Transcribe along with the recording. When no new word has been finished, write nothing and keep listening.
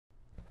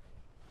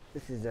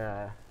This is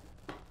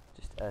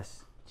just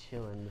us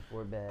chilling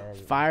before bed.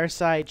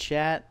 Fireside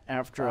chat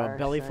after a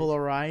belly Fireside full of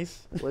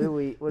rice. What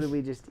did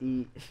we just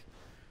eat?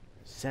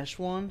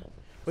 Szechuan.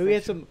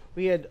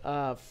 We had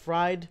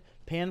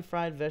pan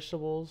fried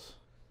vegetables.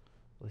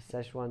 With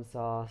Szechuan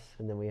sauce,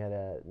 and then we had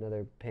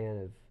another pan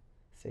of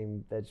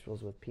same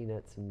vegetables with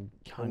peanuts and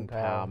Kung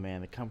Pao,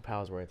 man, the Kung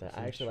Pao's worth it.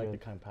 I actually like the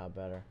Kung Pao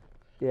better.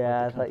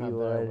 Yeah, like I thought you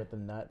would. with the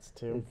nuts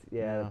too.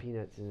 The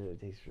peanuts in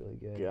it tastes really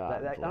good.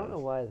 God I don't know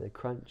why the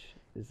crunch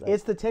is. Like,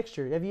 it's the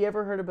texture. Have you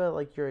ever heard about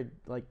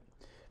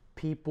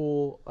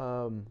people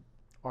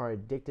are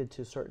addicted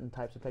to certain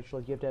types of texture?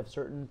 Like you have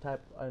to have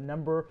a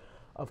number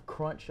of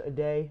crunch a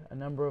day, a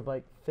number of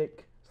like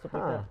thick stuff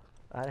like that.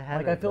 I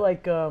haven't. Like I feel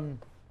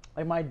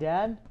like my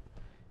dad,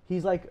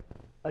 he's like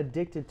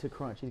addicted to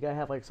crunch. He's got to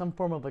have like some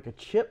form of like a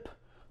chip,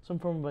 some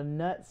form of a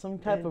nut, some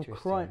type of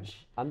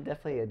crunch. I'm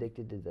definitely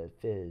addicted to the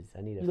fizz.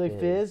 I need a fizz. You like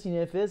fizz? You need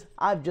a fizz?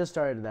 I've just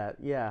started that.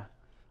 Yeah,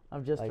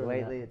 I've just started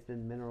lately. that. It's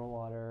been mineral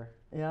water.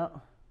 Yeah.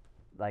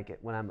 Like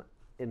when I'm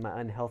in my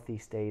unhealthy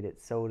state,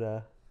 it's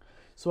soda.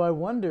 So I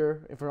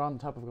wonder if we're on the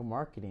topic of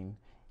marketing,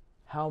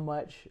 how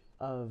much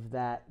of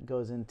that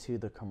goes into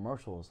the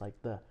commercials, like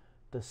the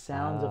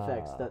sound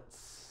effects.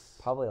 That's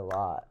probably a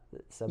lot.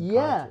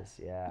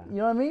 Subconscious, yeah. You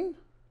know what I mean?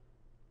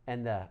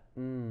 And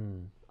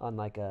on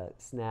like a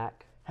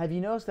snack. Have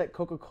you noticed that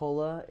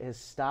Coca-Cola has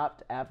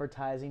stopped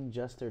advertising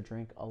just their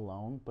drink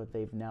alone, but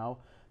they've now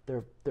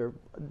they're the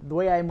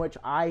way in which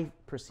I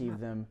perceive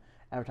them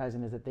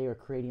advertising is that they are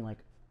creating like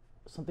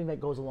something that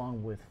goes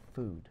along with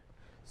food.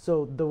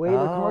 So the way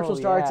the commercial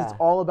starts, it's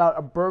all about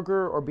a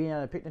burger or being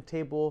at a picnic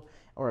table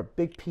or a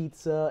big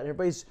pizza, and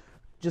everybody's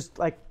just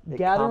like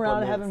gathering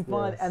around and having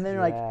fun, and then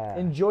like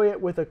enjoy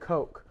it with a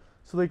Coke.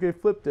 So like they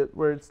flipped it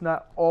where it's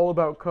not all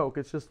about Coke;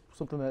 it's just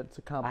something that's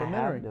a complimentary.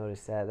 I have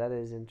noticed that. That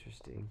is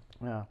interesting.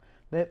 Yeah.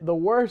 The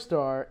worst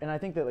are, and I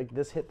think that like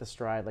this hit the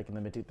stride like in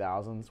the mid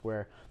 2000s,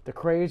 where the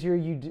crazier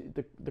you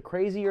do, the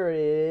crazier it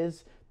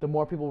is, the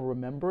more people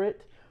remember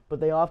it. But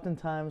they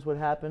oftentimes would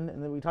happen,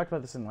 and then we talked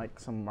about this in like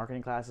some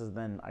marketing classes.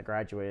 Then I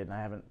graduated,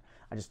 and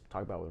I just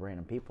talk about it with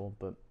random people.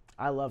 But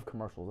I love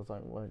commercials. That's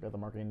like when I got the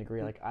marketing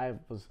degree. Like I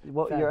was.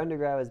 Well, your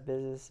undergrad was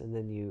business, and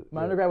then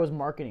my undergrad was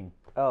marketing.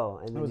 Oh,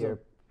 and then your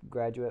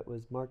graduate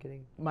was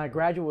marketing. My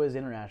graduate was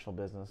international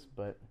business,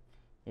 but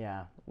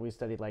yeah, we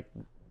studied like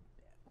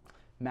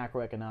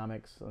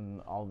macroeconomics and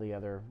all the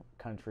other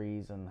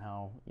countries and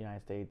how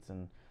United States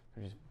and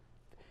just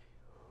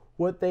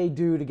what they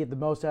do to get the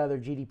most out of their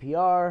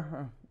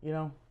GDPR,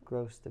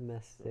 Gross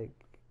domestic.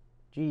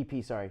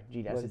 GDP, sorry.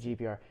 I said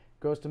GDPR.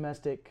 Gross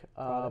domestic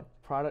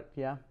product,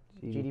 yeah.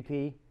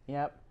 GDP,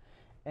 yep.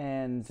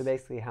 And so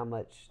basically how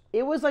much?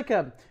 It was like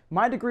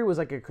my degree was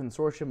like a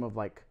consortium of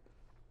like,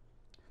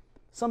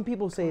 some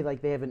people say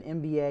like they have an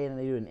MBA and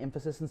they do an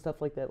emphasis and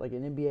stuff like that, like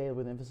an MBA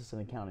with emphasis in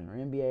accounting, or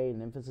MBA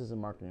and emphasis in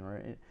marketing,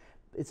 or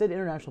it said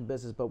international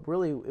business, but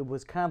really it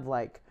was kind of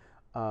like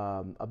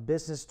a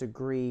business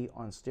degree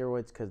on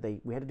steroids because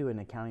we had to do an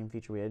accounting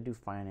feature, we had to do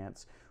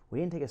finance. We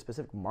didn't take a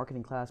specific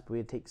marketing class, but we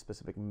had to take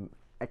specific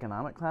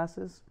economic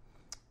classes,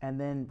 and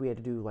then we had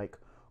to do like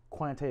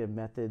quantitative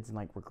methods and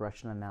like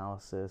regression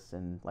analysis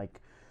and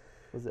like.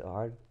 Was it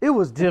hard? It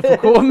was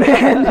difficult,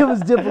 man. It was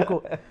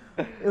difficult.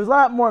 It was a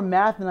lot more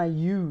math than I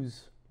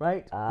use,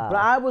 right? But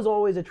I was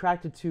always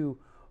attracted to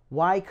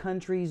why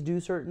countries do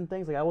certain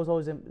things. Like I was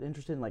always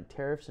interested in like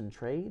tariffs and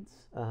trades.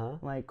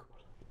 Like,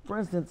 for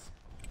instance,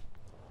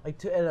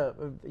 like at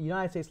a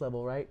United States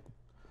level, right?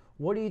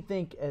 What do you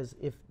think as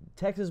if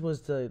Texas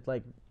was to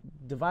like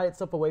divide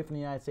itself away from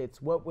the United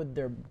States? What would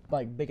their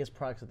like biggest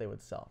products that they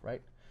would sell,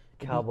 right?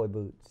 Cowboy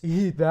boots.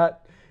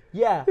 That,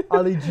 yeah,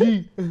 Ali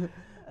G.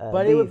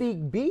 But beef. it would be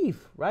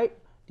beef, right?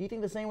 Do you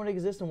think the same would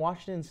exist in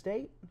Washington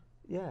State?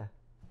 Yeah.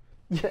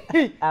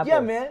 Yeah,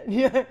 man.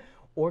 Yeah.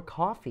 Or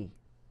coffee.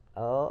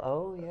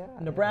 Oh yeah.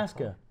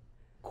 Nebraska.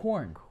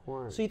 Corn.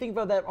 So you think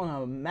about that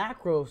on a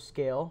macro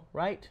scale,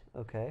 right?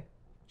 Okay.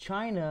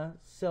 China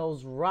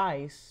sells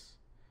rice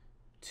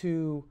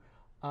to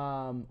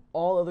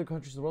all other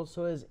countries in the world.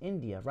 So does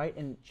India, right?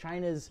 And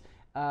China's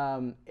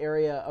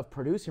area of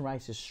producing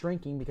rice is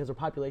shrinking because their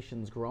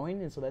population is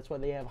growing, and so that's why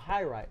they have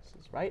high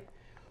rices, right?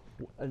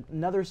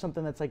 Another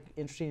something that's like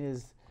interesting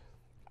is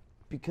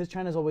because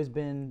China's always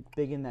been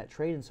big in that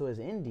trade, and so has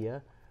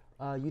India.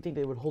 You think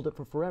they would hold it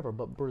for forever,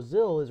 but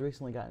Brazil has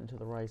recently gotten into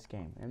the rice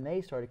game, and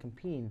they started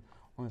competing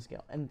on a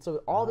scale. And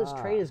so all this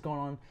trade has gone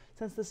on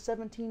since the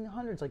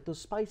 1700s, like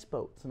those spice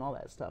boats and all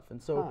that stuff.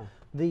 And so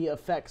the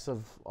effects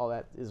of all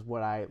that is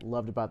what I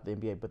loved about the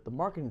MBA. But the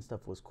marketing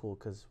stuff was cool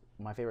because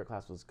my favorite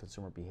class was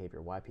consumer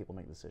behavior, why people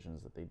make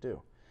decisions that they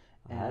do.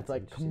 And it's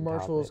like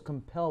commercials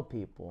compel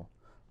people,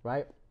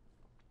 right?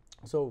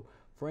 So,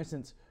 for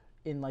instance,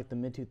 in like the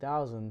mid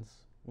 2000s,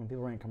 when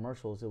people ran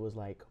commercials, it was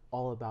like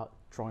all about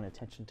drawing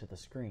attention to the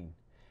screen.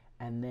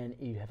 And then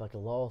you have like a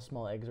little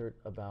small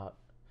excerpt about,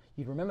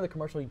 you'd remember the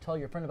commercial, you'd tell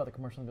your friend about the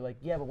commercial and be like,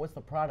 yeah, but what's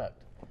the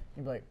product?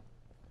 You'd be like,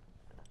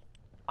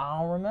 I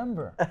don't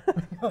remember.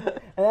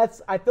 And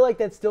I feel like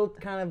that's still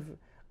kind of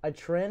a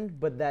trend,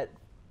 but that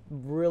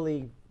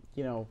really,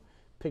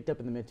 picked up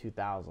in the mid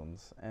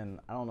 2000s, and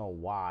I don't know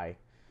why,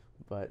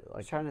 but I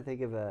was like trying to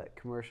think of a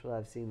commercial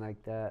I've seen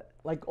like that.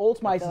 Old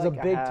Spice feel is a like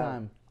I big have.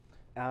 time.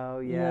 Oh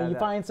You yeah. know, you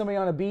find somebody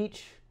on a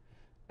beach,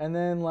 and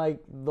then like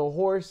the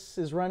horse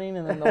is running,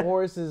 and then the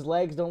horse's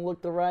legs don't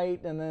look the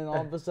right, and then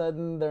all of a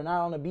sudden they're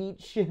not on a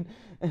beach, and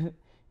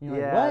you're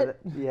yeah, like,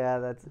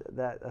 what? that's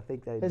that. I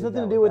think they It has did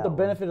nothing that to do with the that one.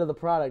 benefit of the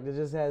product. It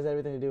just has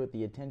everything to do with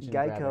the attention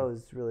grabbing.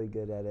 Geico's really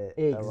good at it.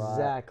 A lot.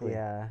 Exactly.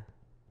 Yeah.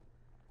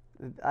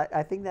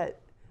 I think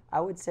that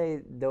I would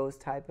say those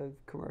type of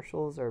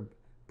commercials are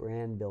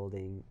brand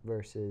building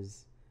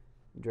versus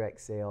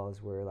direct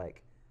sales, where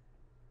like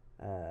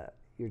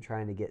you're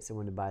trying to get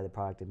someone to buy the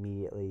product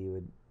immediately. You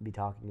would be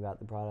talking about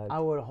the product. I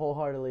would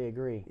wholeheartedly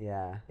agree.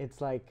 Yeah.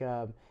 It's like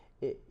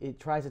it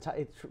tries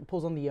to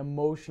pulls on the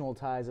emotional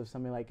ties of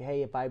something like,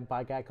 hey, if I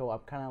buy Geico, I'm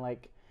kind of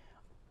like,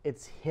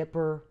 it's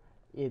hipper.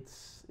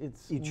 It's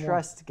You more-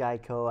 trust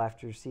Geico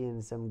after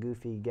seeing some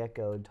goofy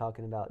gecko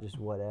talking about just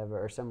whatever,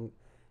 or some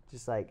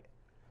just like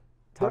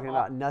talking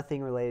about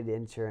nothing related to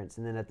insurance,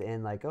 and then at the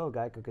end like, oh,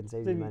 Geico can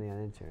save you money on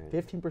insurance.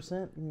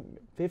 15%,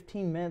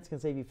 15 minutes can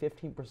save you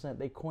 15%.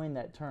 They coined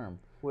that term.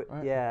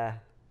 Right. Yeah,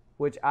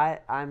 which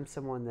I'm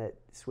someone that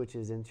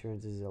switches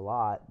insurances a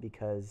lot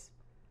because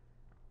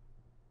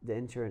the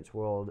insurance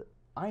world,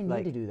 I need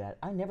like- to do that.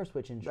 I never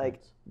switch insurance.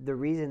 like the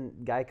reason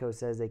Geico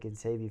says they can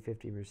save you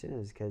 15%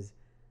 is because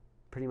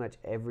pretty much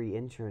every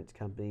insurance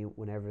company,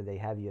 whenever they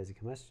have you as a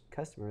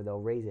customer, they'll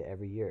raise it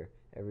every year.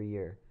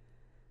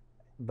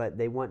 But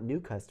they want new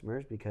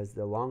customers because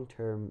the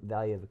long-term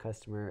value of a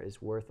customer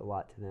is worth a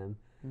lot to them.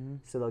 Mm-hmm.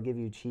 So they'll give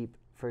you cheap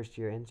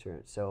first-year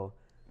insurance. So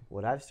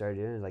what I've started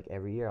doing is like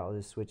every year I'll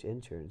just switch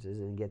insurances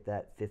and get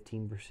that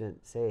 15%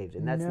 saved.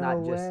 And that's No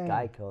not just way.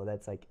 Geico.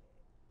 That's like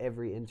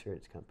every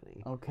insurance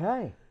company.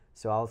 Okay.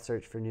 So I'll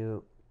search for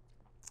new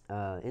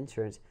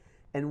insurance.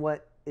 And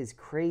what is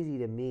crazy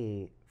to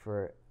me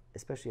for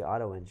especially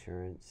auto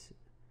insurance,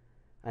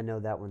 I know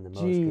that one the most.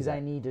 'cause Jeez, I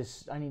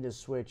need to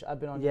switch. I've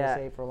been on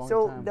USA for a long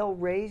so time. they'll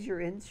raise your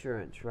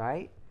insurance,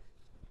 right?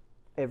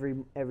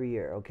 Every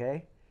year,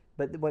 okay?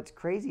 But what's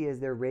crazy is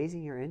they're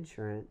raising your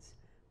insurance,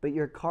 but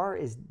your car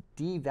is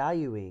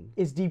devaluing.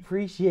 It's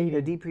depreciated.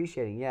 They're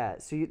depreciating, yeah.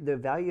 So the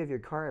value of your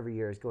car every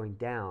year is going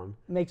down.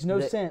 Makes no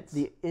The- sense.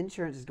 The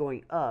insurance is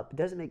going up. It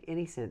doesn't make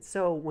any sense.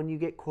 So when you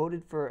get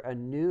quoted for a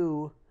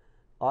new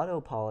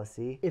auto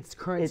policy, It's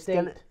current it's state.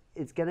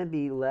 gonna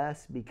be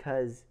less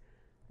because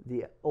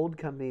the old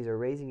companies are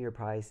raising your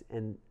price,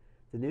 and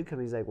the new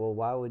company's like, well,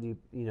 why would you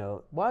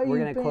Why are we're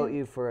you gonna quote paying-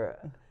 you for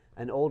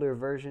an older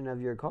version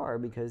of your car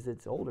because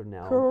it's older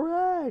now.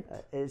 Correct.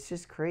 It's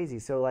just crazy.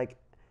 So like,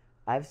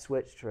 I've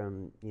switched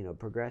from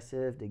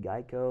Progressive to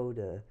Geico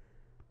to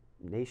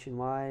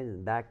Nationwide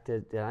and back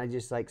to. And I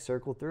just like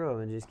circle through them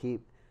and just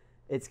keep.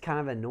 It's kind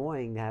of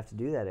annoying to have to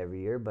do that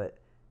every year, but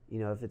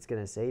if it's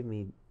gonna save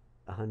me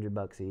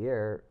 $100 a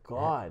year,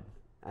 God.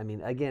 I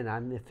mean, again,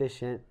 I'm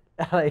efficient.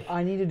 Like,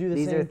 I need to do the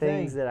these same are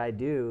things thing. that I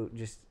do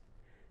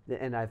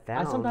and I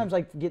found. I sometimes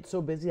like get so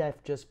busy I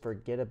just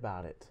forget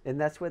about it. And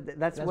that's what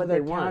what they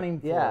they're want. counting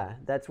for. Yeah,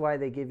 that's why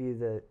they give you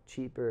the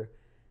cheaper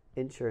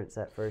insurance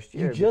that first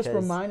year. You just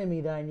because- reminded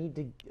me that I need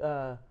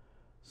to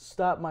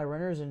stop my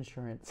renter's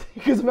insurance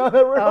because now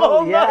that we're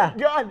Oh, yeah.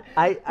 my God.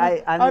 I'm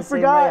I the same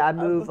forgot. way.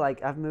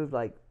 I've moved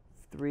like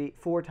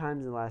 3-4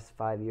 times in the last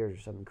 5 years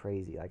or something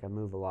crazy. Like I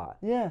move a lot.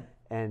 Yeah.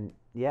 And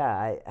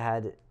yeah,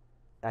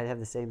 I'd have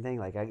the same thing.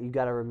 Like you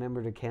got to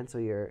remember to cancel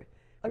your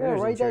I gotta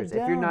renter's write that insurance. If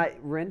you're down. not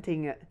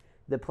renting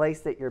the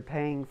place that you're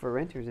paying for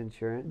renter's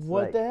insurance,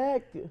 What like, the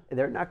heck?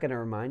 they're not going to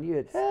remind you.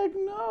 It's Heck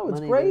no, it's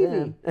money to gravy.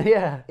 them.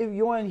 Yeah. If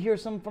you want to hear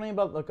something funny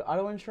about like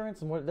auto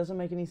insurance and what doesn't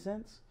make any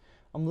sense,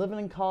 I'm living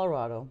in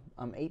Colorado.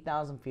 I'm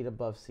 8,000 feet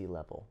above sea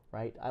level,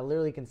 right? I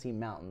literally can see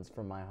mountains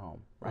from my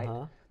home, right?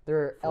 Uh-huh. There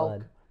are elk.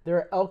 Flood. There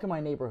are elk in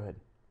my neighborhood.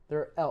 There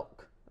are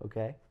elk.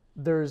 Okay.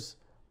 There's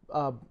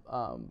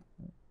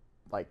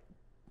like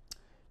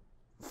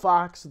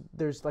fox.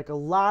 There's like a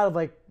lot of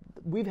like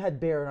we've had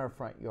bear in our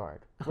front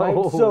yard, right?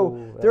 Oh,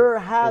 So there are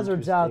that's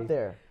hazards out interesting.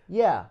 there.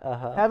 Yeah,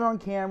 Uh-huh. have it on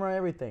camera,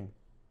 everything.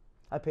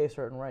 I pay a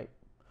certain rate.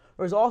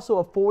 There's also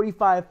a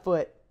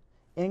 45-foot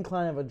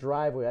incline of a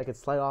driveway I could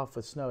slide off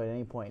with snow at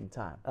any point in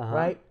time, Uh-huh.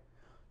 right?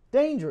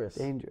 Dangerous.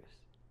 Dangerous.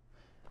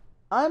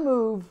 I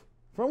move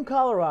from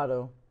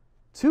Colorado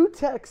to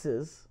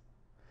Texas,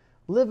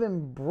 live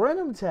in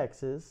Brenham,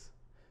 Texas.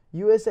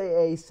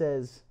 USAA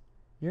says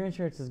your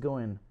insurance is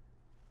going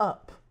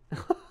up.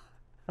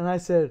 And I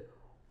said,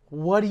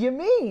 what do you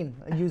mean?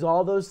 I use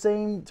all those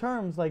same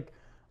terms like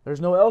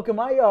there's no elk in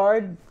my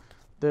yard.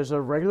 There's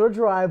a regular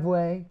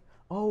driveway.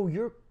 Oh,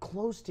 you're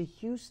close to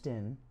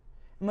Houston.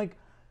 I'm like,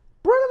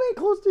 Brenham ain't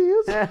close to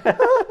Houston. It's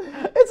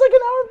like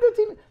an hour and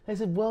 15. They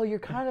said, well, you're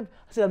kind of,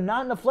 I said, I'm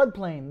not in a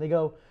floodplain. They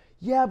go,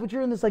 yeah, but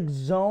you're in this like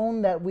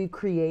zone that we've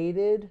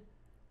created.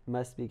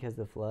 Must be because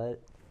of the flood.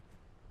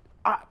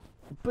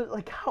 But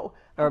like how?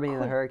 Or I mean,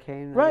 the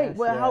hurricane. I Right. guess,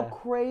 Well, how yeah.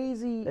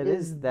 crazy It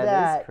is is that?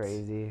 that is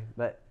crazy.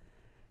 But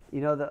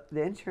the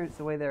insurance,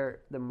 the way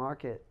the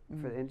market for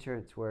Mm. the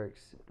insurance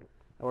works.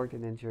 I worked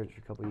in insurance for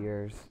a couple of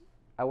years.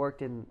 I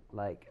worked in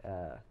like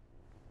I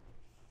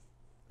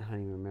don't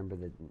even remember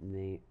the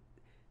name,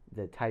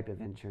 the type of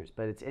insurance,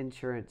 but it's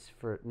insurance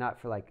for not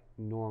for like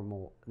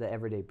the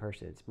everyday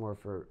person. It's more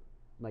for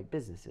like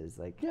businesses,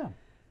 like Yeah.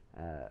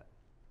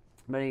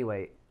 But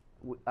anyway,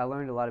 I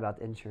learned a lot about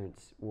the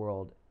insurance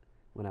world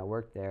when I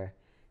worked there,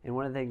 and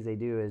one of the things they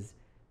do is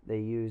they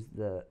use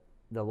the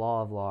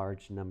law of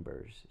large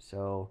numbers.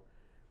 So,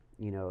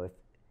 you know, if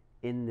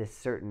in this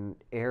certain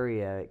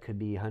area, it could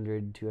be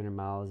 100, 200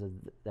 miles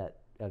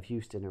of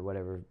Houston or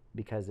whatever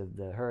because of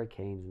the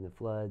hurricanes and the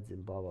floods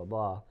and blah, blah,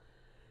 blah.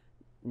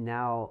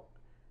 Now,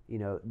 you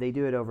know, they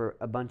do it over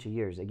a bunch of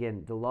years.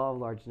 Again, the law of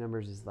large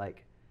numbers is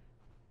like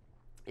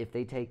if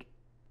they take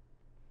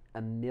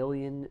 1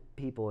 million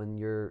people in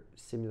your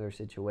similar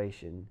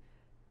situation,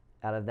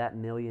 out of that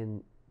 1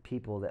 million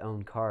people that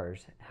own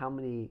cars, how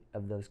many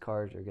of those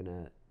cars are going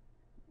to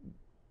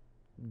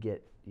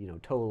get, you know,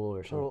 totaled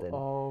or something?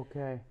 Oh,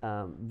 okay.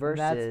 Versus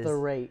that's the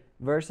rate.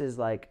 Versus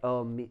like,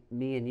 oh,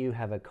 me and you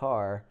have a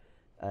car,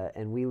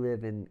 and we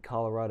live in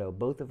Colorado.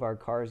 Both of our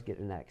cars get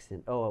in an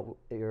accident. Oh,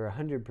 you're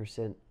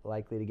 100%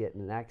 likely to get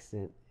in an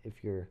accident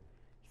if you're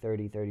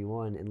 30,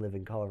 31 and live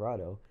in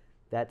Colorado.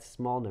 That's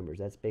small numbers.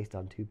 That's based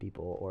on 2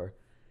 people. Or,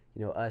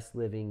 you know, us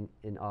living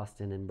in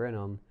Austin and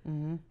Brenham,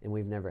 and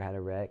we've never had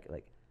a wreck.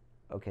 Like,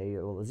 okay,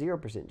 well, a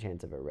 0%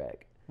 chance of a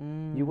wreck.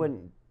 You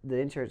wouldn't. The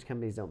insurance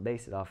companies don't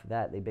base it off of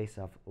that. They base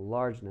it off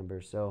large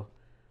numbers. So,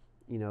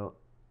 you know,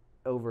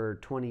 over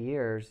 20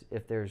 years,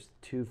 if there's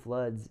 2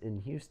 floods in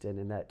Houston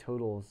and that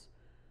totals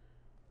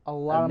a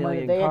lot of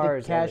money, they had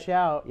to cash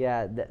out.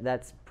 Yeah,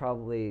 that's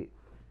probably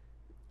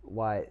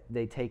why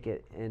they take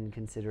it in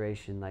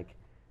consideration, like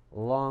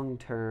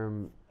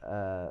long-term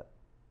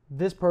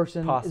this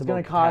person is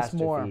going to cost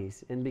more.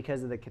 And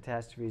because of the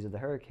catastrophes of the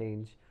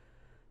hurricanes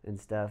and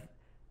stuff,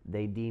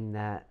 they deem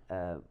that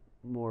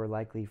more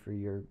likely for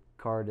your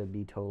car to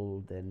be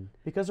totaled than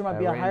because there might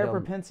be a higher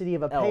propensity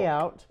of a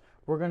payout.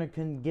 We're going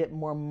to get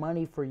more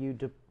money for you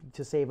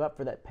to save up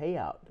for that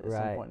payout at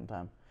some point in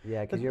time.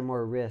 Yeah, because you're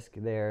more risk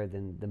there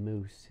than the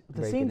moose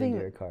the breaking same thing,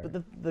 into your car.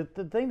 But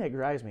the thing that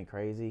drives me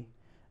crazy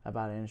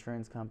about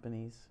insurance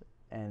companies,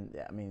 and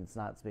I mean, it's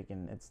not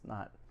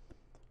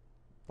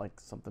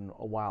like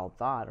a wild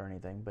thought or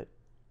anything, but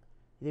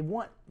they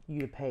want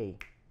you to pay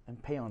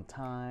and pay on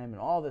time and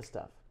all this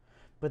stuff.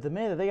 But the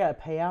minute that they got to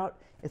pay out,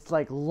 it's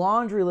like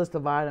laundry list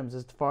of items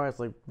as far as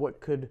like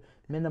what could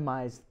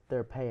minimize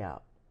their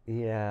payout.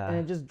 Yeah.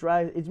 And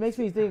it makes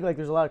me think like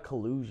there's a lot of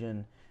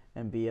collusion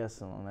and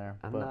BS on there.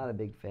 I'm not a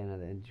big fan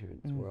of the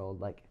insurance world.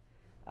 Like,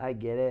 I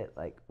get it,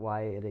 like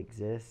why it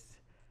exists,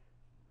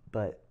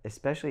 but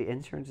especially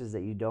insurances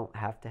that you don't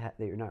have to have,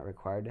 that you're not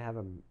required to have,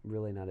 I'm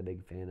really not a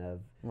big fan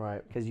of.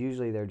 Right. Because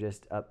usually they're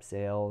just up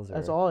sales.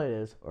 That's all it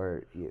is.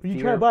 Or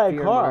you try to buy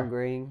a car.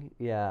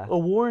 Yeah. A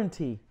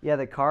warranty. Yeah,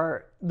 the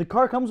car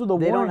comes with a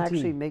warranty. They don't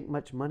actually make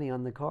much money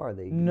on the car.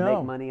 They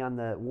make money on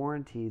the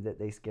warranty that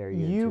they scare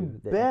you into.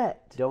 You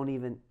bet. Doesn't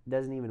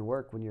even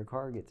work when your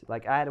car gets,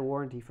 like I had a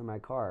warranty for my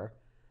car.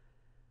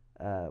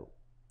 I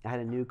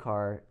had a new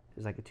car. It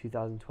was like a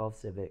 2012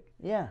 Civic.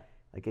 Yeah.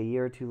 Like a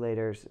year or 2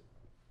 later,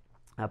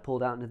 I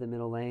pulled out into the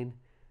middle lane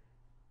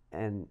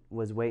and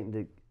was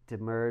waiting to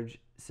merge.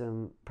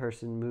 Some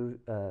person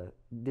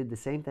did the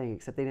same thing,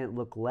 except they didn't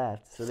look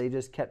left. So they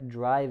just kept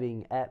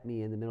driving at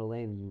me in the middle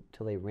lane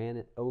until they ran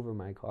it over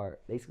my car.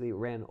 Basically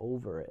ran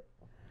over it.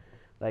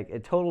 Like,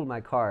 it totaled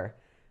my car.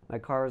 My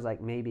car was like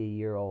maybe a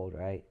year old,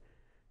 right?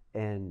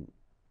 And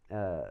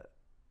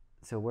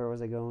so where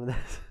was I going with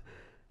this?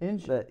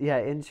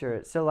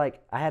 Insurance. So,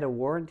 like, I had a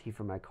warranty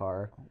for my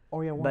car. Oh,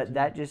 yeah, warranty. But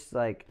that just,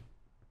 like,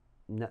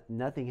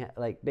 nothing,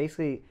 like,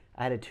 basically,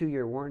 I had a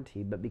 2-year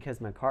warranty, but because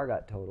my car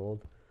got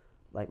totaled,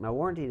 like, my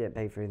warranty didn't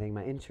pay for anything,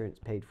 my insurance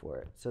paid for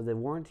it. So the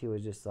warranty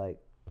was just, like,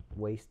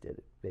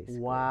 wasted, basically.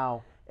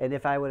 Wow. And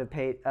if I would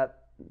have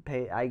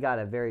I got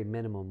a very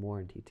minimum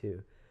warranty,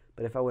 too.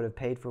 But if I would have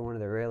paid for one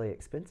of the really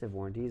expensive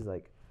warranties,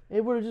 like...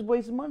 It would have just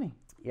wasted money.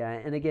 Yeah,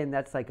 and again,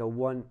 that's like a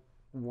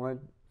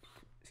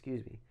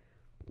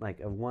like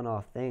a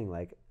one-off thing.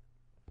 Like,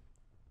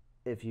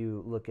 if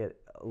you look at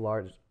law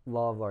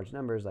of large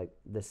numbers, like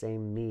the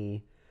same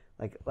me,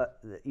 like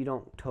you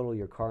don't total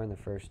your car in the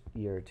first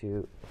year or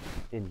 2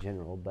 in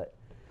general, but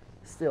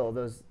still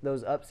those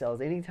upsells,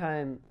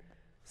 anytime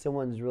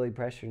someone's really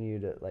pressuring you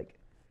to, like,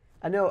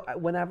 I know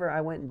whenever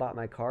I went and bought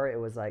my car, it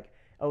was like,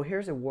 oh,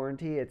 here's a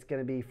warranty, it's going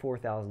to be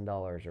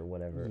 $4,000 or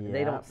whatever. Yeah.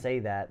 They don't say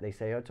that. They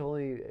say, oh, it's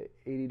only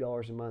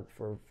 $80 a month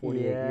for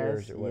 48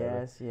 years or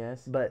whatever.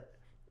 Yes. But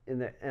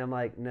and I'm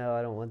like, no,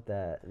 I don't want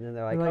that. And then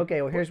they're like,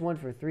 okay, well, here's one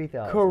for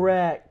 $3,000.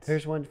 Correct.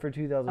 Here's one for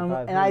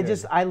 $2,500. And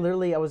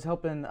I was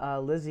helping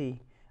Lizzie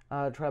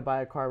try to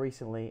buy a car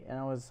recently, and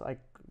I was like,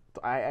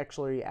 I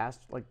actually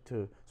asked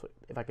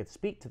if I could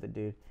speak to the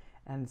dude,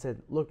 and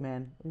said, look,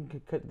 man, we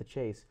could cut to the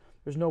chase.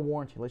 There's no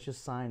warranty. Let's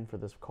just sign for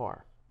this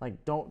car.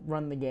 Like, don't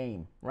run the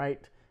game,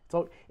 right?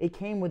 So it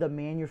came with a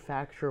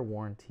manufacturer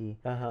warranty,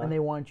 and they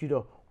want you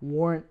to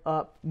warrant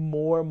up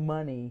more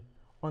money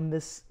on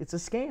this. It's a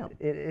scam.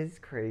 It is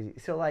crazy.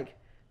 So, like,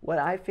 what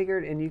I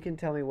figured, and you can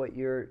tell me what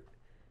your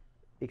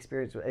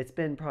experience. It's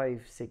been probably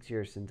 6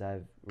 years since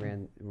I've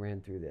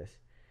ran through this.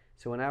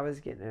 So when I was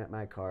getting at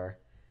my car,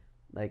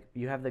 like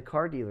you have the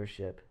car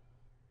dealership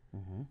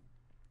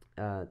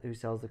who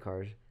sells the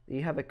cars. Then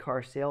you have a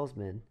car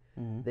salesman.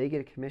 They get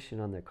a commission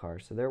on their car,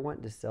 so they're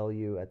wanting to sell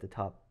you at the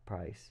top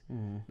price.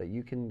 But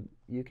you can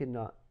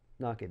not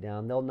knock it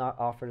down. They'll not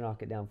offer to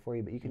knock it down for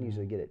you, but you can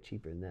usually get it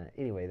cheaper than that.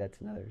 Anyway,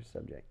 that's another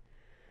subject.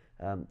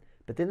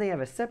 But then they have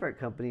a separate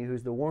company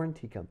who's the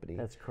warranty company.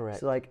 That's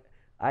correct. So like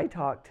I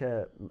talked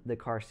to the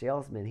car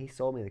salesman. He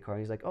sold me the car.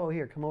 And he's like, "Oh,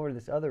 here, come over to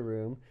this other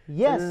room."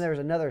 Yes. And then there's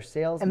another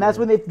salesman. And that's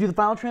when they do the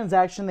final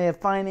transaction. They have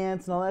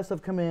finance and all that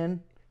stuff come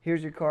in.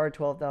 Here's your car,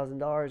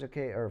 $12,000,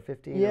 okay, or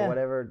 15 or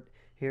whatever.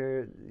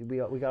 Here we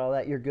got all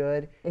that. You're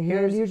good. And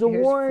here's a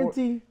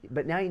warranty.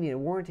 But now you need a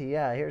warranty.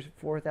 Yeah, here's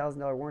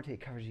 $4,000 warranty. It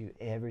covers you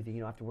everything.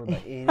 You don't have to worry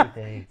about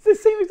anything. It's the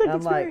same exact I'm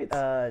experience.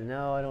 like,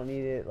 no, I don't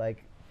need it.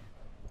 Like,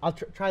 I'll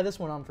try this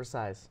one on for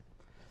size.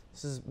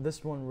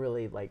 This one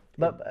really like.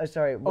 But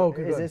sorry.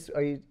 Okay, is this?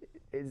 Are you?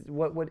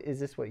 Is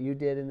this what you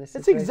did in this?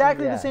 It's situation?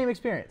 exactly the same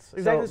experience.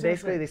 Exactly So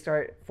basically, they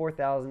start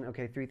 4,000.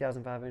 Okay,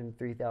 3,500,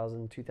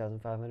 3,000,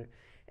 2,500,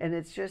 and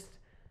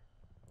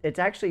it's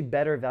actually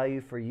better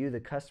value for you, the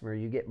customer.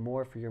 You get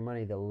more for your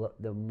money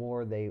the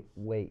more they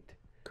wait.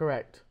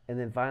 Correct. And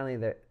then finally,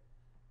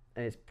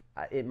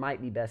 it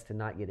might be best to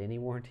not get any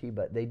warranty,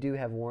 but they do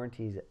have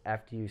warranties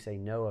after you say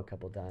no a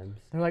couple times.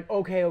 They're like,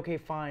 okay,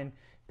 fine.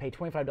 Pay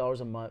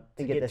 $25 a month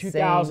to get the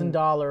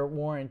 $2,000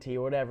 warranty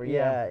or whatever.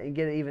 Yeah, and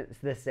get even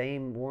the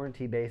same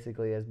warranty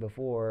basically as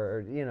before,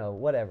 or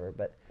whatever.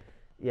 But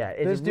yeah,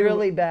 it's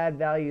really bad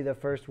value. The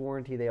first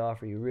warranty they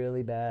offer you,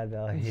 really bad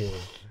value.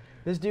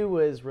 This dude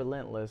was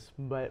relentless,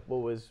 but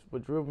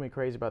what drove me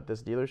crazy about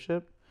this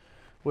dealership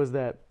was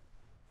that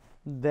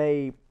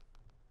this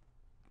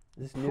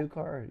new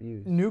car or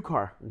used? New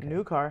car. Okay.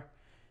 New car.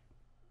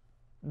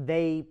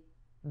 They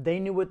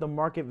knew what the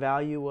market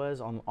value was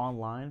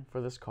online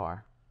for this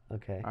car.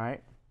 Okay. All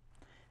right.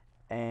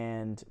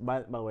 And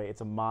by the way,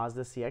 it's a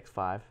Mazda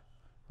CX-5,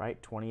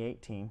 right?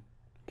 2018.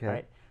 Okay.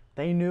 Right.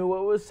 They knew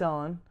what was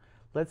selling.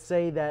 Let's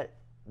say that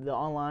the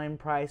online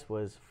price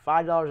was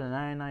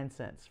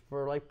 $5.99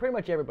 for like pretty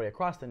much everybody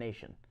across the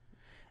nation.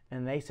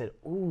 And they said,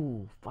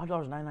 ooh,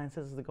 $5.99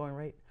 is the going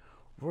rate.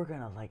 We're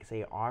going to like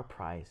say our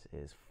price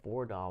is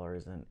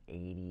 $4.88.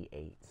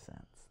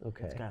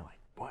 Okay. It's kind of like,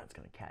 boy, it's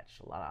going to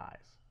catch a lot of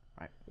eyes.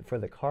 Right. For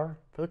the car?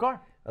 For the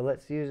car.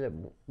 Let's use it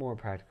more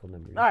practical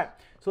numbers. All right.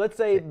 So let's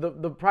say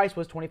the price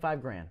was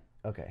 $25,000.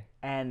 Okay.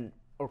 And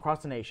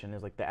across the nation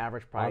is like the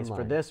average price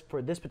Online.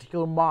 for this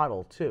particular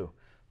model too.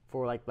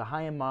 For like the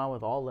high-end model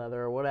with all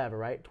leather or whatever,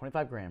 right?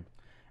 $25,000.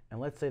 And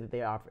let's say that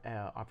they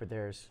offered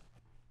theirs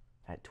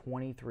at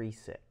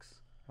 $23,600.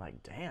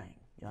 Like, dang.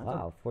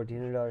 Wow,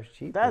 $1,400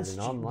 cheaper that's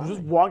than online.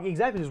 Just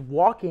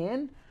walk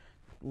in,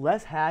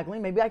 less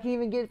haggling. Maybe I can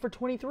even get it for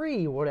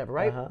 $23,000 or whatever,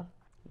 right?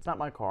 It's not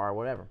my car or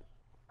whatever.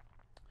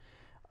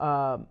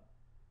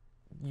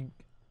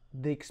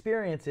 The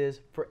experience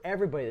is for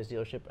everybody at this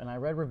dealership, and I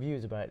read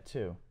reviews about it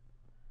too.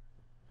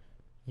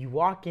 You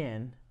walk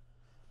in,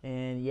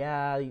 and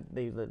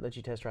they let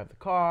you test drive the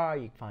car.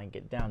 You finally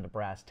get down to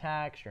brass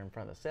tacks. You're in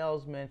front of the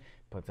salesman,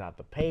 puts out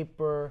the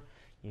paper.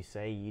 You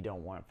say you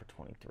don't want it for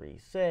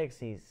 $23,600.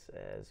 He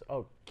says,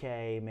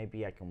 okay,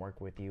 maybe I can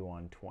work with you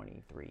on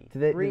 $23,300. Do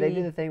they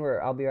do the thing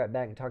where I'll be right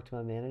back and talk to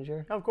my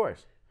manager? Of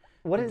course.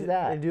 What is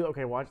that? They do.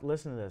 Okay,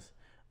 listen to this.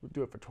 We'll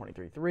do it for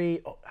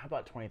 $23,300. Oh, how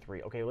about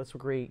 $23,000? Okay, let's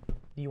agree.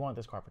 Do you want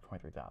this car for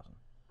 $23,000?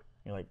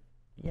 You're like,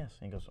 yes.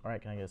 And he goes, all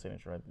right, can I get a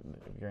signature of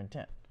your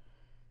intent?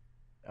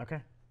 Okay,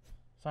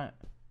 sign it.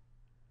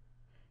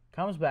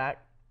 Comes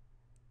back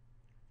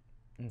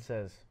and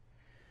says,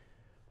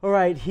 all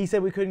right, he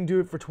said we couldn't do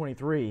it for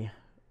 $23,000,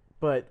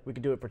 but we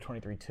could do it for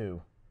 $23,200,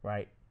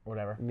 right?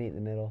 Whatever. Meet in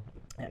the middle.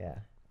 Yeah.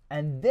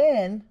 And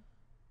then,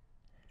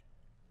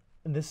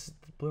 this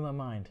blew my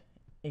mind.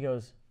 He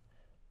goes,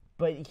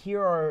 but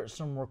here are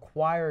some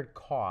required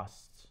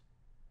costs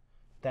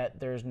that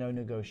there's no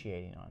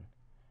negotiating on,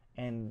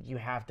 and you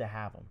have to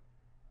have them.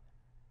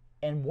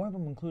 And one of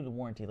them included a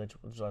warranty, which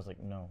I was like,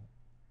 no,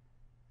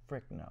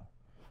 frick no.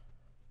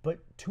 But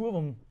two of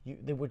them,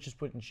 they just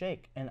wouldn't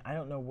shake, and I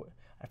don't know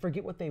I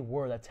forget what they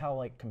were. That's how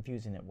like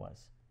confusing it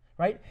was,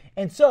 right?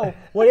 And so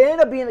what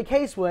ended up being the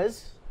case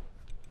was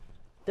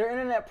their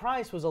internet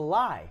price was a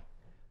lie,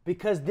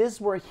 because this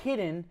were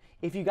hidden.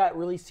 If you got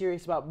really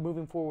serious about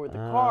moving forward with the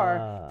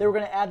car, they were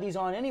going to add these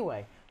on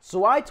anyway.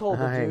 So I told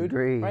the dude,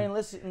 agree. right? In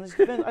this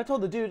defense, I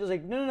told the dude, I was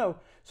like, no.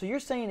 So you're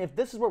saying if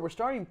this is where we're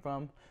starting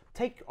from,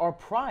 take our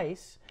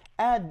price,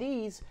 add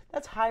these.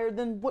 That's higher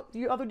than what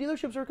your other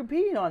dealerships are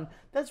competing on.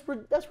 That's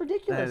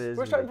ridiculous. That is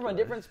we're starting from a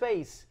ridiculous. different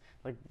space.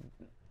 Like,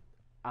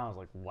 I was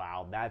like,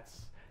 wow,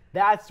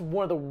 that's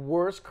one of the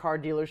worst car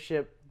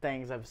dealership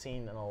things I've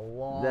seen in a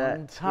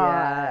long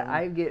time. Yeah,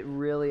 I get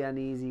really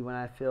uneasy when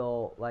I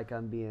feel like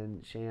I'm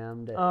being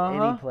shammed at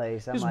any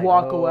place. I'm Just like,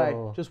 walk away.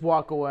 Just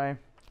walk away.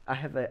 I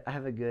have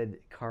a good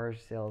car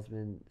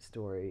salesman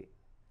story.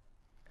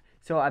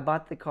 So I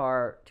bought the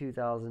car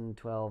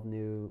 2012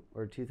 new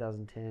or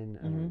 2010.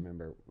 I don't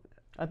remember.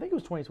 I think it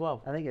was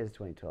 2012. I think it was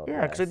 2012.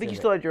 Yeah, because I think you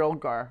still had your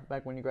old car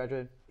back when you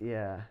graduated.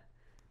 Yeah.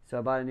 So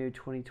I bought a new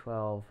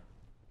 2012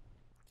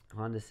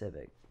 Honda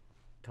Civic.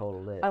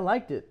 Totaled it. I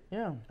liked it.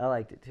 Yeah. I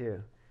liked it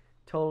too.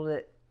 Totaled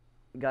it.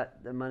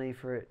 Got the money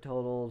for it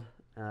totaled.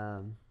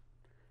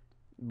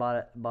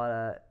 Bought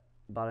a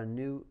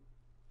new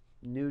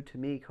to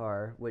me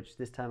car, which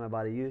this time I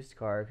bought a used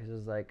car because it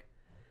was like,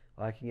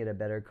 well, I can get a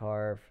better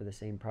car for the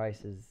same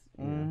price as,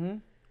 you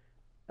know.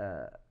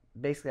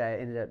 Basically, I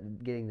ended up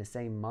getting the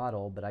same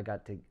model, but I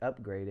got to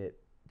upgrade it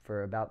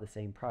for about the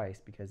same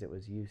price because it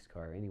was a used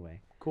car anyway.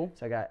 Cool.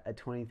 So I got a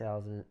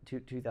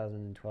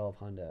 2012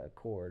 Honda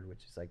Accord,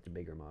 which is like the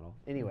bigger model.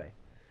 Anyway,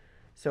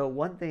 so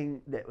one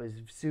thing that was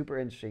super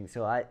interesting.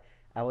 So I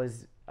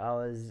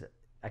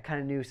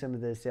kind of knew some of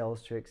the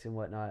sales tricks and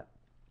whatnot.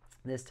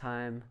 This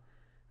time,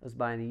 I was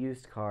buying a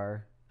used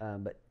car,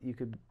 but you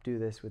could do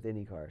this with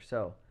any car.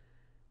 So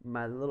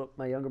my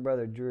younger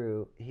brother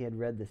Drew, he had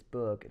read this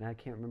book, and I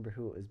can't remember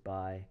who it was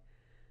by,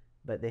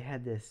 but they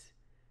had this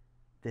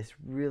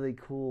really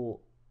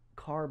cool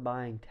car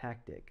buying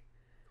tactic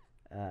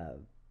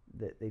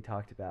that they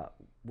talked about,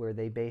 where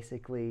they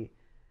basically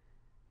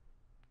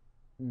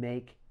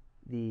make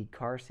the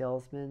car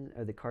salesmen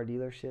or the car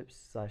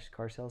dealerships /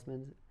 car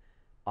salesmen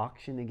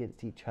auction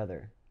against each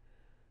other.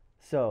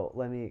 So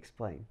let me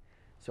explain.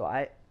 So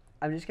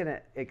I'm just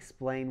gonna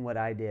explain what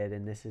I did,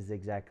 and this is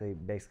basically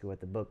what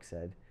the book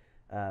said.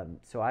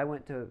 So I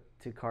went to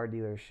car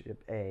dealership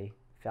A,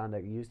 found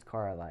a used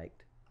car I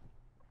liked,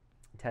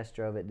 test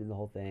drove it, did the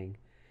whole thing.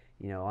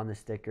 You know, on the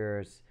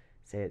stickers,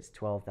 say it's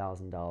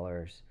 $12,000,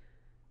 or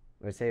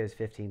say it was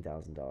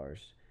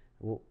 $15,000.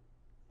 Well,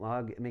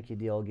 I'll make you a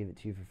deal. I'll give it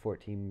to you for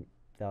 $14,500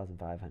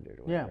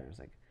 or whatever. Yeah. I was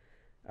like,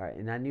 all right.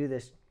 And I knew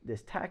this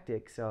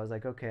tactic, so I was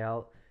like, okay,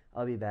 I'll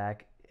be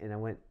back. And I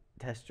went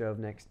test drove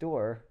next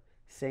door.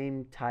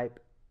 Same type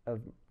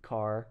of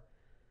car,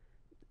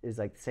 is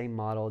like the same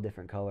model,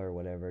 different color or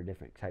whatever,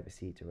 different type of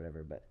seats or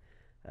whatever. But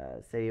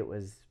say it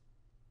was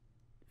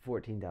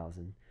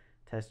 $14,000.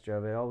 Test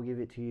drove it. I'll give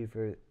it to you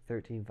for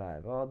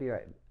 $13,500. Oh,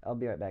 I'll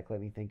be right back.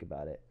 Let me think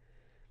about it.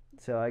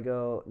 So I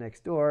go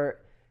next door,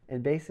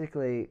 and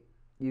basically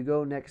you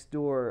go next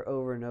door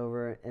over and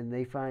over, and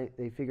they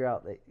figure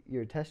out that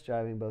you're test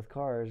driving both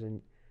cars,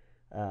 and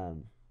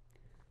I'm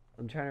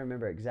trying to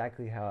remember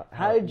exactly how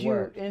did it you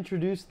worked.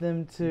 introduce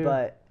them to?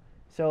 But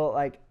so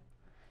like,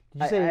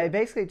 Did you say I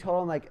basically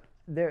told them like,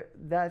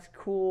 that's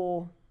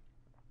cool.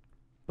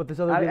 But this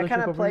other I dealership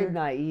kind of over played here?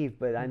 naive,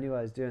 but I knew what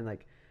I was doing.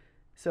 Like,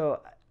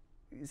 so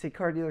say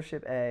car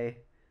dealership A.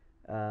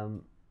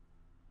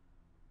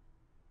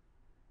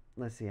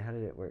 Let's see, how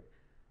did it work?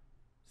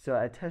 So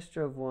I test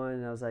drove one,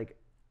 and I was like,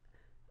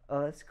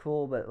 oh, that's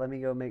cool, but let me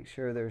go make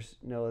sure there's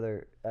no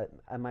other,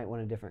 I might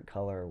want a different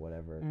color or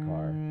whatever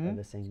car of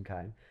the same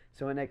kind.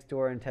 So I went next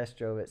door and test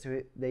drove it.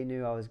 So they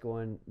knew I was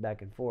going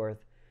back and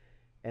forth.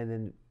 And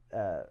then,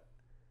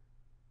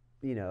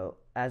 you know,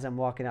 as I'm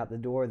walking out the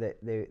door,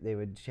 they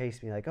would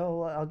chase me like,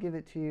 oh, well, I'll give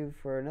it to you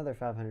for another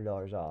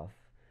 $500 off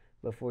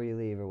before you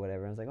leave or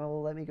whatever. I was like, oh,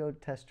 well, let me go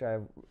test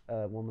drive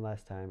one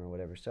last time or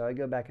whatever. So I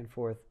go back and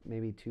forth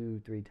maybe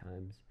 2-3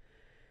 times.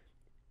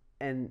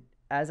 And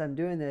as I'm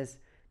doing this,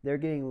 they're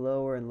getting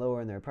lower and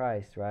lower in their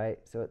price, right?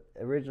 So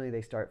originally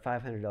they start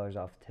 $500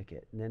 off the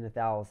ticket, and then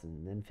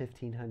 $1,000, then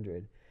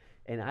 $1,500,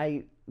 and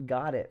I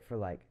got it for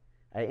like,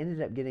 I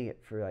ended up getting it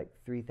for like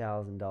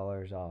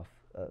 $3,000 off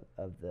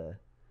of the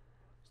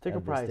sticker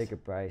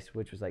price,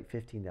 which was like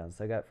 $15,000.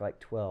 So I got it for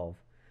like $12,000.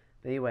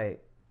 But anyway,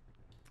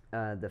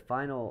 the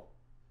final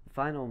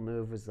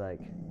move was like,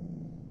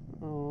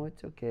 oh,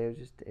 it's okay. It was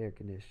just the air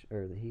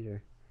conditioner or the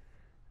heater.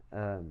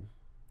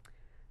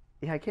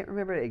 Yeah, I can't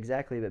remember it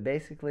exactly, but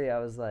basically I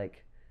was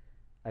like,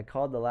 I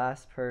called the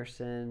last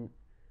person.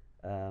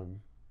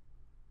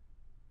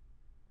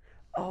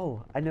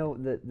 Oh, I know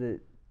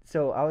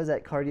so I was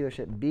at car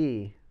dealership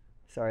B.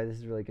 Sorry, this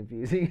is really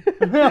confusing.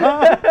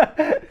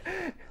 I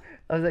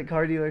was at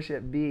car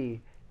dealership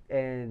B,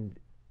 and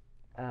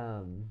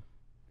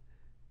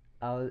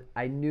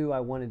I knew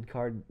I wanted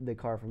the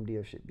car from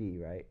dealership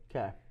B, right?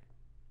 Okay.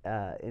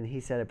 And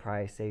he said a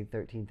price, say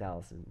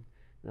 $13,000, and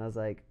I was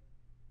like,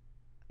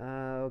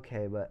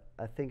 okay, but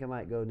I think I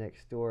might go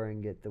next door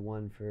and get the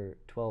one for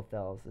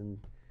 $12,000,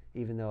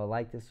 even though I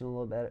like this one a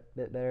little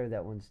bit better.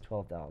 That one's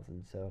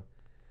 $12,000. So,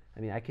 I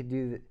mean, I could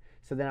do that.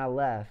 So then I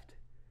left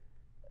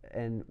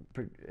and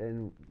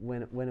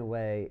went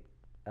away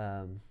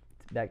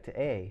back to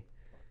A,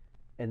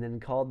 and then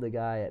called the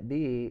guy at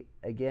B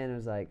again. I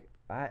was like,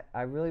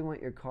 I really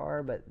want your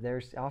car, but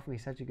they're offering me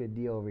such a good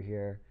deal over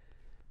here.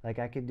 Like,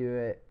 I could do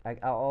it.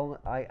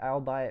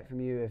 I'll buy it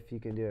from you if you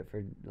can do it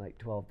for like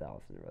 $12,000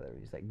 or whatever.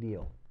 He's like,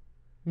 deal.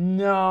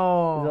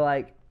 No. So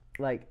like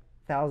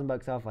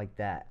 $1,000 off like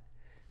that.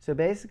 So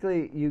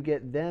basically, you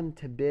get them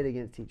to bid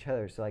against each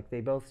other. So like they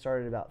both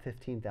started about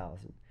 $15,000.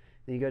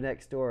 Then you go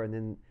next door, and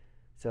then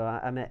so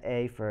I'm at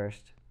A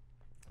first,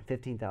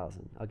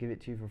 $15,000. I'll give it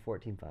to you for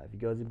 $14,500. You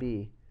go to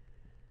B,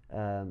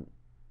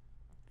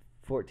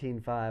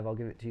 $14,500. I'll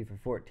give it to you for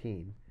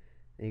 $14,000.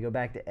 and you go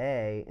back to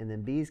A, and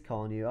then B's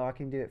calling you, oh, I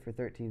can do it for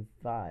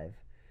 13.5,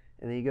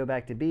 and then you go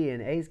back to B,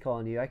 and A's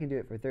calling you, I can do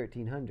it for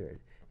 1,300,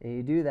 and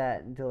you do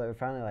that until they're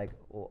finally like,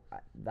 well,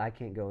 I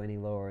can't go any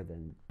lower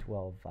than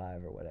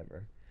 12.5 or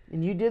whatever.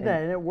 And you did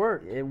that, and it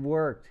worked. It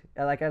worked.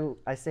 Like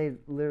I saved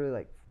literally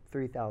like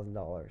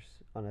 $3,000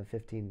 on a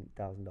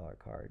 $15,000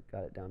 card.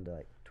 Got it down to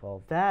like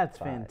 12. That's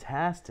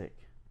fantastic.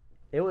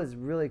 It was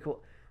really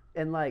cool,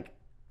 and like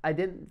I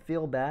didn't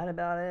feel bad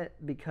about it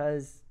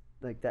because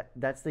like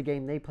that's the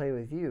game they play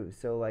with you.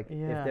 So like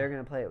if they're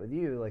gonna play it with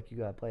you, like you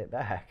gotta play it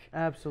back.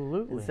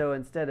 Absolutely. And so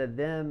instead of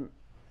them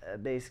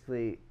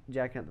basically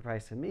jacking up the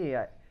price to me,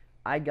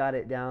 I got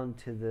it down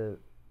to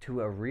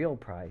a real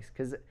price,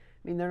 because I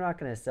mean they're not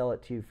gonna sell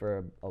it to you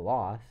for a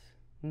loss.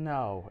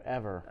 No,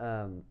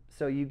 ever.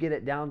 So you get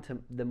it down to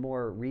the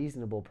more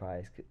reasonable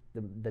price,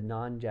 the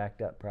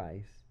non-jacked up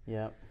price.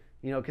 Yep.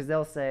 You know, because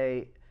they'll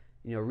say,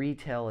 you know,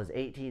 retail is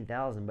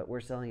 18,000, but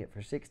we're selling it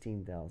for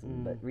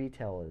 16,000. But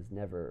retail is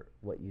never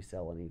what you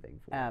sell anything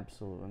for.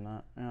 Absolutely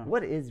not. Yeah.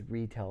 What is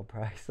retail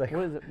price? Like,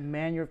 what is it?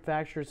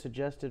 Manufacturer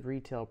suggested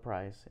retail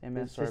price, MSRP.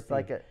 It's just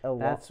like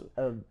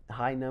a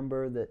high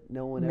number that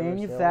no one ever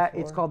sells for?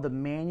 It's called the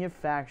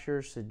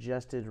manufacturer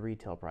suggested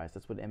retail price.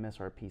 That's what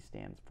MSRP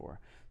stands for.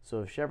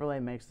 So if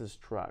Chevrolet makes this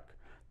truck,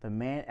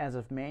 as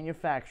a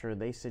manufacturer,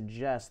 they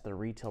suggest the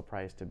retail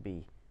price to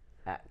be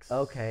X.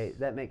 Okay,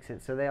 that makes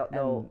sense. So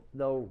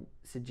they'll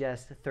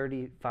suggest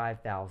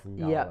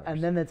 $35,000. Yeah,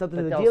 and then it's up to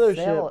the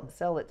dealership.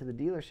 Sell it to the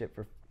dealership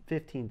for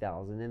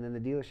 $15,000, and then the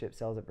dealership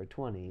sells it for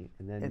 $20,000,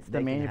 and then it's the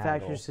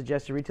manufacturer's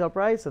suggested retail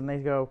price, and they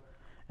go,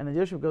 and the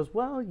dealership goes,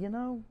 well, you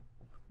know,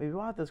 we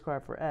bought this car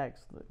for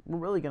X. We're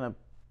really gonna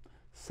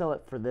sell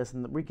it for this,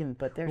 and we can.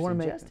 But they're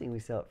suggesting we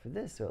sell it for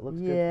this, so it looks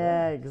good.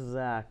 Yeah,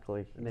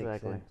 exactly.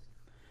 Makes sense.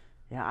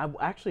 Yeah,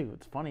 actually,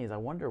 what's funny is I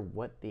wonder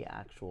what the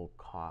actual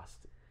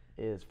cost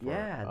is for.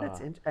 Yeah, that's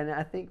and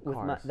I think with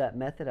that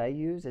method I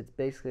use, it's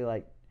basically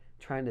like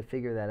trying to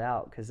figure that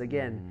out. Because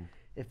again,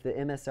 if the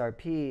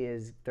MSRP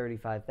is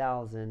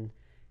 $35,000,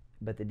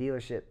 but the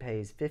dealership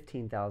pays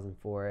 $15,000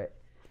 for it,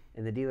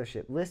 and the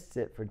dealership lists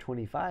it for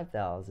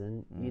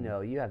 $25,000, you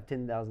know, you have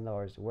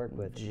 $10,000 to work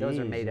with. Those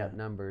are made up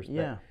numbers.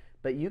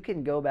 But you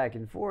can go back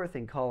and forth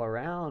and call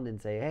around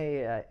and say,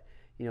 hey,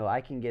 you know,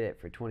 I can get it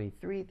for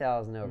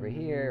 $23,000 over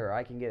here, or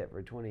I can get it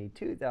for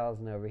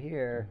 $22,000 over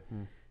here.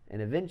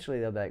 And eventually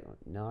they'll be like,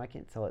 no, I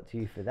can't sell it to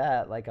you for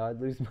that. Like, I'd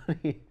lose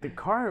money. The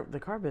car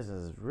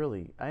business is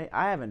really, I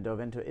haven't dove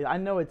into it. I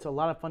know it's a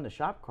lot of fun to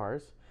shop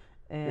cars.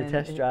 And the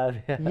test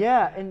drive.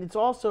 Yeah, and it's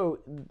also,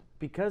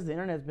 because the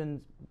internet has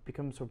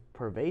become so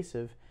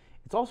pervasive,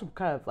 it's also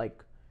kind of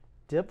like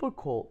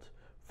difficult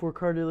for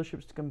car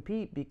dealerships to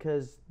compete,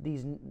 because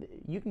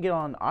you can get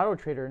on Auto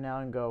Trader now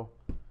and go,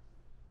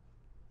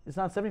 it's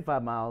not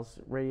 75 miles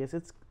radius,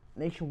 it's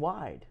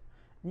nationwide.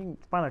 You can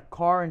find a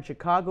car in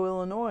Chicago,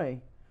 Illinois.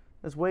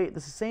 That's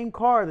the same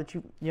car that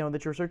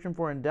that you're searching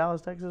for in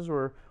Dallas, Texas,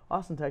 or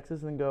Austin,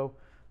 Texas, and go,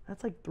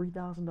 that's like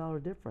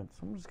 $3,000 difference.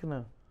 I'm just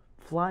gonna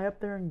fly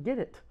up there and get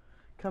it,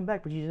 come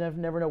back, but you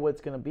never know what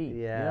it's gonna be.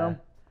 Yeah, you know?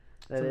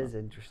 that is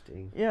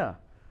interesting. Yeah,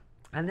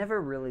 I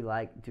never really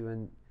liked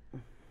doing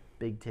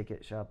big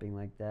ticket shopping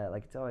like that.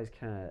 Like, it's always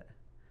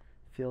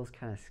feels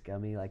kind of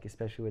scummy, like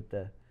especially with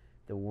the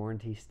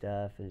warranty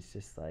stuff, and it's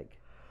just like,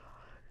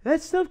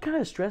 that stuff kind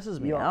of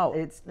stresses me out.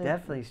 It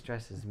definitely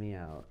stresses me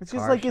out. It's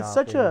just like it's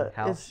such a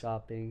house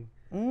shopping.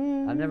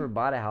 I've never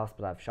bought a house,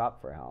 but I've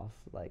shopped for a house.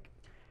 Like,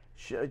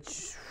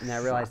 and I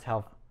realized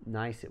how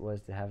nice it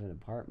was to have an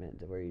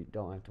apartment where you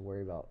don't have to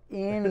worry about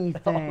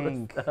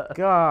anything.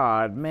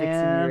 God, man.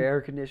 Fixing your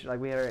air conditioner. Like,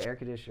 we had our air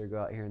conditioner go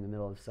out here in the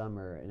middle of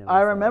summer, and it was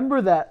I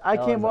remember that. I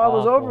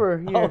was over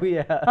here. Oh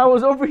yeah. I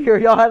was over here.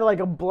 Y'all had like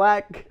a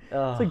black,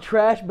 it's like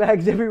trash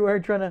bags everywhere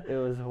trying to. It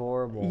was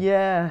horrible.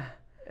 Yeah.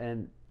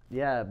 And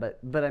yeah,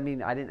 but I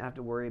mean, I didn't have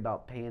to worry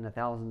about paying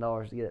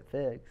 $1,000 to get it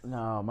fixed.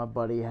 No, my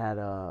buddy had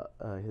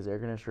his air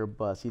conditioner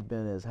bust. He'd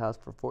been in his house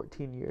for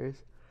 14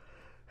 years.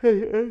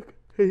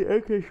 His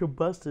air conditioner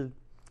busted.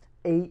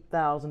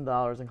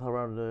 $8,000 in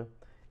Colorado.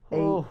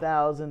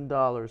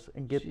 $8,000,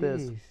 and get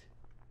this,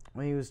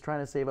 when he was trying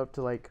to save up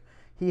to, like,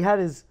 he had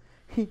his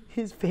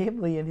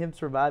family and him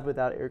survived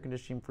without air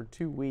conditioning for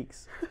 2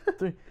 weeks.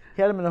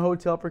 He had him in a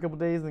hotel for a couple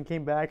days, and then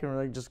came back and were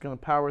like just gonna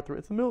power through.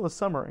 It's the middle of the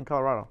summer in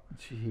Colorado.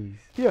 Jeez.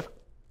 Yeah.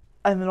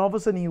 And then all of a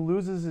sudden he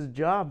loses his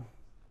job,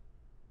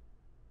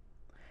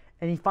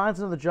 and he finds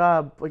another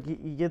job. Like,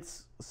 he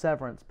gets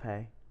severance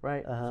pay,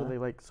 right? So they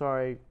like,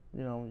 sorry,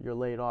 you're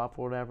laid off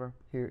or whatever.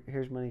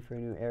 Here's money for a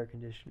new air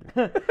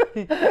conditioner.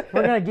 We're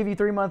gonna give you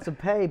 3 months of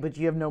pay, but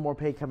you have no more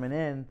pay coming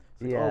in.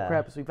 Like, oh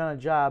crap! So he found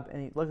a job,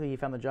 and luckily he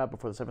found the job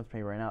before the severance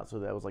pay ran out, so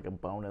that was like a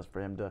bonus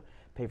for him to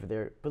pay for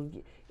their. But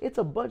it's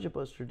a budget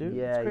buster, dude.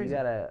 Yeah, you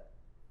gotta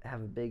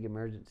have a big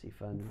emergency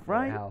fund for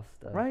house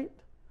stuff. Right.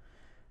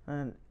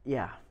 And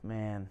yeah,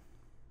 man.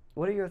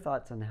 What are your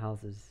thoughts on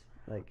houses?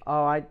 Like,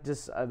 I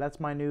just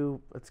that's my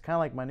new. It's kind of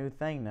like my new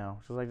thing now,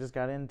 because I just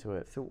got into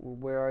it. So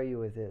where are you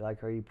with it?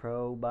 Like, are you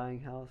pro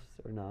buying house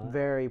or not?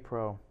 Very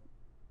pro.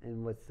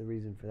 And what's the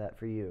reason for that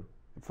for you?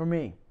 For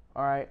me,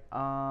 All right.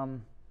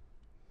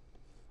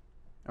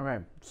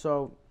 Okay.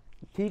 So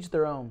teach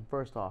their own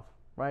first off,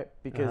 right?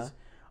 Because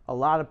a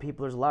lot of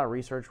people, there's a lot of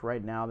research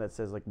right now that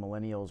says like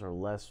millennials are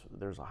less.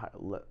 There's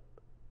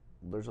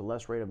a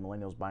less rate of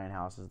millennials buying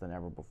houses than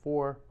ever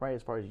before, right?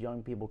 As far as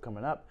young people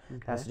coming up,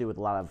 it has to do with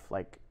a lot of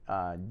like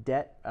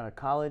debt out of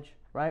college,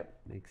 right?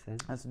 Makes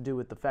sense. It has to do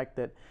with the fact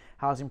that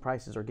housing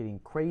prices are getting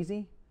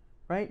crazy,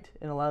 right?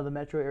 In a lot of the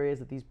metro areas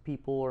that these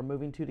people are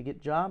moving to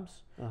get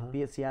jobs,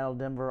 be it Seattle,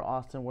 Denver,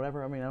 Austin,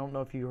 whatever. I mean, I don't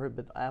know if you heard,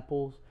 but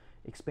Apple's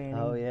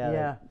expanding. Oh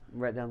yeah.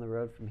 Right down the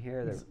road from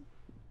here, they're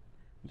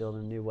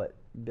building a new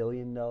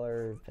billion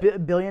dollar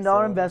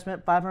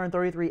investment,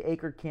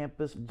 533-acre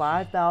campus,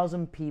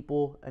 5,000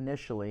 people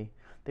initially.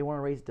 They want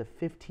to raise it to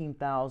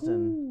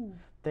 15,000.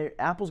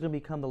 Apple's going to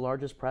become the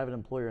largest private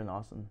employer in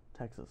Austin,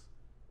 Texas.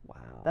 Wow.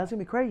 That's going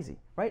to be crazy,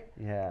 right?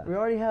 Yeah. We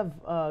already have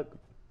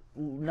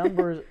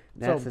numbers.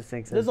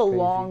 This is a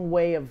long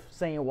way of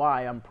saying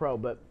why I'm pro,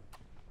 but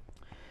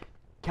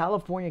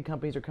California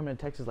companies are coming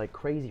to Texas like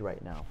crazy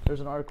right now. There's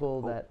an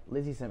article that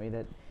Lizzie sent me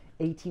that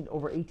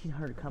over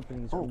 1,800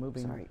 companies are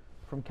moving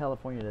from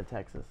California to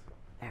Texas,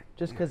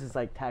 just because it's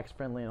like tax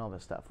friendly and all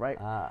this stuff, right?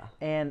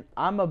 And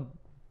I'm a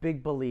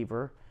big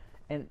believer,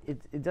 and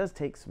it does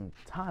take some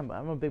time, but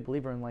I'm a big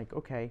believer in like,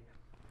 okay,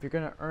 if you're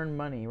gonna earn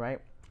money, right,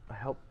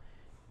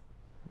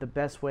 the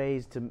best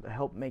ways to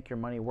help make your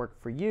money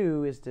work for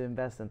you is to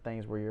invest in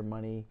things where your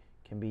money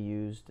can be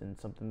used in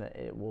something that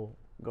it will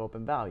go up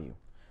in value.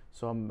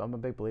 So I'm a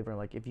big believer in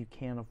like, if you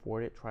can't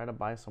afford it, try to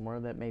buy somewhere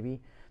that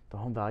maybe the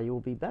home value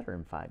will be better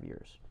in 5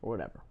 years or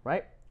whatever,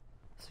 right?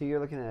 So you're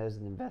looking at it as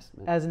an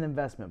investment. As an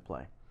investment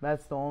play.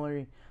 That's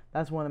one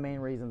of the main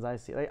reasons I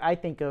see. Like I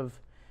think of,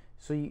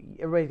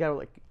 everybody's got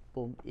like,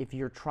 well, if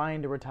you're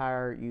trying to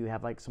retire, you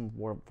have like some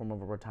form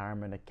of a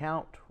retirement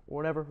account or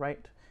whatever,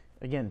 right?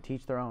 Again,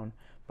 teach their own.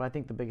 But I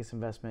think the biggest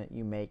investment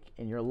you make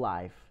in your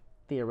life,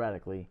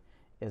 theoretically,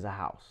 is a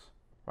house,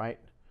 right?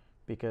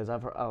 Because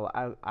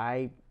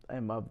I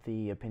am of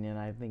the opinion,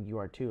 I think you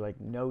are too, like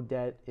no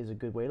debt is a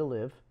good way to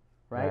live,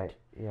 right?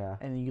 Yeah.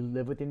 And you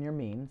live within your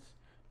means.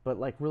 But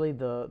like really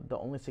the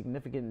only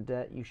significant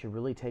debt you should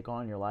really take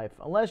on in your life,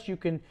 unless you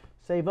can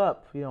save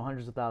up,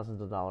 hundreds of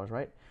thousands of dollars,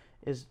 right,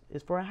 is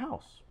for a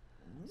house.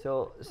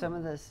 So some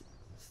of this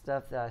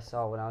stuff that I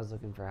saw when I was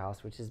looking for a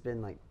house, which has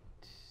been like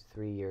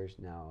 3 years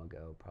now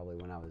ago, probably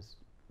when I was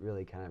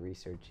really kind of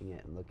researching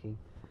it and looking,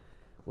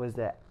 was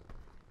that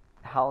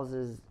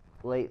houses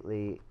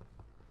lately,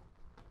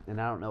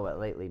 and I don't know what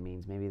lately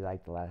means, maybe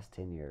like the last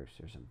 10 years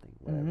or something,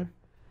 whatever,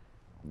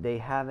 they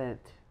haven't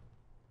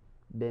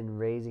been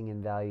raising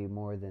in value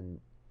more than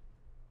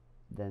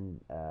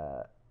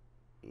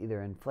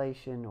either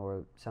inflation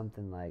or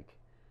something like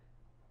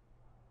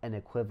an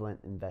equivalent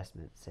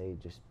investment, say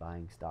just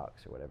buying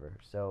stocks or whatever.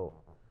 So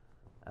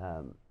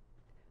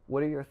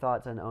what are your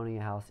thoughts on owning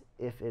a house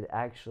if it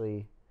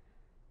actually,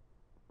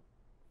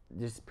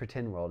 just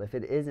pretend world, if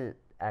it isn't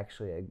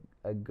actually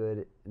a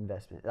good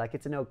investment, like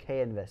it's an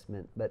okay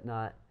investment but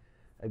not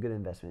a good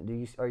investment?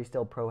 Are you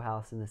still pro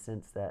house in the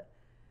sense that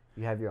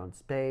you have your own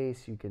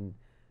space, you can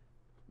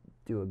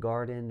do a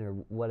garden or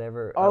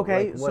whatever?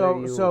 Okay,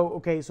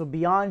 so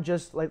beyond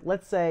just like,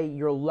 let's say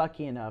you're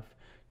lucky enough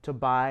to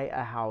buy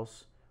a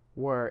house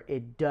where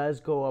it does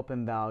go up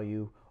in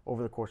value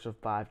over the course of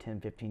 5,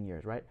 10, 15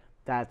 years, right?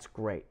 That's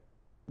great.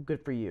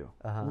 Good for you.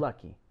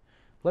 Lucky.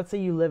 Let's say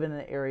you live in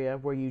an area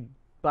where you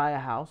buy a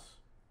house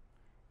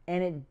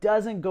and it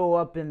doesn't go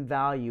up in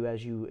value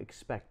as you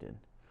expected.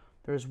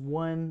 There's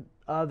one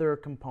other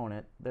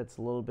component that's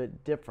a little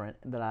bit different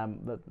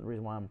the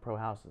reason why I'm pro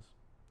houses.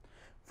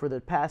 For the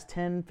past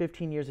 10,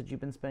 15 years that you've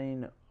been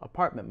spending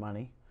apartment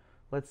money,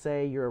 let's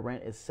say your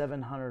rent is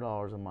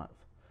 $700 a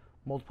month.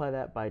 Multiply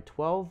that by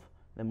 12,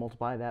 then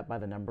multiply that by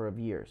the number of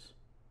years.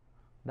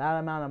 That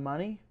amount of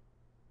money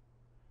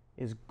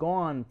is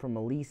gone from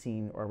a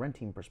leasing or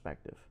renting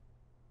perspective.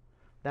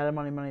 That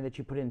amount of money that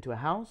you put into a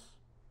house,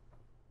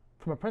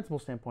 from a principal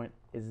standpoint,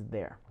 is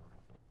there.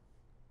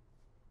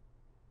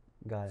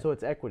 Got it. So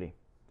it's equity.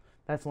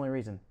 That's the only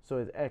reason. So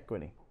it's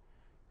equity.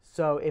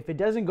 So if it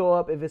doesn't go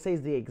up, if it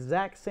stays the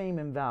exact same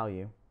in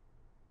value,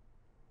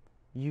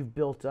 you've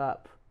built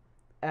up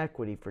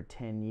equity for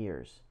 10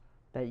 years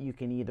that you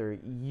can either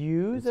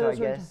use. So I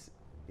guess,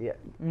 yeah.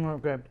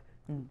 Okay.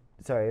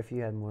 Sorry if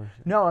you had more.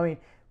 No, I mean,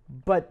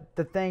 but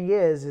the thing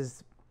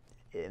is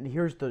and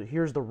here's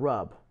the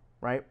rub,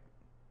 right?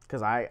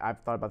 Because I've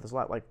thought about this a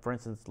lot. Like, for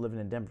instance, living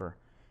in Denver,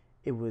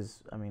 it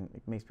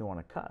makes me want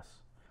to cuss.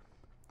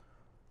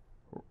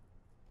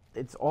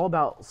 It's all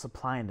about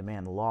supply and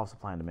demand, the law of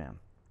supply and demand.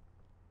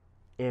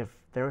 If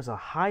there's a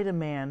high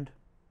demand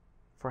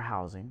for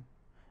housing and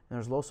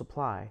there's low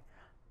supply,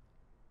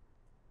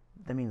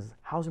 that means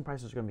housing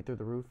prices are going to be through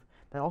the roof.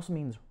 That also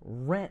means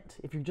rent,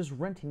 if you're just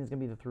renting, is going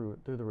to be through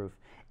the roof.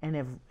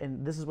 And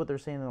this is what they're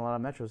saying in a lot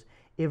of metros,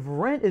 if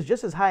rent is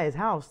just as high as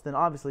house, then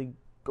obviously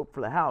go for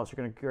the house.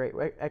 You're going to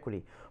create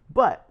equity.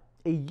 But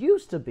it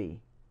used to be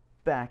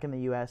back in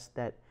the U.S.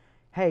 that,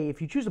 hey,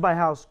 if you choose to buy a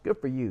house, good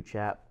for you,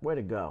 chap. Way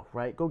to go,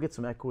 right? Go get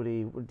some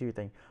equity, do your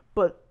thing.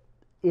 But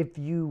if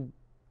you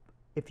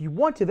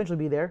want to eventually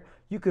be there,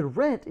 you could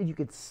rent and you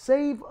could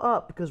save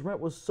up because rent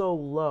was so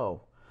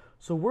low.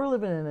 So we're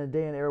living in a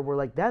day and era where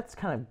like that's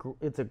kind of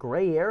it's a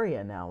gray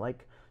area now.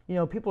 Like, you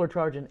know, people are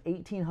charging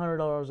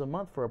 $1,800 a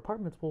month for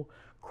apartments. Well,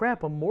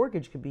 crap, a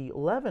mortgage could be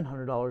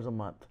 $1,100 a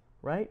month,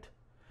 right?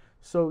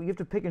 So you have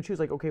to pick and choose.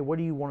 Like, okay, what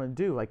do you want to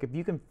do? Like, if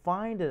you can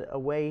find a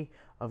way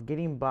of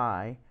getting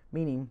by,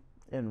 meaning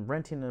in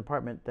renting an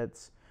apartment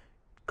that's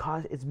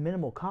it's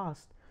minimal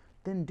cost,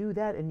 then do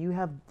that, and you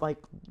have like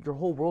your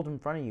whole world in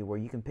front of you where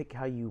you can pick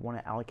how you want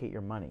to allocate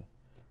your money,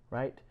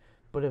 right?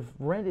 But if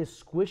rent is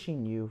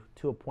squishing you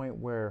to a point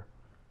where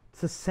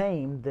it's the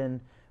same,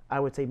 then I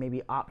would say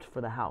maybe opt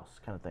for the house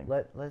kind of thing.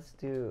 Let's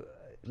do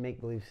a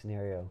make-believe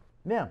scenario.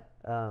 Yeah.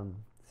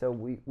 So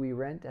we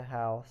rent a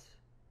house.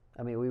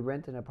 I mean, we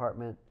rent an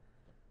apartment,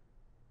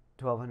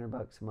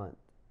 $1,200 a month.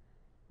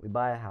 We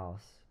buy a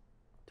house,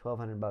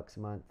 $1,200 a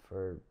month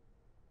for,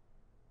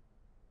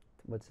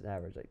 what's an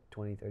average, like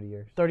 20, 30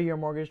 years? 30-year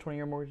mortgage,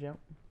 20-year mortgage, yeah.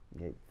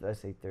 Yeah,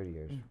 let's say 30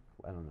 years.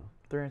 I don't know.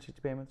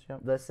 360 payments, yeah.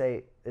 Let's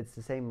say it's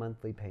the same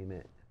monthly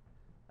payment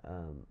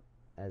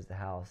as the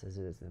house as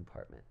it is an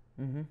apartment.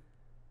 Mm-hmm.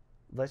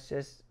 Let's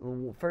just,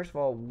 first of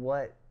all,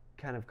 what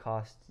kind of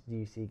costs do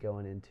you see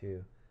going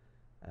into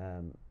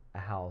a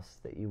house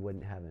that you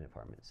wouldn't have in an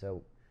apartment?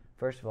 So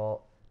first of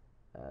all,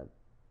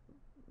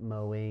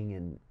 mowing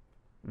and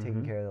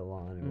taking care of the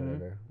lawn or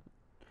whatever.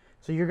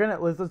 So you're gonna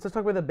let's talk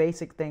about the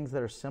basic things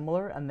that are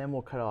similar, and then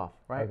we'll cut off,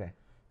 right? Okay.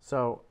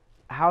 So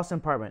house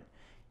and apartment,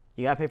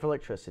 you gotta pay for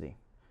electricity.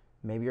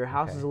 Maybe your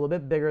house is a little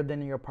bit bigger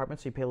than your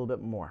apartment, so you pay a little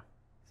bit more.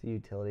 So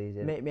utilities.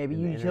 Maybe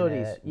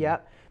utilities, yeah.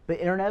 But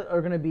internet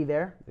are gonna be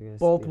there Gonna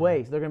both be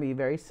ways. They're gonna be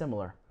very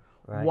similar.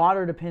 Right.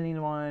 Water, depending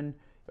on,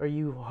 are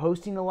you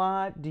hosting a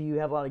lot? Do you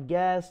have a lot of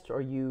guests?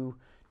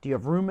 Do you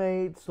have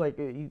roommates? Like,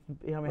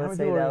 Let's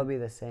say that would be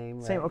the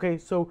same. Same. Okay,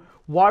 so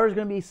water is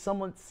going to be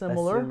somewhat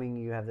similar. Assuming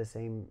you have the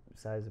same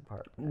size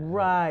apartment.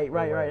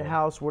 Right.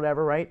 House,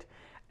 whatever, right?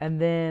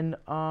 And then,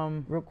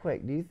 real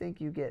quick, do you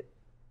think you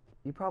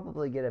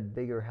probably get a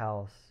bigger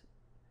house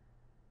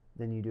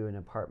than you do an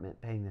apartment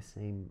paying the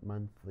same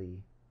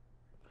monthly?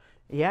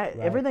 Yeah, right?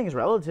 Everything is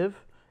relative.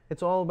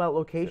 It's all about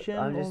location.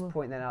 So I'm just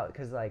pointing that out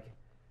because, like,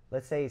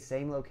 let's say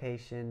same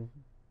location.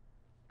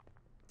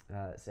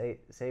 Say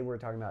we're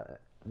talking about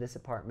this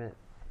apartment.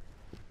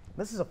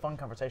 This is a fun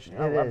conversation.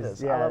 I love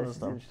this. Yeah, I love this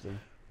stuff. is interesting.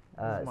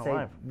 This is my say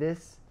life.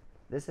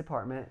 this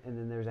apartment, and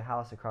then there's a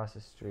house across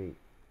the street.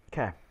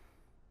 Okay.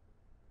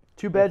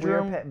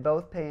 2-bedroom. If we're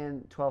both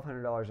paying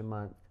 $1,200 a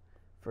month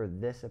for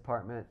this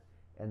apartment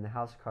and the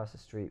house across the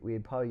street,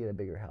 we'd probably get a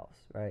bigger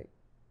house, right?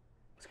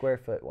 Square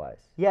foot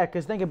wise. Yeah,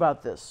 because think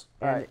about this.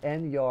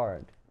 And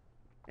yard.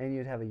 And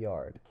you'd have a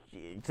yard.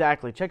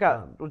 Exactly.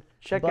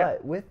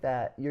 But with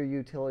that, your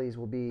utilities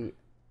will be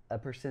a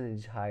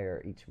percentage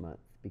higher each month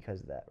because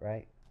of that,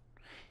 right?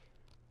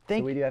 So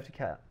we do have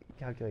to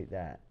calculate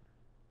that.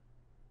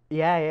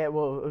 Yeah.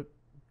 Well,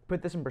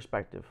 put this in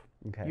perspective.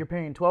 Okay. You're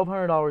paying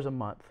 $1,200 a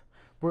month.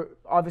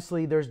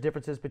 Obviously, there's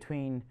differences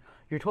between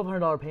your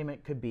 $1,200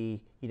 payment could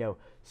be,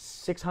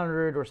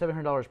 $600 or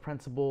 $700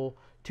 principal,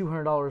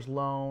 $200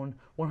 loan,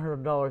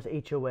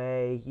 $100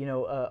 HOA,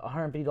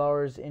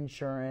 $150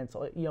 insurance,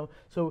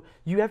 So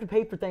you have to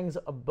pay for things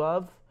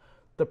above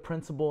the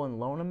principal and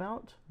loan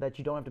amount that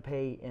you don't have to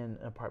pay in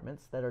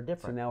apartments that are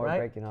different. So now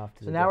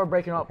we're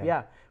breaking off. Okay.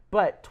 Yeah.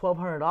 But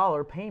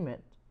 $1,200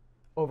 payment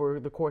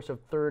over the course of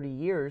 30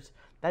 years,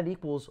 that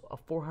equals a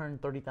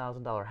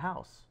 $430,000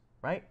 house,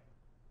 right?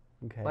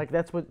 Okay. Like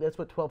that's what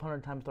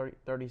 1,200 times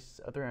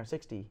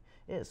 360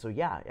 is. So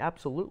yeah,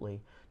 absolutely.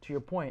 To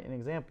your point, an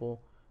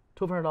example,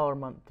 $1,200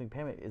 monthly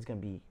payment is going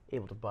to be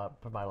able to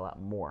provide a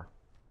lot more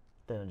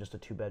than just a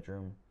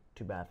 2-bedroom,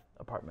 2-bath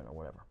apartment or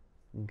whatever.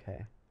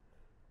 Okay.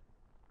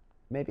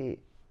 Maybe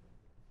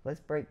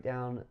let's break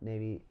down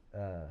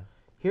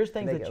Here's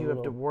things that you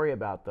have to worry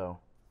about though.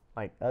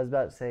 Like I was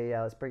about to say,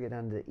 let's break it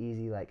down to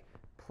easy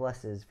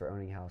pluses for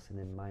owning a house and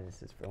then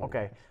minuses for owning a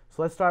house.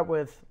 So let's start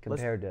with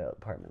compared to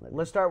apartment living.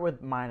 Let's start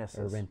with minuses.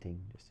 Or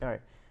renting. All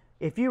right.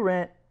 If you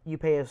rent, you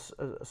pay a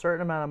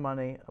certain amount of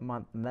money a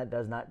month, and that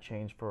does not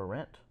change for a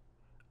rent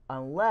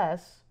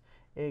unless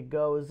it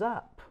goes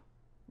up.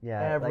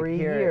 Yeah, every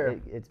here,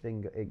 year.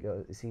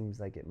 It seems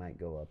like it might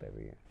go up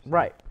every year. So.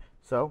 Right.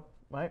 So,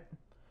 right.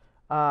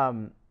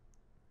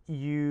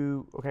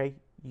 You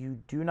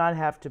do not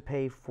have to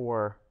pay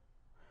for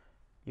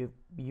you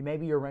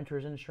maybe your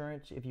renter's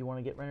insurance if you want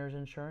to get renter's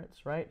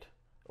insurance, right?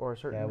 Or a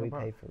certain we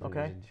pay for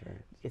renter's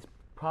insurance. It's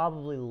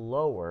probably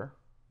lower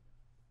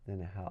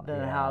than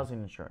a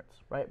housing insurance,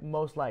 right?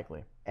 Most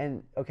likely.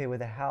 And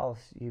with a house,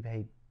 you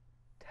pay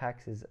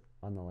taxes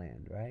on the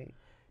land, right?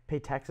 Pay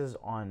taxes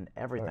on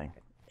everything.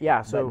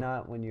 But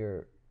not when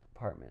you're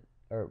apartment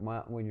or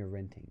when you're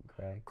renting,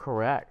 correct?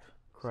 Correct.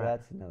 So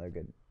that's another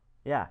good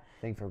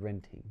thing for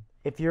renting.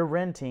 If you're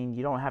renting,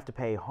 you don't have to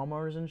pay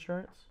homeowner's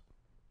insurance.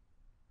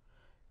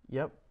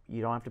 Yep,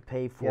 you don't have to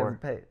pay for.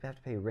 You have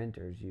to pay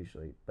renters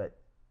usually, but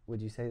would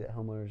you say that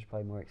homeowners are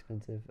probably more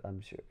expensive? I'm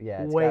sure.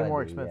 Yeah, it's way gotta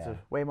more be, expensive.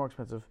 Yeah. Way more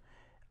expensive.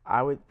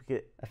 I would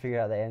get. I figured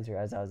out the answer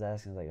as I was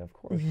asking. I was like, of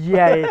course.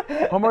 Yeah,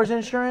 homeowners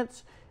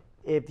insurance.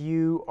 If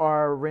you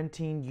are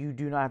renting, you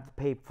do not have to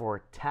pay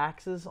for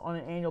taxes on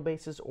an annual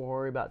basis or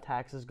worry about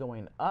taxes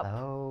going up.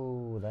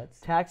 Oh,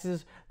 that's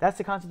Taxes, that's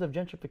the concept of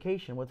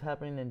gentrification. What's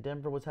happening in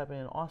Denver, what's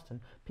happening in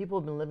Austin. People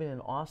have been living in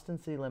Austin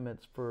city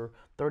limits for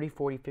 30,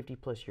 40, 50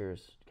 plus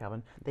years,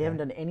 Calvin. They haven't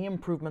done any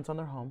improvements on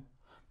their home.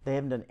 They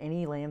haven't done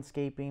any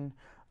landscaping.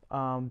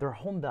 Their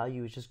home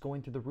value is just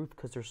going through the roof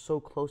because they're so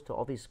close to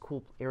all these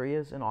cool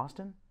areas in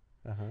Austin.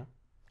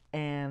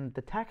 And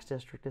the tax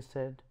district has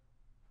said,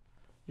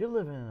 you're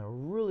living in a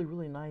really,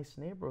 really nice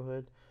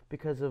neighborhood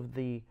because of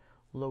the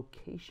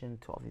location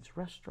to all these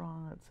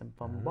restaurants and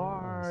fun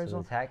bars.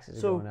 So the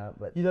taxes are going up,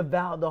 but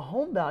the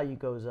home value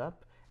goes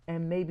up,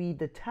 and maybe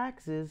the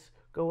taxes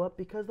go up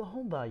because the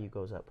home value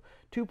goes up.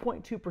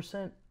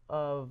 2.2%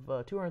 of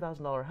a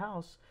 $200,000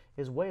 house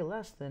is way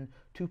less than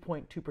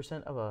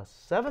 2.2% of a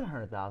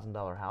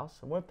 $700,000 house.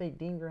 And what if they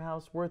deem your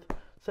house worth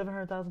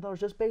 $700,000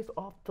 just based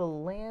off the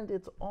land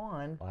it's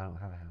on? Well, I don't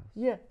have a house.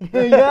 Yeah,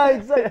 yeah,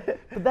 exactly.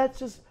 But that's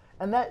just,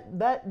 and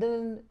that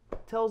then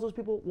tells those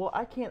people, well,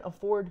 I can't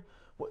afford.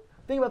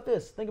 Think about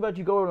this. Think about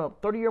you go on a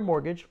 30-year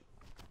mortgage.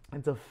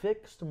 It's a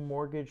fixed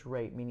mortgage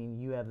rate, meaning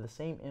you have the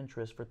same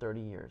interest for 30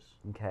 years.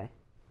 Okay.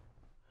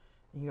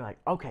 And you're like,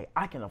 okay,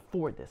 I can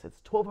afford this. It's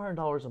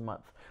 $1,200 a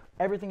month,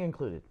 everything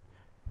included.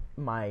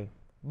 My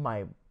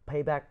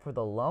payback for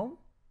the loan,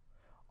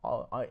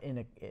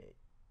 in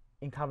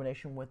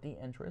combination with the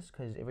interest,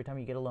 because every time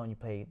you get a loan, you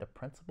pay the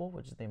principal,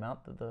 which is the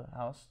amount that the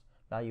house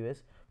value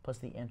is, plus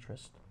the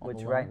interest on Which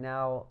the loan. right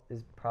now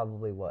is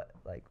probably what,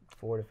 like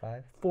 4 to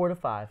 5? 4 to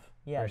 5,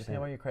 yeah, Percent.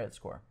 depending on your credit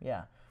score,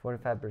 yeah. 4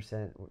 to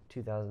 5%,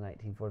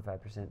 2019, 4 to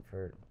 5%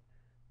 for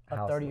A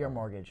 30-year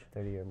mortgage.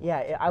 30-year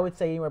mortgage. Yeah, I would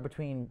say anywhere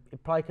between,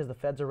 probably because the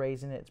feds are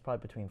raising it, it's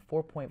probably between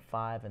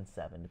 4.5 and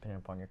 7, depending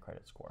upon your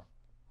credit score,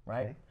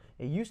 right? Okay.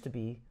 It used to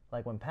be,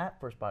 like when Pat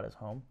first bought his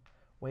home,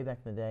 way back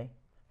in the day,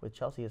 with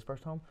Chelsea, his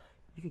first home,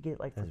 you could get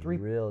like for That's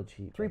real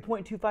cheap.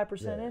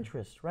 3.25%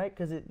 interest, right?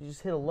 Because it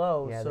just hit a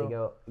low. Yeah,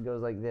 so. it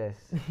goes like this.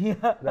 Yeah.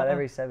 About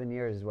every 7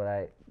 years is what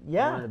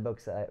Yeah.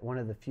 one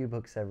of the few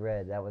books I've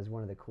read, that was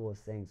one of the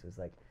coolest things, was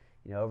like,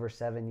 over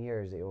 7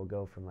 years it will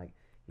go from like,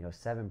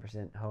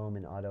 7% home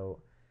and auto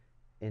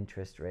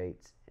interest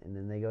rates, and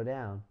then they go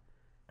down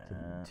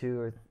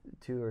to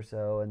two or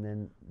so, and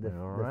then the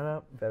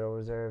Federal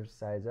Reserve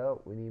decides,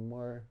 oh, we need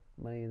more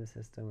money in the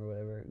system or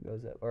whatever, it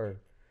goes up, or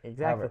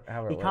exactly.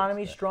 however it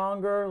Economy's works,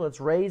 stronger. Let's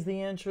raise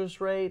the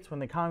interest rates. When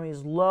the economy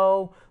is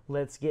low,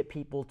 let's get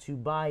people to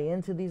buy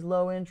into these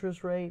low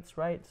interest rates,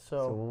 right?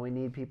 So when we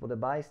need people to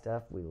buy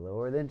stuff, we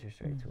lower the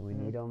interest rates. When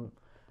we need them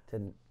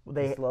to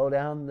slow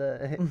down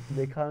the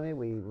economy,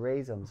 we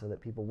raise them so that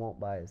people won't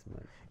buy as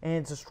much. And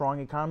it's a strong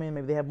economy, and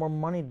maybe they have more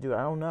money to do it.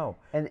 I don't know.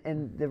 And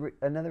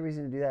another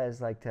reason to do that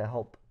is like to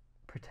help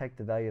protect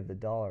the value of the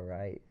dollar,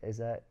 right? Is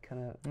that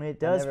kind of? It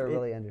does. I never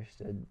really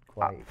understood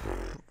quite.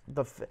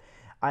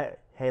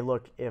 Hey,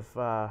 look, if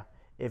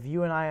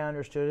you and I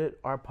understood it,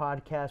 our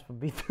podcast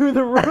would be through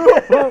the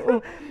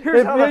roof.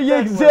 Here's how the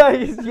Fed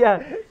works.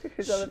 Yeah.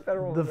 Here's how the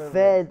Federal The Reserve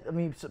Fed. works. I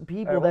mean,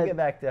 people All right, we'll that get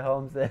back to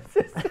homes then.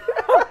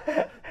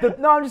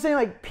 no, I'm just saying,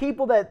 like,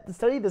 people that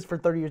study this for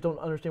 30 years don't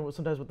understand what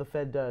the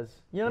Fed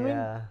does. You know what I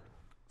mean?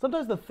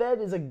 Sometimes the Fed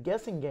is a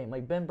guessing game.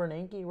 Like Ben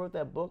Bernanke wrote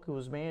that book, who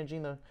was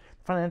managing the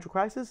financial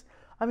crisis.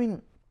 I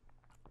mean,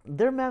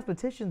 they're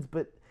mathematicians,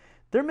 but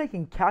they're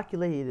making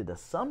calculated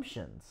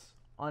assumptions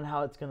on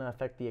how it's going to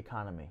affect the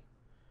economy.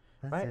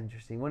 That's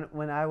interesting.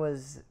 When I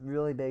was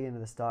really big into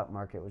the stock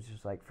market, which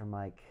was like from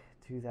like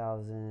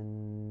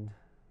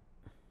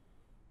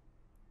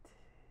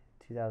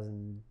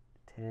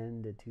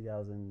 2010 to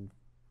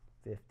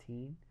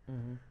 2015.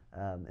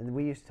 And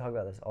we used to talk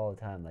about this all the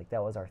time. Like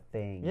that was our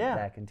thing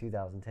back in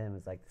 2010,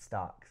 was like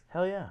stocks.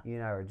 Hell yeah. You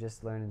and I were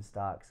just learning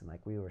stocks, and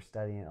like we were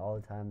studying it all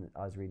the time.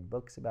 I was reading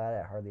books about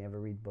it. I hardly ever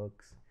read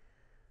books.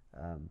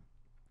 I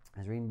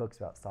was reading books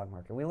about stock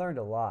market. We learned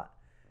a lot.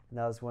 And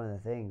that was one of the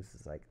things,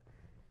 is like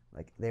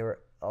they were,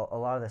 a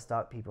lot of the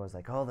stock people was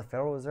like, oh, the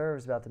Federal Reserve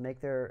is about to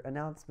make their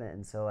announcement.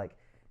 And so like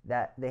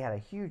that, they had a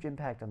huge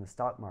impact on the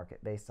stock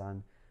market based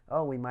on,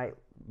 oh, we might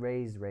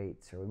raise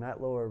rates or we might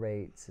lower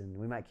rates and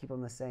we might keep them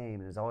the same.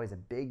 And it was always a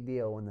big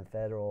deal when the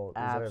Federal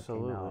Reserve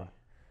came out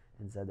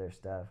and said their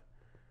stuff.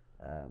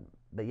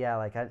 But yeah,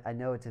 like I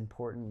know it's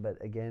important,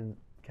 but again,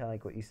 kind of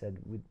like what you said,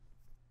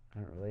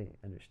 I don't really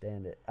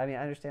understand it. I mean,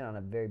 I understand on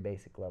a very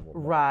basic level.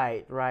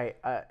 Right.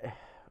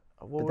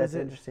 But that's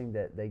interesting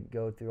that they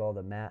go through all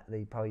the math.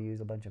 They probably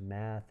use a bunch of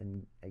math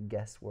and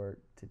guesswork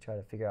to try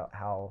to figure out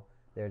how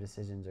their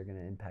decisions are going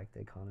to impact the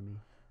economy.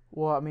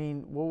 Well, I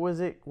mean, what was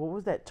it? What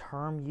was that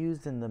term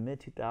used in the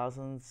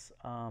mid-2000s?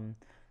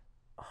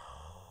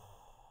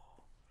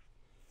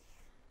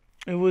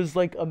 It was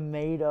like a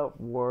made-up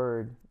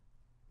word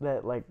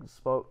that like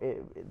spoke.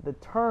 The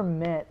term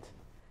meant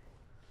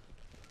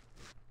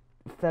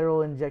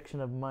federal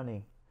injection of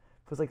money.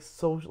 It was like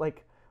social,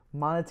 like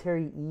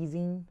monetary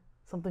easing,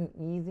 Something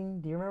easing.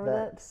 Do you remember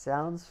That that?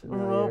 sounds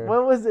familiar.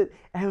 What was it?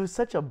 It was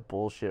such a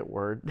bullshit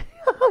word.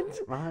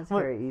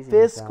 Monetary easing.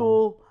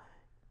 Fiscal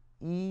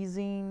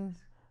easing,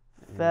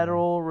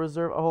 Federal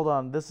Reserve. Hold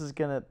on, this is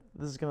gonna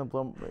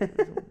blow.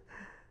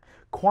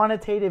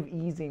 Quantitative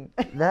easing.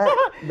 That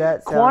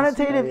sounds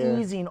Quantitative familiar.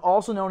 easing,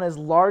 also known as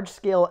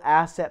large-scale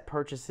asset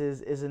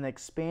purchases, is an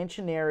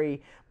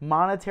expansionary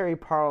monetary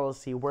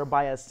policy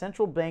whereby a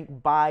central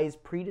bank buys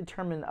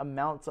predetermined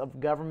amounts of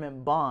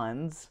government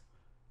bonds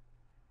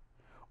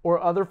or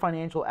other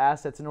financial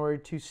assets in order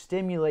to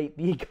stimulate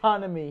the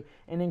economy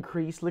and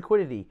increase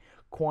liquidity.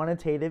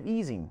 Quantitative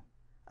easing.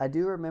 I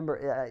do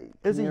remember.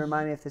 Can you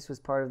remind me if this was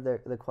part of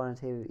the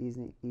quantitative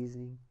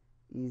easing?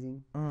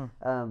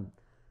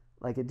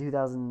 Like in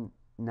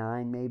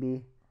 2009,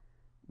 maybe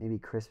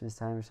Christmas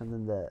time or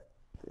something. The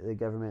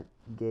government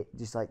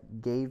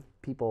gave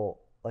people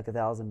like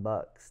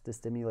 $1,000 to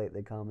stimulate the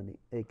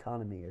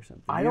economy or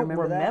something. I don't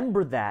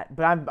remember that,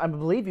 but I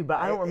believe you. But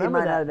I don't remember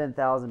that. It might not have been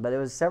 1,000, but it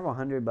was several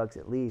 $100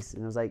 at least,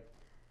 and it was like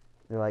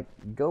they're like,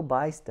 go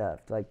buy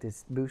stuff like to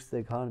boost the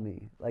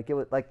economy. Like it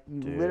was like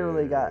you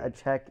literally got a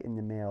check in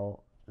the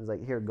mail. It was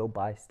like, here, go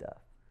buy stuff,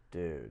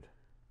 dude.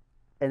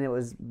 And it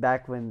was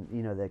back when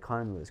the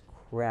economy was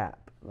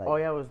crap. Like, oh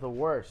yeah, it was the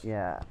worst.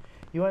 Yeah.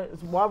 You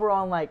want, while we're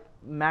on like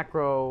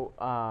macro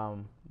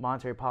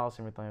monetary policy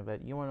and everything like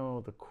that, you want to know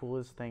the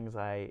coolest things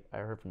I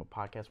heard from a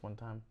podcast one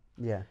time?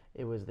 Yeah.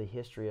 It was the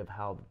history of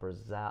how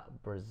the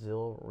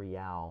Brazil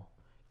real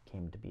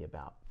came to be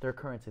about. Their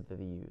currency that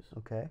they use.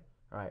 Okay.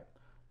 All right.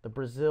 The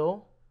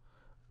Brazil's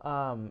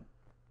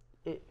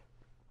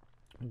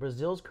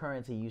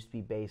currency used to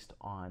be based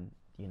on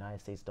the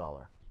United States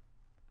dollar.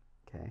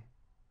 Okay.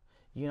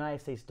 The United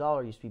States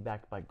dollar used to be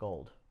backed by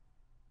gold.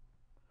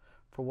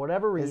 For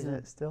whatever reason. Isn't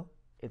it still?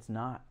 It's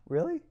not.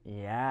 Really?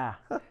 Yeah.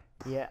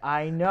 Yeah,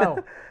 I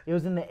know. It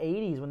was in the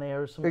 80s when they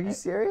were some. Are you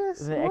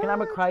serious? It was an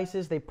economic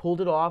crisis. They pulled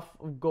it off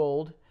of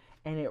gold,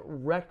 and it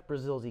wrecked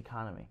Brazil's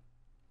economy.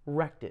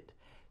 Wrecked it.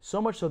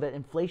 So much so that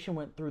inflation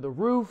went through the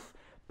roof.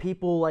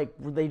 People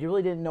they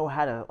really didn't know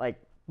how to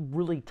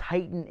really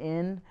tighten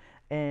in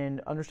and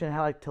understand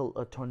how to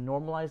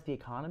normalize the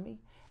economy.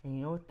 And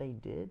you know what they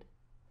did?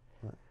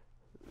 What?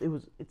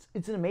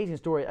 It's an amazing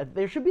story.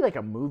 There should be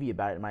a movie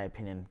about it, in my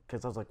opinion,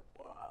 because I was like,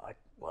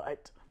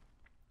 what?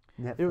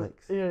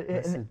 Netflix.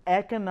 An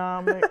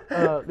economic.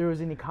 There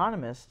was an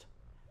economist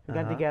who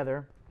got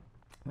together,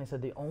 and they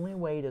said the only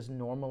way to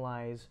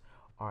normalize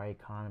our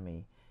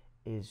economy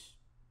is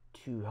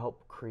to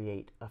help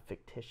create a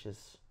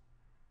fictitious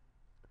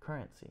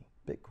currency.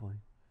 Bitcoin.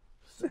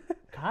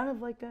 Kind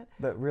of like that.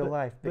 But real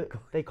life Bitcoin.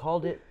 But they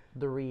called it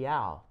the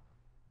real,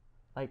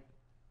 like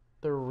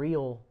the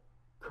real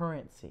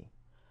currency,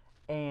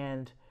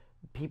 and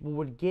people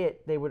would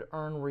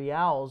earn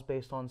reals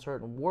based on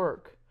certain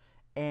work.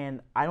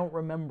 And I don't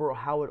remember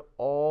how it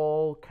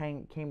all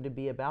came to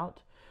be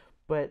about,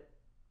 but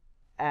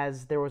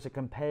as there was a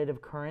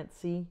competitive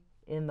currency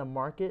in the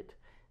market,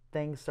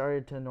 things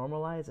started to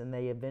normalize, and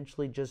they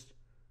eventually just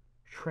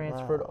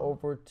transferred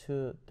over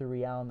to the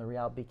real, and the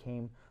real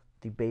became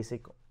the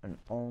basic and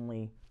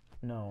only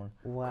known.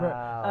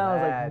 Wow, and I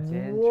was that's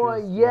what?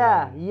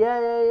 interesting.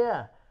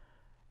 Yeah.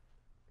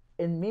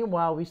 And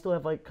meanwhile, we still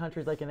have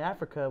countries like in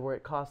Africa where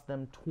it costs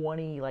them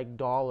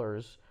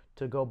 $20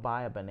 to go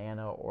buy a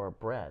banana or a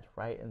bread,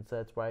 right? And so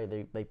that's why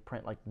they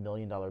print $1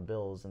 million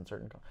bills in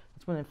certain.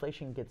 That's when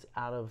inflation gets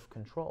out of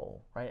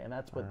control, right? And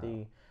that's what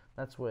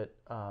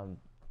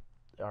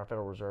our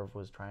Federal Reserve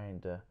was trying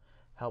to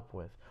help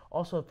with.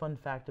 Also, a fun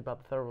fact about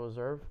the Federal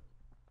Reserve: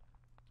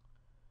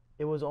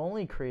 it was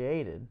only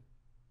created.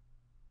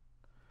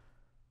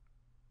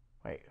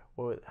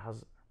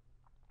 How's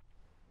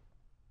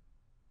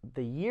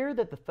the year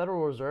that the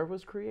Federal Reserve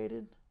was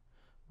created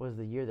was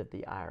the year that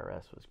the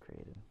IRS was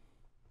created.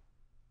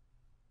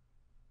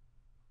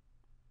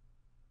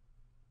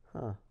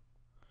 Huh.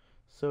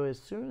 So as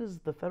soon as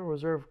the Federal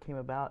Reserve came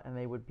about and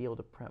they would be able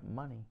to print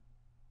money,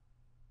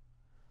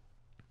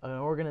 a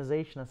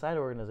side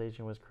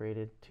organization was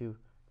created to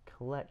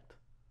collect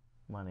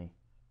money.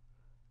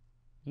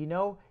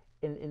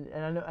 And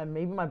I know, and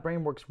maybe my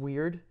brain works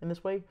weird in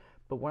this way,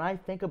 but when I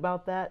think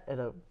about that,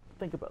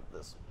 think about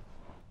this.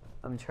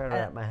 I'm trying to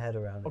wrap my head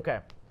around it.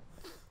 Okay.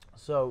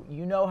 So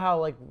you know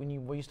how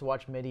when we used to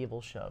watch medieval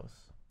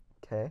shows,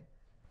 Okay.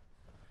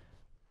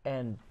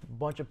 and a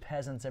bunch of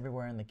peasants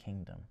everywhere in the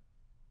kingdom.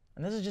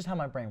 And this is just how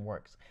my brain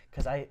works,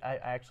 because I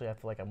actually feel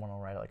like I want to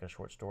write a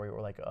short story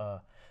or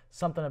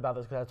something about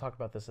this, because I talked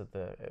about this at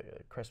the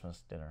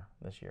Christmas dinner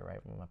this year,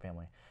 right, with my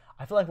family.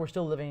 I feel like we're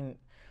still living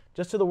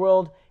just to the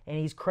world, and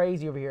he's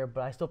crazy over here,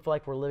 but I still feel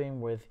like we're living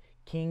with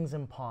kings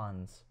and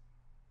pawns.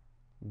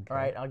 Okay. All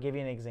right, I'll give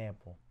you an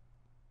example.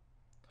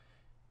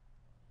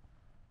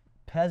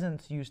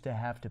 Peasants used to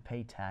have to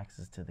pay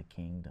taxes to the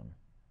kingdom.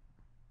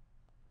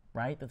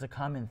 Right? That's a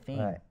common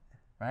theme.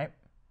 Right?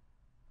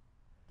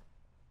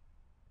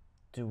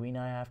 Do we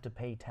not have to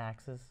pay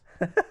taxes?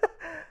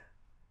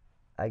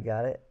 I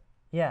got it.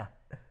 Yeah.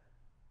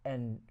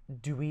 And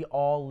do we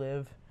all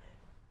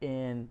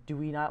do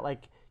we not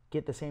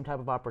get the same type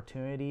of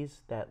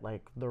opportunities that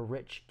like the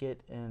rich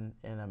get in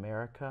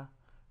America,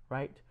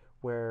 right?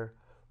 Where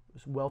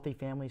wealthy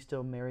families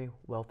still marry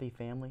wealthy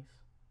families,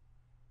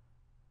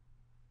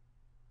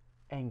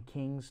 and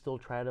kings still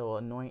try to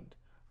anoint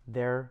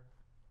their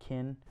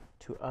kin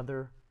to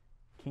other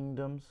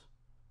kingdoms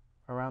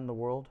around the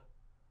world.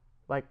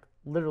 Like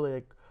literally,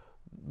 like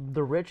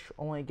the rich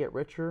only get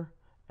richer,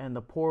 and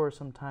the poor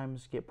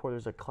sometimes get poor.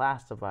 There's a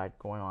class divide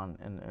going on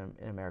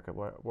in America,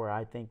 where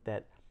I think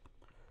that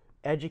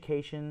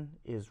education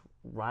is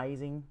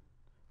rising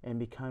and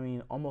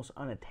becoming almost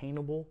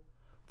unattainable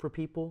for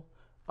people.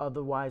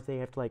 Otherwise, they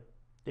have to, like,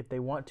 if they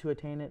want to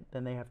attain it,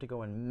 then they have to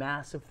go in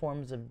massive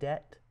forms of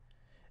debt.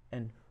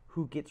 And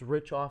who gets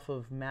rich off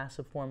of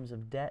massive forms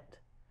of debt,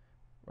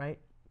 right?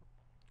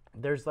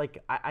 There's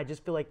like, I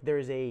just feel like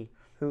there's a...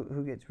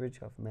 Who gets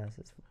rich off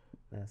massive?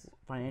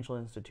 Financial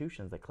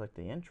institutions that collect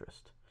the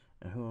interest.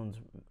 And who owns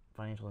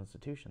financial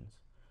institutions?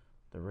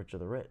 The rich are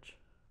the rich.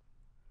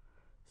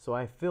 So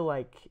I feel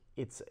like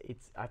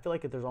I feel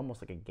like there's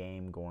almost like a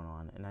game going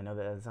on. And I know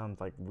that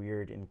sounds like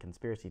weird in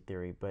conspiracy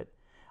theory, but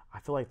I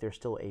feel like there's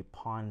still a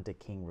pawn to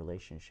king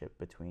relationship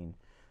between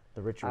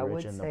the rich and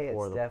rich and the poor. I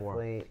would say it's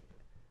definitely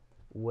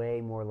way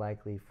more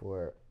likely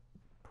for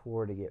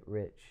poor to get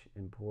rich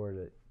and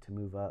poor to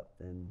move up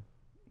than,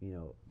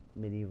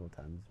 medieval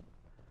times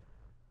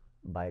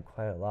by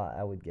quite a lot.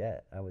 I would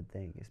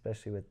think,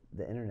 especially with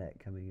the internet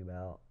coming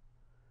about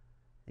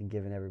and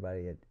giving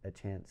everybody a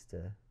chance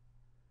to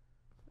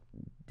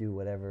do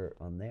whatever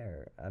on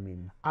there. I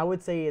mean, I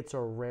would say it's a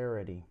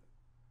rarity.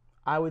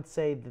 I would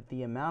say that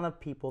the amount of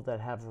people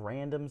that have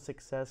random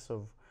success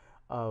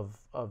of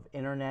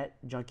internet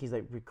junkies,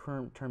 like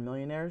recurrent term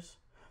millionaires,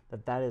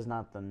 that is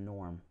not the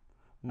norm.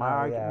 My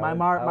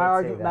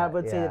argument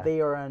would say that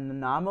they are an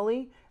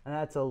anomaly, and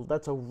that's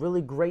a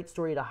really great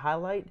story to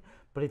highlight.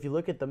 But if you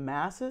look at the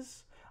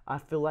masses, I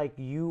feel like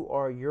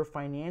your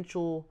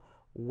financial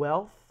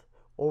wealth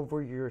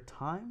over your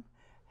time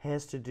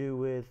has to do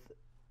with,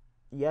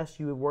 yes,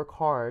 you would work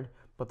hard,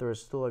 but there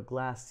is still a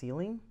glass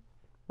ceiling,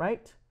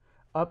 right?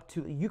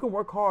 You can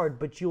work hard,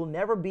 but you'll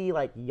never be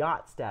like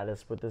yacht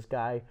status with this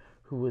guy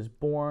who was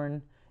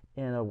born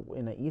in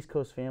an East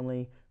Coast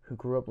family who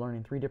grew up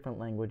learning 3 different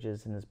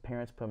languages, and his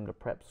parents put him to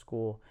prep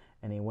school,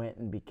 and he went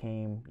and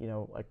became,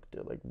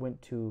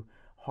 went to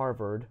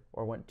Harvard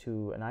or went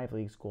to an Ivy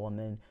League school, and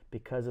then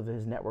because of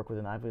his network with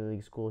an Ivy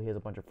League school, he has a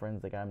bunch of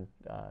friends that got him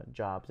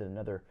jobs at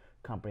another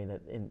company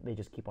and they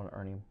just keep on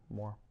earning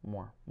more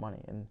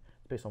money, and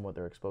it's based on what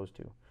they're exposed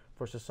to.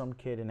 Versus some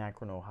kid in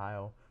Akron,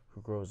 Ohio,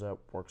 who grows up,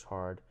 works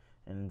hard,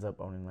 and ends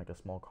up owning like a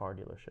small car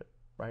dealership,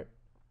 right?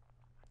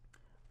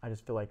 I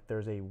just feel like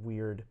there's a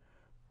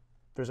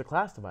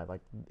class divide.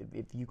 Like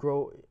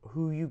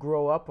who you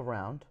grow up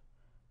around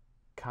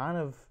kind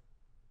of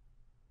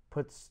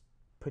puts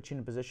you in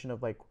a position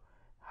of like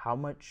how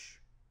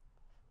much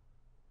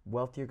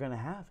wealth you're going to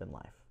have in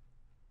life.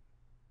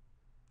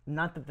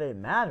 Not that it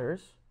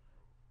matters,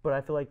 but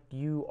I feel like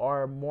you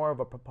are more of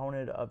a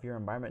proponent of your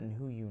environment and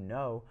who you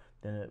know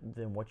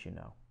than what you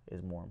know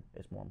is more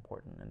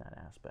important in that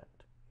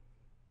aspect.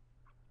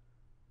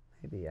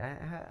 Maybe.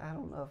 I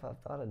don't know if I've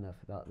thought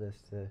enough about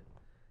this to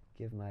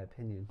give my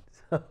opinion.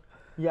 So.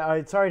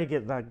 Yeah, sorry to go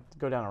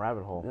down a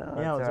rabbit hole. No,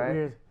 it's all right.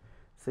 Weird.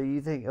 So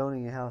you think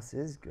owning a house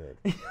is good?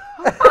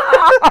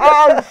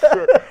 Oh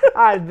shit!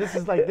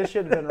 This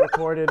should have been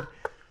recorded.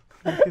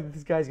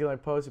 This guy's gonna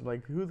post him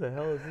like, who the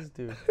hell is this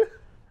dude?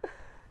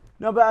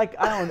 No, but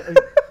I don't.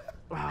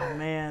 Oh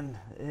man,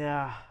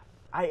 yeah.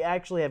 I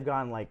actually have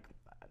gone I've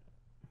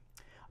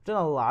done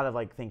a lot of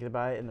thinking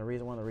about it, and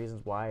one of the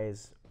reasons why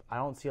is I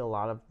don't see a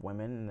lot of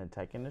women in the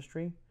tech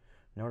industry,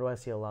 nor do I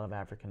see a lot of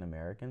African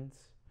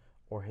Americans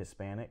or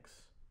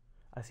Hispanics.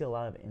 I see a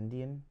lot of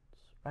Indians,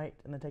 right,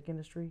 in the tech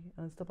industry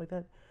and stuff like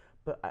that.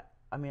 But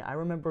I mean, I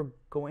remember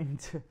going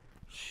to,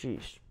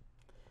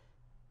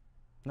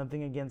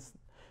 nothing against,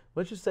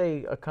 let's just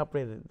say a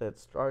company that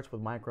starts with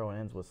micro and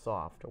ends with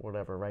soft or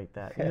whatever, right?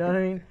 You know what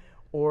I mean?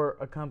 Or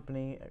a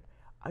company.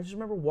 I just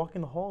remember walking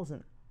the halls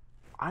and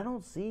I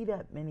don't see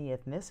that many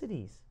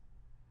ethnicities.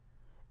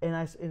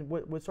 And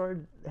what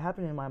started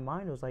happening in my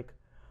mind was like,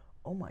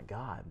 oh my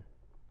God.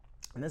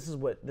 And this is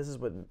what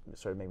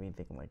started making me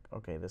thinking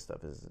okay, maybe this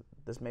stuff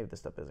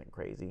isn't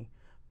crazy,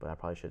 but I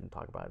probably shouldn't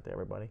talk about it to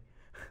everybody.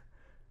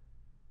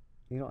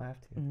 You don't have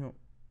to. No.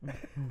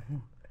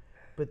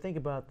 But think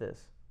about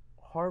this.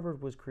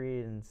 Harvard was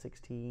created in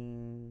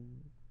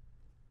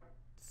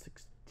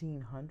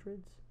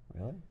 1600s?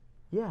 Really?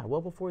 Yeah,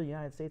 well before the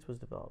United States was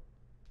developed.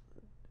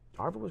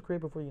 Harvard was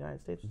created before the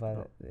United States was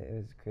developed. It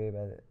was created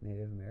by the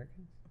Native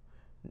Americans?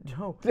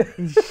 No.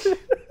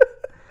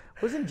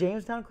 Wasn't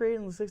Jamestown created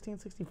in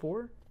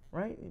 1664?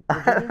 Right?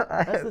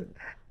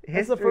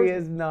 History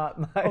is not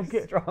my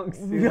strong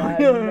suit. I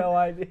have no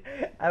idea.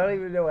 I don't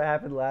even know what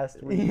happened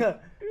last week. Yeah.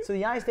 So the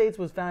United States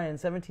was founded in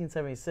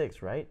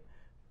 1776, right?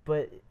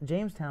 But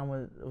Jamestown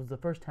was the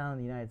first town in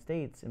the United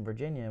States in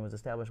Virginia and was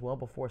established well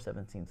before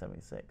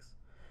 1776.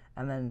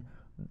 And then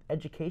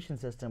education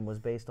system was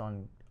based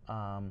on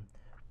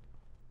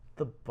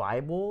the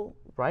Bible,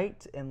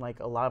 right? And like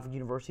a lot of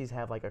universities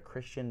have like a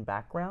Christian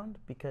background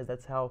because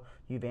that's how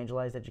you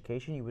evangelize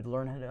education. You would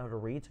learn how to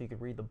read so you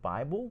could read the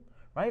Bible,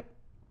 right?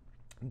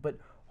 But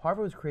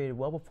Harvard was created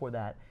well before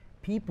that.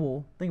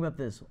 People, think about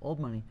this, old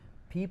money,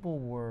 people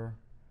were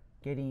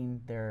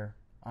getting their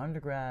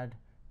undergrad,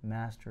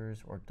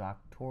 master's, or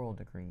doctoral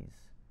degrees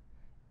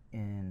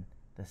in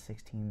the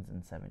 16s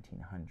and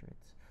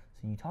 1700s.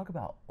 So you talk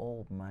about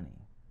old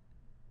money,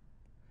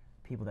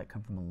 people that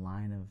come from the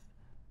line of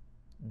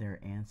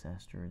their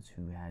ancestors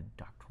who had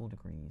doctoral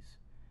degrees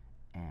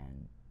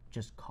and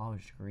just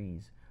college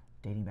degrees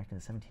dating back to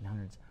the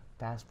 1700s.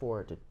 Fast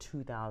forward to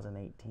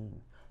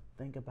 2018.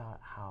 Think about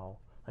how,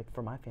 like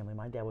for my family,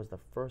 my dad was the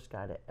first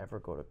guy to ever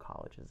go to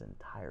college, his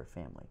entire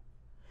family.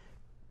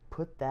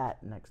 Put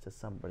that next to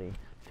somebody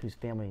whose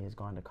family has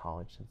gone to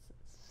college since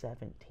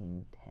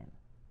 1710.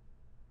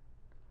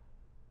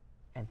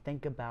 And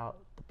think about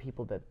the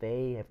people that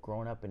they have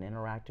grown up and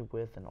interacted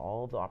with and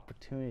all the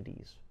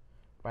opportunities,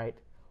 right?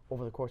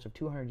 Over the course of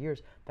 200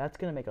 years, that's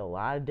going to make a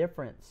lot of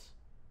difference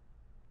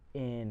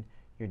in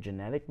your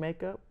genetic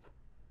makeup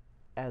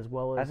as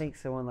well as... I think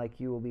someone like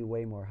you will be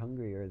way more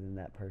hungrier than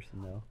that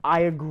person, though.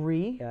 I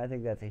agree. Yeah, I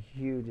think that's a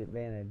huge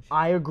advantage.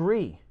 I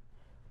agree.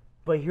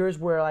 But here's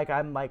where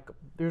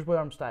here's where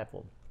I'm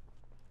stifled.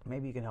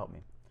 Maybe you can help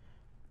me.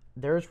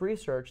 There's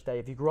research that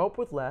if you grow up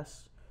with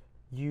less,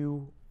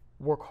 you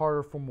work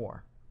harder for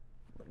more.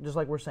 Just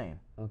like we're saying.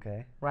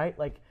 Okay. Right?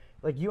 Like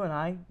you and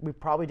I, we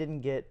probably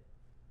didn't get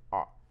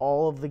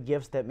all of the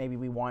gifts that maybe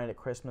we wanted at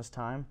Christmas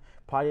time.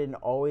 Probably didn't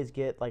always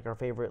get like our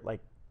favorite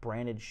like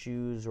branded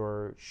shoes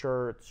or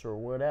shirts or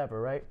whatever,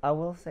 right? I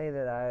will say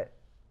that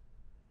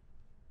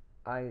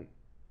I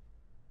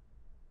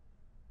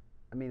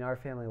mean, our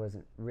family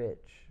wasn't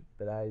rich,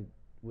 but I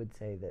would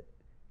say that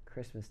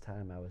Christmas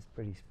time I was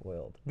pretty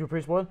spoiled. You were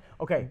pretty spoiled?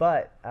 Okay.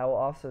 But I will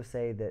also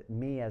say that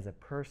me as a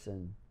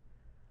person,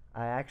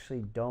 I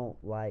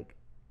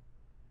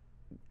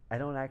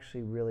don't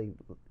actually really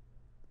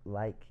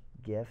like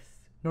gifts.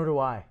 Nor do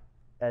I.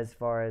 As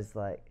far as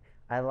like,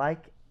 I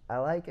like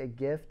a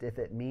gift if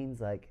it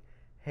means like,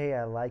 hey,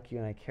 I like you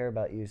and I care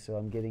about you, so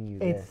I'm getting you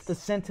this. It's the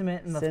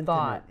sentiment and the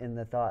thought. In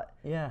the thought.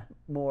 Yeah.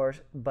 More,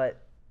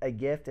 but a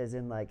gift as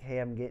in like, hey,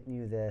 I'm getting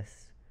you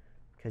this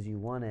because you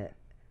want it.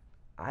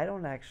 I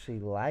don't actually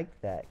like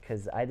that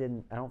because I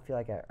don't feel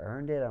like I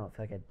earned it. I don't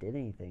feel like I did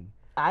anything.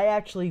 I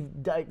actually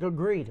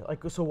agreed.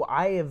 Like, so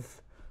I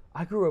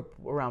grew up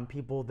around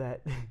people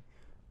that,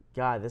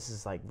 God, this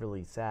is like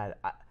really sad.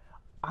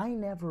 I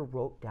never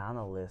wrote down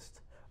a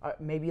list,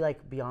 maybe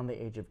like beyond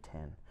the age of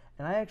 10.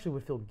 And I actually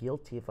would feel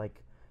guilty if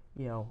like,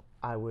 you know,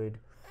 I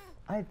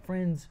had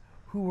friends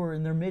who were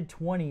in their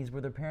mid-20s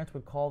where their parents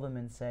would call them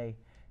and say,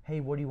 hey,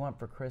 what do you want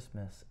for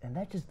Christmas? And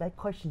that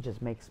question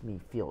just makes me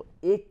feel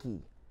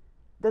icky.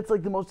 That's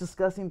like the most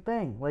disgusting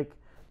thing. Like,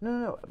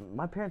 no,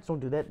 my parents don't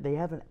do that. They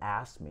haven't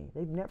asked me.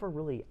 They've never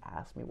really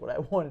asked me what I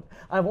wanted.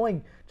 I've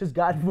only just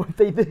gotten what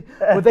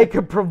they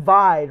could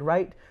provide,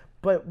 right?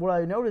 But what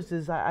I noticed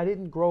is I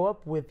didn't grow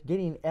up with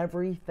getting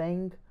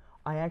everything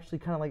I actually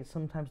kind of like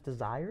sometimes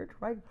desired,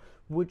 right?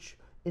 Which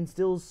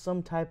instills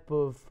some type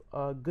of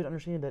good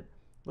understanding that,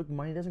 look,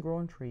 money doesn't grow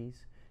on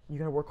trees. You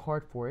got to work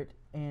hard for it.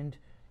 And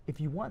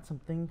if you want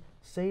something,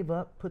 save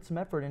up, put some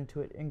effort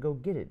into it, and go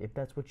get it if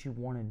that's what you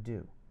want to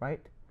do,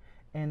 right?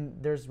 And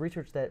there's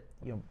research that,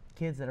 you know,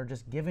 kids that are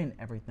just given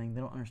everything,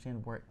 they don't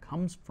understand where it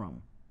comes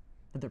from,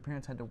 that their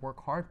parents had to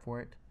work hard for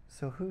it.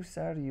 So whose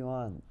side are you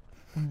on?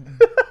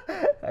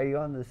 Are you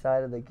on the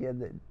side of the kid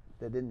that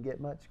didn't get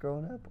much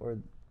growing up, or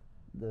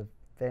the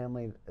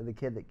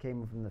kid that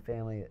came from the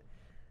family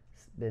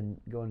that's been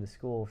going to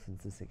school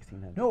since the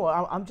 1600s? No,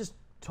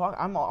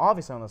 I'm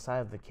obviously on the side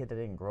of the kid that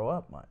didn't grow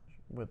up much,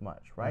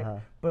 right? Uh-huh.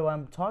 But what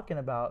I'm talking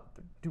about,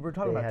 we're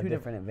talking about two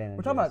different advantages.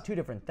 We're talking about two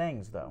different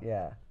things, though.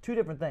 Yeah. Two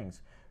different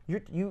things.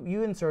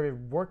 You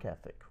inserted work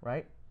ethic,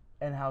 right?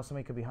 And how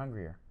somebody could be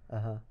hungrier.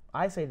 Uh-huh.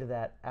 I say to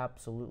that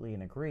absolutely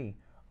and agree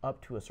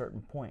up to a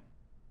certain point.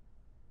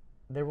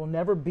 There will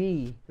never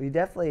be. We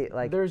definitely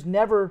like. There's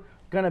never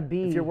gonna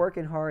be. If you're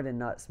working hard and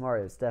not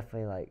smart, it's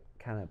definitely like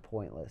kind of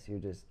pointless. You're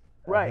just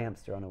a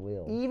hamster on a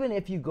wheel. Even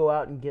if you go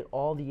out and get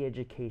all the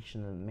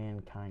education that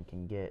mankind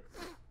can get,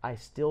 I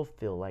still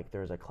feel like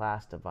there's a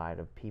class divide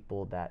of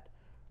people that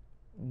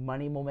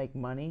money will make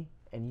money,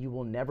 and you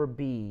will never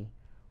be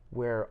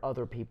where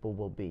other people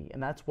will be.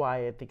 And that's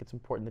why I think it's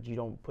important that you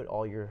don't put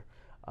all your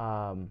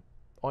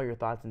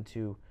thoughts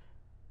into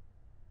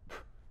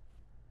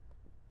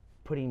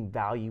putting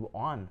value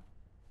on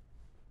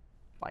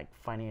like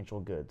financial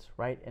goods,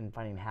 right? And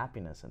finding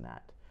happiness in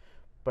that.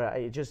 But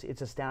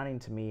it's astounding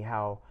to me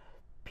how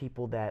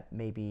people that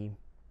maybe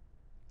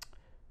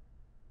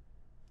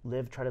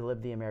try to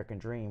live the American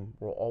dream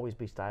will always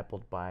be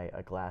stifled by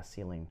a glass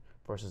ceiling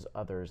versus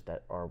others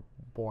that are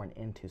born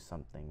into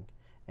something.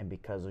 And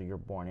because you're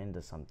born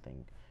into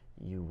something,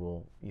 you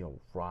will,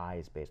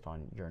 rise based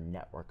on your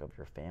network of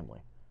your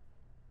family.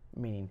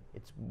 Meaning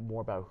it's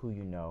more about who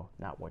you know,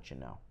 not what you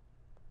know.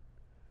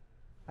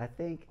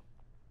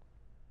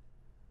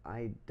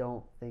 I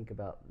don't think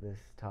about this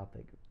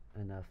topic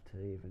enough to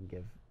even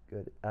give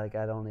good. Like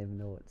I don't even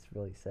know what to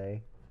really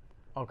say.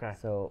 Okay.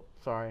 So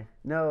Sorry.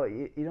 no,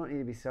 you don't need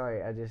to be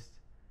sorry. I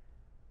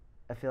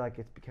feel like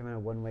it's becoming a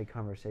one-way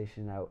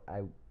conversation.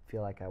 I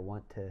feel like I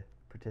want to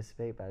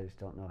participate, but I just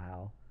don't know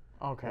how.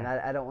 Okay. And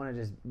I don't want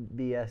to just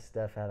BS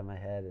stuff out of my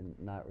head and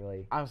not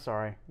really. I'm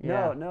sorry.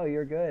 Yeah. No,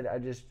 you're good.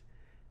 I'm just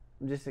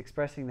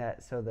expressing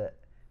that so that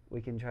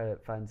we can try to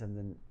find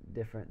something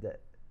different that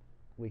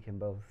we can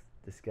both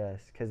discuss.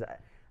 Because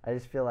I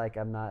just feel like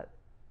I'm not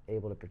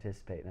able to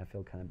participate, and I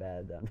feel kind of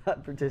bad that I'm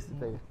not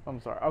participating.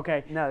 I'm sorry.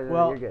 Okay. No,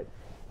 well, you're good.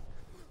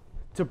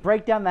 To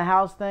break down the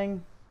house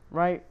thing,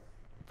 right?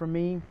 For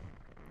me,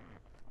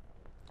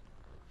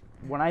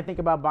 when I think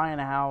about buying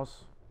a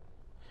house,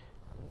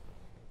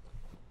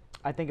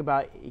 I think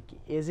about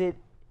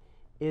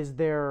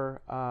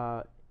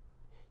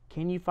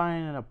can you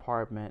find an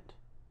apartment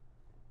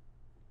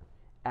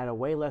at a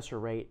way lesser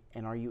rate,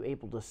 and are you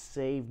able to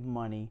save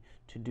money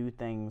to do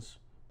things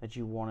that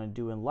you want to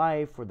do in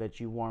life or that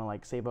you want to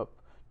like save up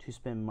to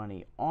spend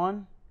money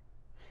on?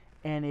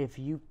 And if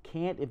you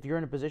can't, if you're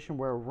in a position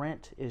where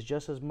rent is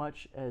just as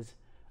much as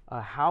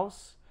a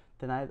house,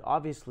 then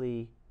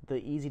obviously the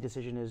easy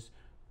decision is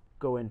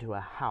go into a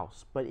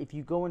house. But if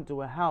you go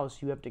into a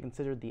house, you have to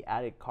consider the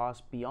added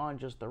cost beyond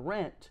just the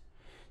rent.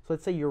 So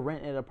let's say your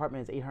rent in an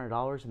apartment is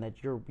 $800 and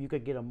that you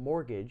could get a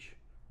mortgage,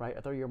 right?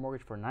 A 30-year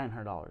mortgage for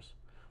 $900.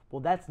 Well,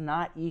 that's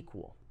not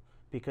equal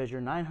because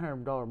your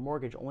 $900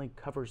 mortgage only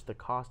covers the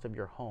cost of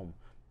your home,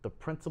 the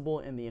principal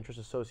and the interest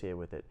associated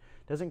with it.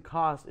 It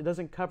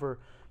doesn't cover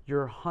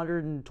your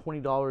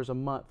 $120 a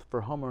month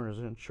for homeowners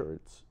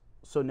insurance.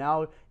 So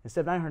now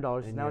instead of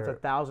 $900, And now it's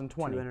 $1,020.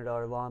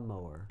 $200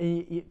 lawnmower.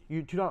 And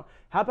you don't.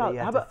 How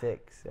about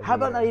fix how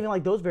about every not year. even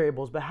like those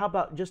variables? But how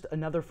about just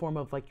another form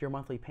of like your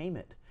monthly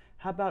payment?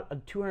 How about a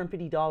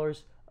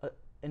 $250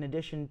 in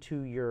addition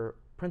to your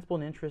principal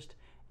and interest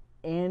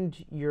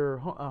and your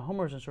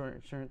homeowners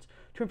insurance?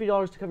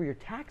 $250 to cover your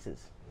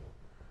taxes.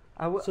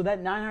 So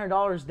that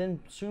 $900 then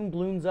soon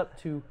balloons up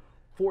to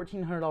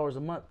 $1,400 a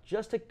month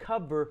just to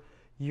cover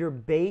your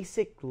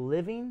basic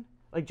living,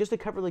 like just to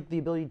cover like the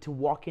ability to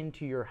walk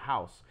into your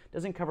house.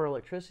 Doesn't cover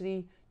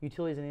electricity,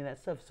 utilities, any of that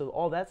stuff. So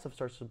all that stuff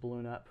starts to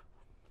balloon up.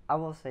 I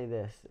will say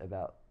this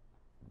about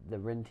the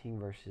renting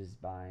versus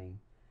buying.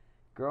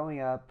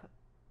 Growing up,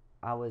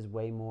 I was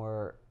way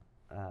more,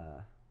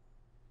 I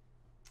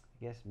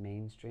guess,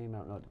 mainstream. I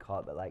don't know what to call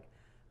it, but like,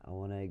 I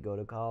want to go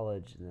to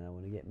college, and then I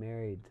want to get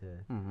married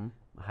to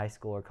my high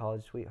school or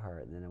college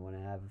sweetheart, and then I want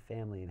to have a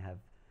family and have,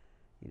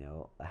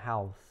 a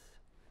house.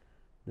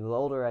 The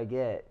older I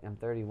get, I'm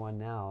 31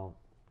 now,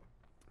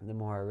 the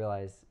more I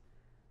realize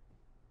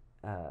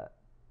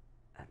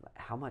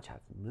how much I've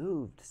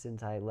moved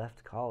since I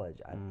left college.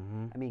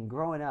 I mean,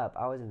 growing up,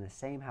 I was in the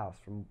same house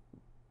from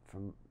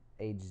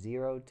age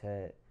 0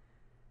 to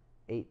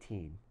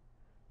 18.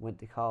 Went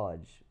to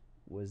college,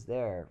 was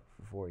there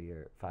for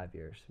 5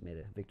 years, made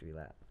a victory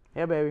lap.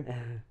 Yeah, baby.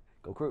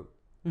 Go Crew.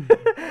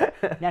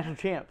 National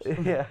champs.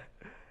 Yeah.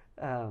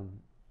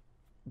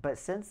 But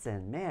since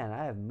then, man,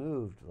 I have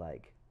moved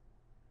like,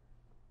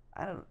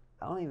 I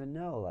don't even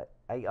know. Like,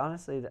 I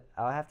honestly,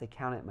 I'll have to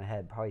count it in my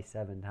head probably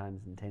 7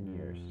 times in 10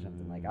 years or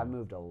something. Like, I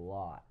moved a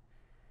lot.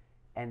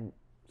 And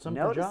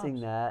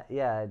noticing that,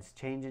 yeah, it's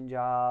changing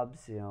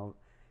jobs,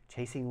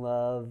 chasing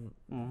love.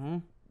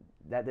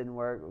 That didn't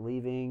work,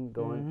 leaving,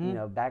 going,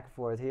 back and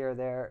forth here or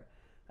there.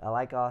 I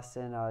like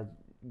Austin. I'll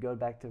go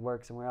back to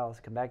work somewhere else,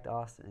 come back to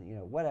Austin,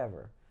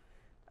 whatever.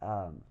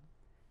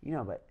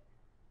 But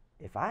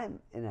if I'm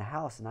in a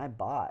house and I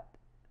bought,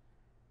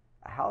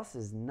 a house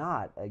is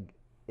not,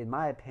 in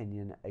my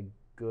opinion, a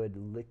good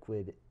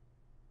liquid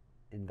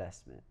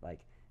investment. Like,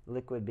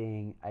 liquid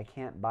being, I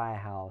can't buy a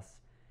house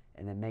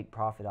and then make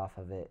profit off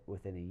of it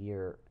within a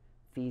year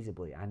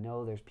feasibly. I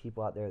know there's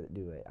people out there that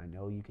do it. I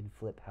know you can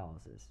flip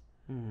houses.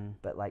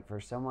 But like for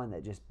someone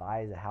that just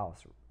buys a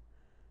house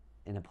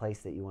in a place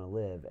that you want to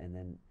live and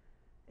then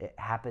it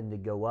happened to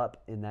go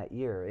up in that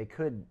year, it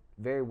could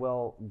very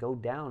well go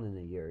down in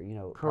a year.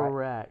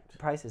 Correct.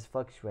 Prices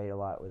fluctuate a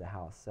lot with a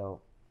house.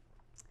 So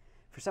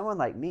for someone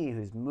like me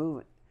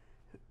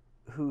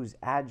who's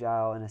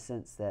agile in a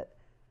sense that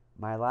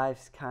my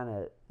life's kind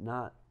of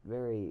not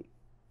very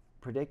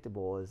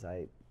predictable as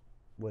I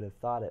would have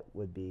thought it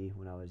would be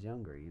when I was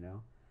younger.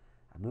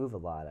 I move a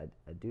lot.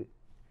 I do,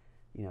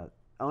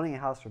 owning a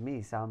house for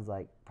me sounds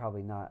like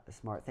probably not a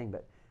smart thing,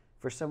 but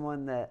for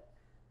someone that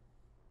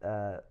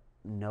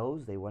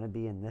knows they want to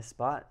be in this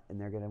spot and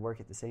they're going to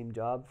work at the same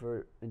job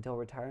until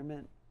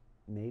retirement,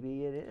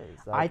 maybe it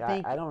is. Like,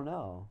 I don't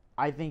know.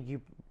 I think you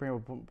bring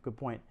up a good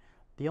point.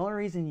 The only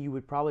reason you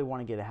would probably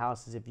want to get a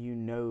house is if you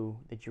know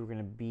that you're going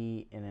to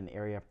be in an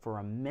area for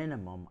a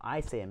minimum. I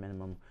say a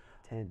minimum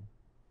 10.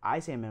 I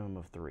say a minimum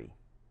of 3.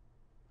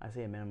 I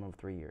say a minimum of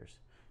 3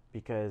 years,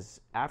 because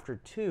after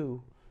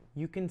 2,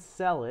 you can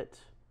sell it,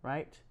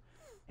 right?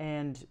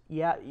 And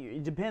yeah,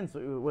 it depends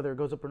whether it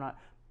goes up or not.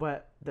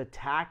 But the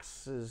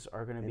taxes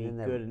are going to be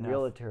good enough.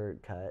 Realtor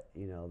cut,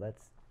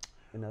 that's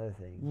another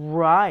thing.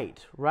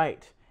 Right.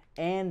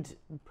 And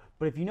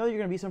but if you know you're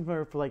going to be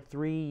somewhere for like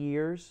 3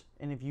 years,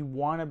 and if you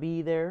want to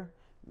be there,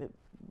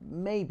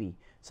 maybe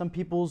some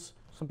people's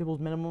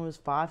minimum is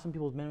 5, some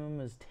people's minimum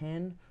is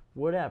 10,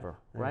 whatever,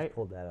 I right? just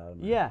pulled that out of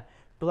my Yeah,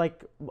 but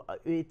like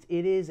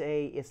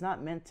it's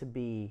not meant to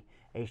be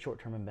a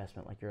short-term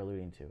investment like you're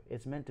alluding to.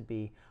 It's meant to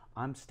be,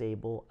 I'm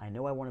stable. I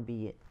know I want to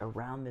be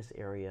around this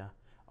area.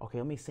 Okay,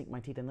 let me sink my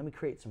teeth in. Let me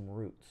create some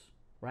roots,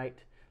 right?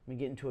 Let me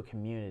get into a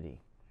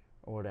community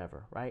or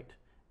whatever, right?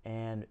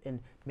 And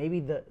maybe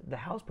the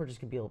house purchase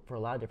could be for a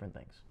lot of different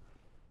things.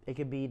 It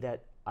could be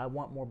that I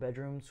want more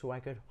bedrooms so I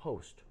could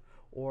host,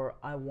 or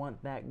I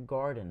want that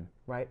garden,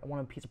 right? I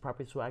want a piece of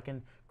property so I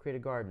can create a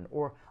garden,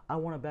 or I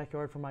want a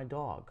backyard for my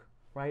dog,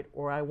 right?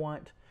 Or I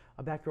want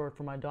a backyard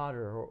for my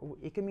daughter. Or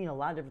it can mean a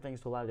lot of different things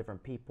to a lot of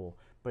different people,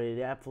 but it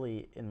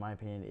definitely, in my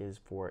opinion, is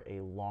for a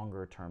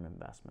longer term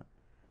investment.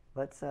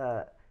 Let's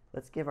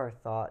give our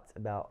thoughts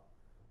about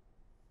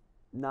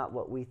not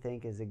what we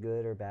think is a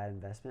good or bad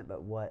investment,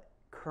 but what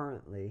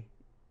currently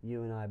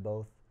you and I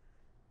both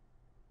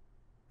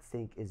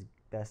think is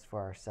best for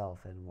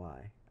ourselves and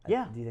why.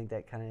 Yeah. Do you think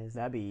that kind of is?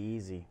 That'd be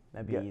easy.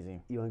 That'd be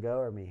easy. You want to go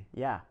or me?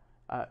 Yeah.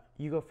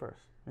 You go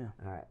first. Yeah.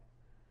 All right.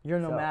 You're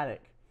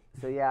nomadic.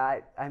 So yeah,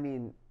 I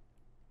mean,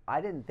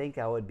 I didn't think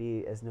I would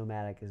be as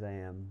nomadic as I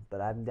am,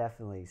 but I'm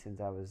definitely, since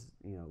I was,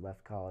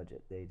 left college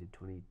at the age of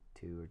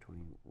 22 or 20,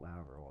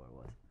 however old I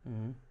was,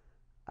 Mm-hmm.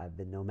 I've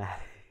been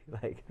nomadic,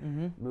 like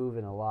Mm-hmm.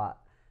 moving a lot.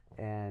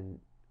 And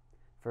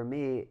for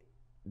me,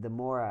 the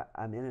more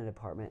I'm in an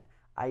apartment,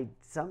 I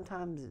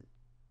sometimes,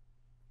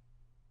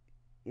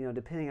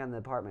 depending on the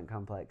apartment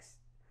complex,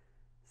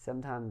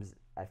 sometimes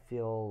I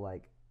feel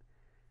like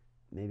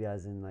maybe I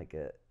was in like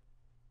a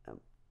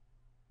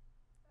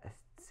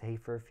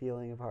safer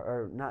feeling apart,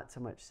 or not so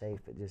much safe,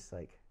 but just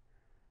like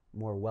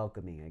more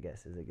welcoming, I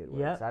guess is a good word.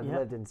 Yep, So I've yep.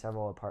 lived in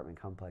several apartment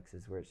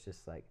complexes where it's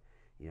just like,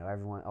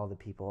 everyone, all the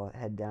people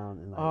head down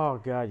and like,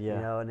 Oh God,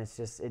 yeah. and it's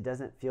just, it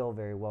doesn't feel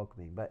very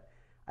welcoming. But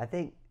I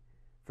think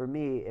for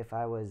me, if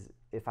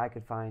I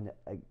could find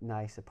a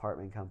nice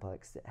apartment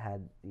complex that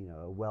had,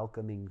 a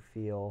welcoming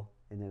feel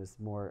and it was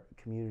more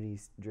community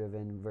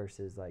driven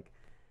versus like,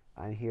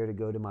 I'm here to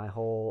go to my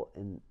hole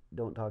and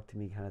don't talk to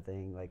me kind of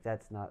thing, like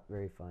that's not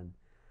very fun.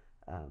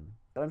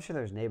 But I'm sure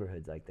there's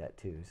neighborhoods like that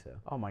too. So.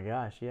 Oh my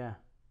gosh, yeah.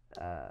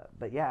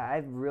 But yeah,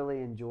 I've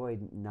really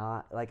enjoyed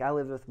I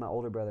lived with my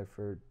older brother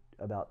for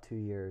about 2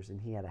 years, and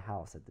he had a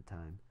house at the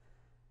time,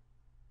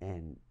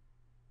 and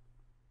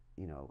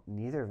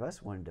neither of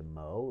us wanted to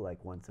mow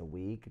like once a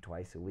week,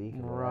 twice a week,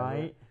 or whatever.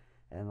 Right.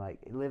 And like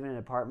living in an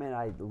apartment,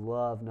 I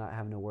love not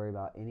having to worry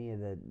about any of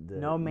the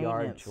No yard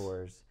maintenance.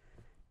 chores,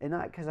 and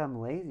not because I'm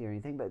lazy or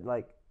anything, but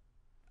like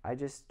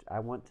I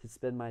want to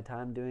spend my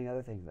time doing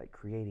other things like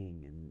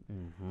creating and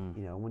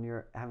Mm-hmm. when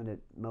you're having to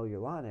mow your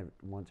lawn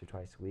once or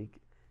twice a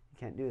week, you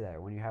can't do that.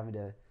 Or when you're having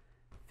to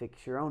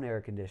fix your own air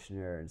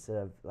conditioner instead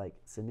of like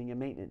sending a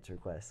maintenance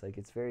request, like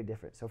it's very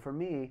different. So for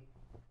me,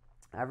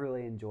 I've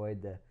really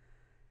enjoyed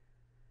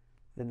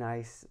the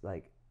nice,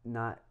 like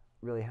not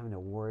really having to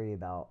worry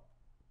about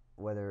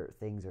whether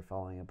things are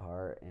falling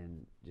apart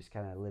and just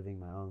kind of living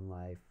my own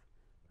life,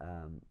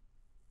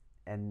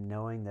 and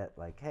knowing that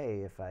like,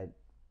 hey, if I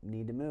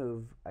need to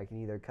move, I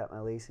can either cut my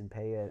lease and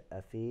pay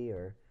a fee,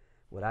 or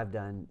what I've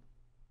done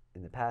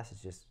in the past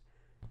is just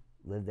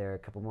live there a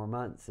couple more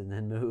months and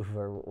then move,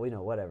 or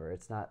whatever.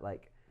 It's not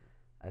like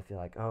I feel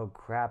like, oh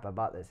crap, I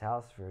bought this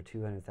house for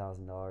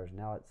 $200,000,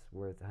 now it's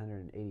worth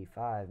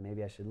 $185.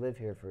 Maybe I should live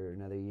here for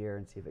another year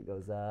and see if it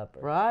goes up.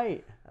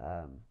 Right.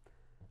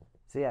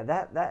 So yeah,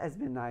 that has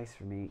been nice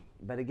for me.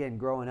 But again,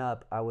 growing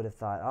up, I would have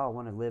thought, oh, I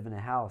want to live in a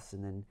house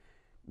and then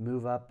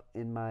move up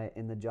in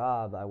the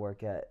job I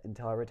work at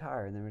until I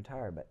retire and then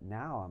retire. But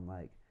now I'm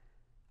like,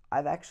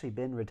 I've actually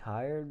been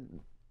retired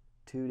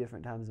 2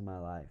 different times in my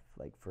life,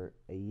 like for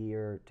a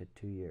year to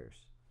 2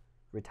 years.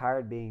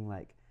 Retired being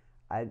like,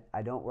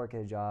 I don't work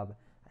at a job.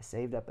 I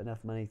saved up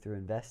enough money through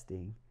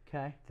investing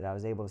Okay. that I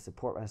was able to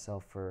support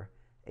myself for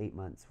 8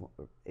 months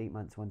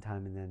one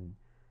time, and then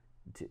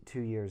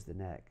 2 years the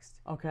next.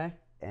 Okay.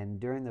 And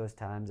during those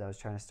times, I was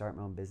trying to start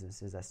my own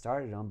businesses. I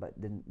started them, but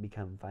didn't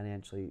become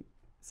financially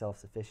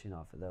self-sufficient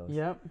off of those.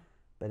 Yep.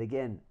 But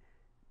again,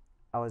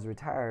 I was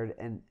retired,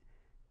 and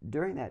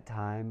during that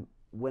time,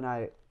 when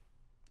I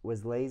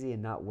was lazy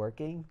and not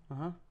working,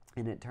 Uh-huh.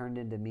 and it turned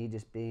into me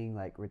just being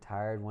like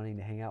retired, wanting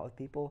to hang out with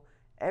people,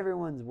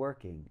 everyone's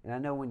working. And I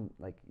know when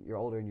like you're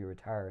older and you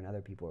retire and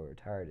other people are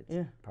retired,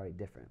 it's probably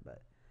different.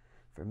 But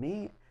for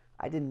me,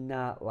 I did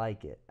not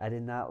like it. I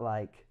did not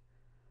like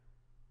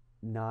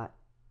not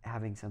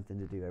having something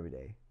to do every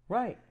day.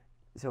 Right.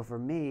 So for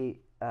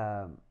me,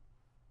 I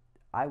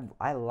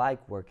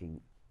like working.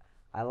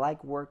 I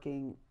like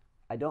working.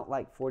 I don't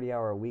like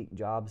 40-hour-a-week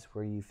jobs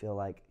where you feel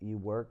like you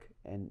work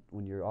and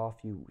when you're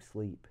off you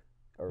sleep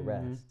or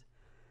rest.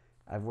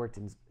 I've worked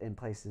in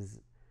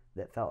places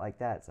that felt like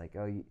that. It's like,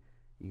 oh, you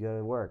go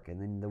to work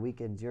and then the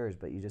weekend's yours,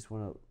 but you just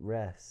want to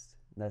rest.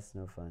 That's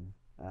no fun.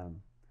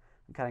 I'm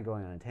kind of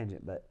going on a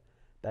tangent, but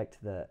back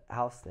to the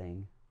house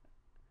thing.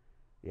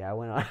 Yeah, I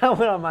went on I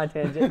went on my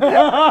tangent.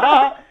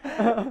 But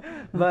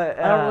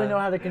I don't really know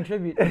how to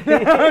contribute.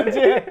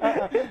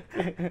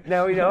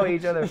 now we know how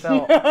each other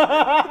felt.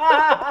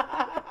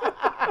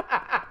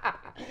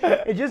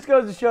 It just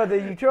goes to show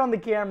that you turn on the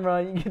camera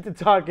and you get to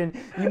talking.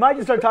 You might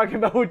just start talking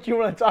about what you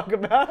want to talk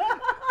about.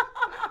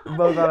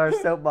 Both on our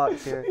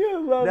soapbox here. Yeah,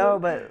 love no,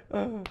 it.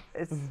 but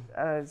it's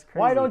crazy.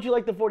 Why don't you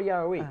like the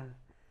 40-hour week?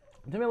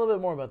 Tell me a little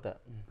bit more about that.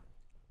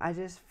 I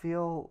just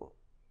feel.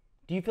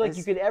 Do you feel like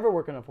you could ever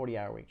work on a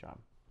 40-hour week job?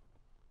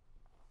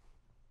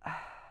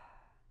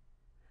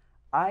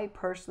 I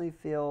personally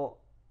feel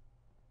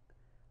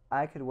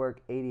I could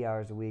work 80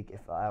 hours a week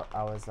if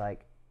I was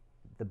like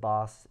the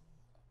boss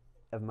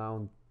of my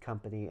own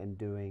company and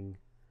doing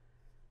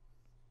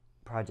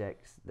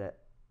projects that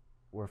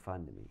were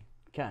fun to me.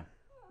 Okay.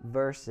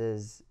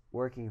 Versus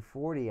working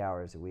 40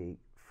 hours a week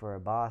for a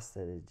boss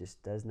that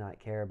just does not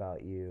care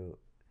about you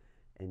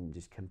and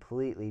just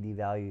completely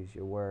devalues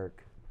your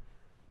work.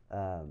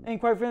 And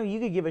quite frankly, you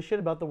could give a shit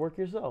about the work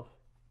yourself.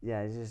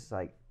 Yeah, it's just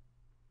like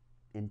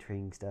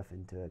entering stuff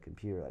into a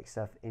computer, like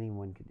stuff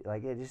anyone could do,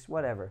 like it just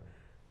whatever.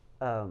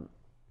 But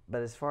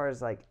as far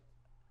as like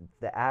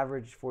the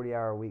average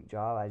 40-hour a week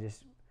job,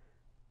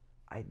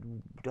 I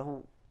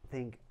don't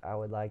think I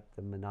would like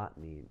the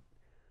monotony.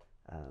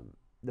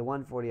 The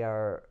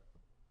 140-hour,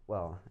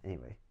 well,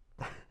 anyway,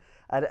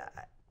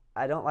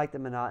 I don't like the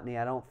monotony.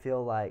 I don't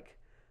feel like,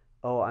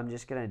 oh, I'm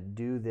just gonna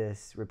do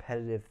this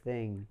repetitive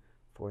thing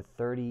for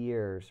 30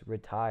 years,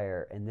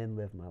 retire, and then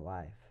live my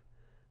life.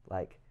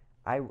 Like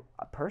I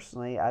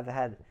personally, I've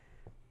had,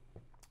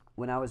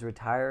 when I was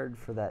retired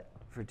for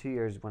 2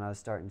 years when I was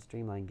starting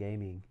Streamline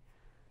Gaming,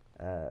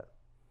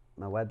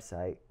 my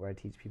website where I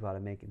teach people how to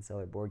make and sell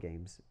their board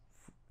games.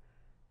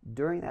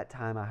 During that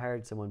time, I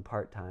hired someone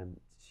part-time.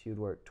 She would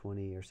work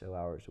 20 or so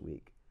hours a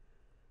week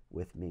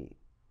with me.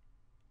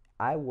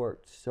 I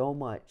worked so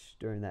much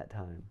during that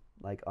time,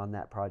 like on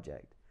that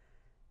project.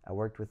 I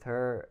worked with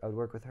her. I would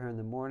work with her in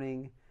the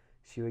morning.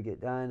 She would get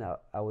done.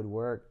 I would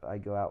work.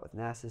 I'd go out with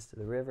Nassus to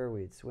the river.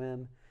 We'd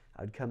swim.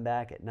 I would come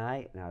back at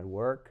night and I would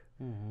work,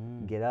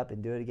 get up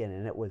and do it again.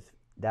 And it was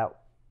that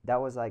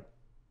was like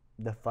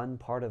the fun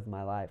part of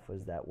my life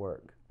was that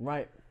work.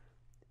 Right.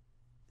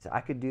 So I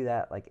could do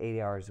that like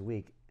 80 hours a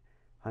week,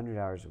 100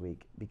 hours a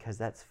week, because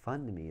that's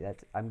fun to me.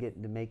 I'm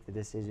getting to make the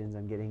decisions.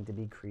 I'm getting to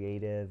be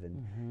creative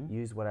and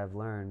use what I've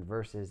learned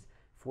versus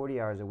 40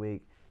 hours a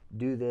week.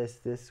 Do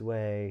this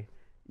way.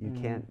 You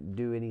can't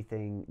do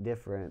anything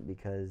different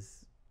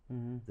because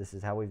this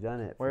is how we've done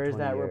it for 20 years.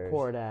 Where's that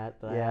report at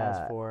that I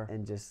asked for?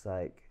 And just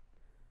like,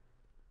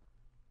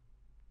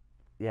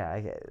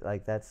 yeah,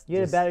 that's. You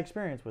had a bad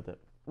experience with it.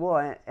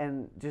 Well,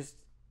 and just,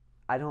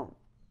 I don't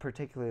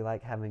particularly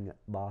like having a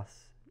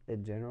boss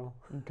in general.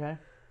 Okay.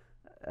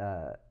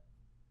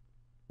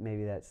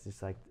 Maybe that's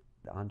just like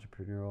the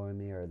entrepreneurial in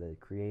me or the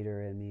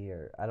creator in me,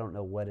 or I don't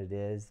know what it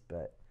is,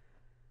 but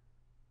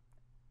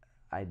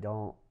I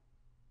don't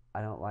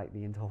like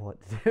being told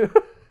what to do.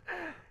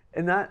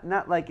 And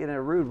not like in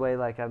a rude way,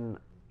 like I'm,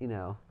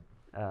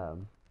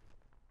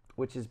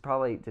 which is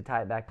probably, to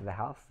tie it back to the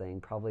house thing,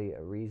 probably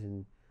a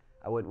reason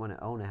I wouldn't want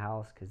to own a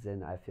house, because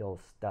then I feel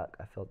stuck.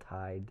 I feel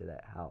tied to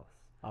that house.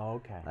 Oh,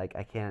 okay. Like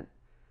I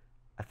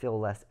feel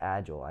less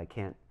agile. I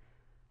can't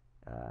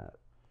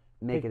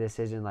make a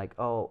decision like,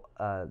 I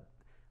want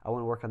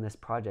to work on this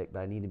project,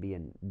 but I need to be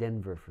in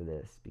Denver for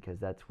this, because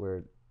that's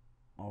where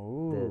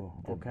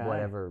okay.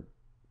 whatever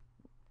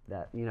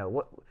that,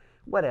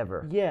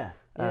 whatever. Yeah.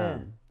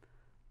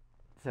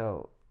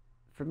 So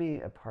for me,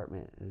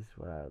 apartment is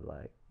what I would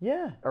like.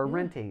 Yeah. Or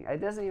renting.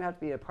 It doesn't even have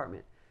to be an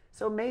apartment.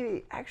 So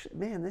maybe, actually,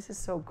 man, this is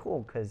so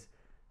cool, because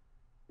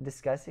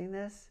discussing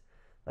this,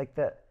 like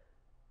the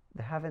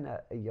having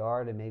a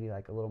yard and maybe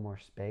like a little more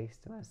space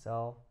to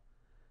myself.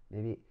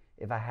 Maybe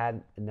if I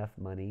had enough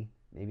money,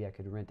 maybe I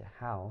could rent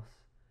a house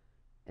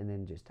and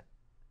then just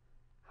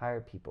hire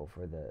people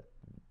for the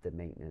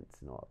maintenance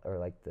and all,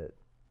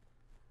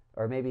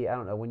 or maybe, I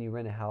don't know, when you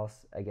rent a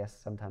house, I guess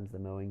sometimes the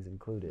mowing's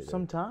included.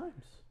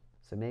 Sometimes.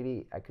 So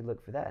maybe I could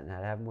look for that, and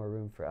I'd have more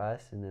room for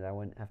us, and then I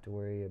wouldn't have to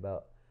worry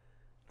about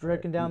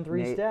dragging down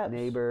three steps.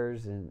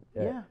 Neighbors and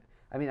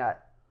I mean, I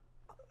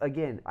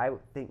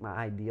think my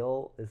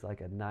ideal is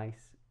like a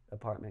nice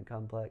apartment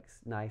complex.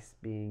 Nice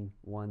being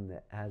one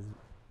that has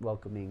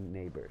welcoming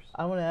neighbors.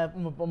 I'm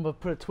gonna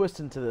put a twist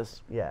into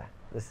this. Yeah,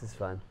 this is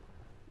fun.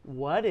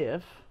 What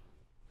if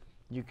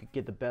you could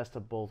get the best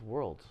of both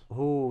worlds?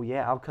 Oh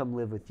yeah, I'll come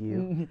live with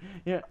you.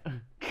 Yeah.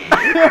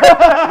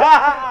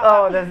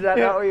 Oh, that's not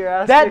what you're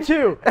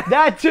asking?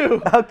 That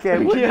too. Okay,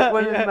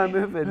 when is my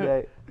move-in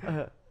day?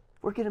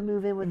 We're gonna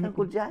move in with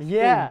Uncle Justin.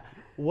 Yeah.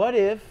 What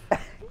if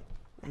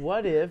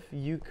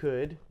you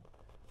could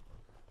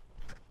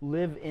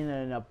live in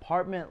an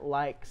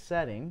apartment-like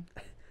setting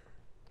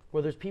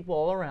where there's people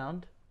all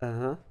around?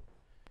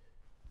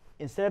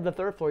 Instead of the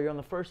third floor, you're on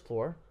the first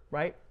floor,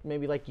 right?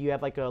 Maybe like you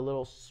have like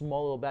a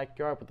small little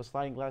backyard with a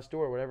sliding glass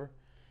door or whatever.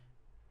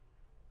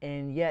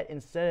 And yet,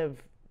 instead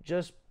of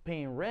just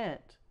paying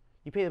rent,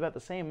 you pay about the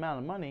same amount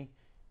of money,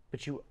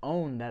 but you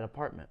own that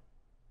apartment.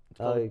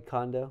 A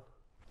condo?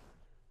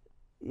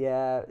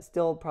 Yeah,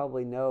 still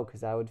probably no,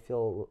 because I would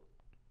feel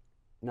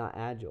not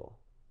agile.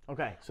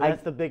 Okay, so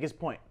that's the biggest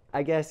point.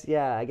 I guess,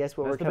 yeah. I guess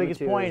what That's we're the coming biggest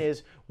to point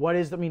is what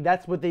is. I mean,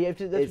 that's what they.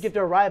 That's what you have to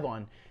arrive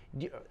on.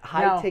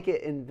 high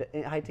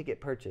ticket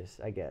purchase.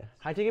 I guess.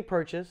 High ticket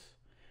purchase,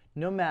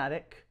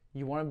 nomadic.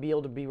 You want to be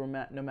able to be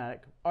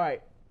nomadic. All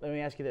right, let me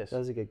ask you this. That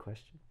was a good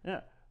question.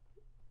 Yeah.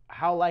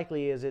 How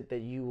likely is it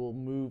that you will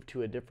move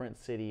to a different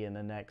city in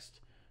the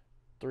next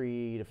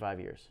 3 to 5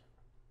 years?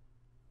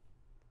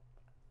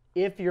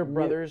 If your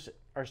brothers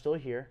are still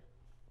here.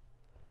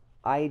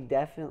 I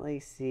definitely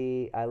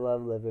see. I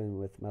love living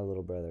with my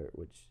little brother,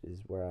 which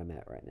is where I'm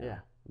at right now. Yeah.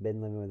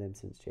 Been living with him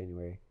since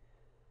January.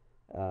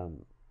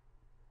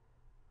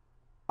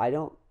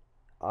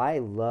 I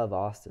love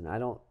Austin. I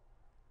don't,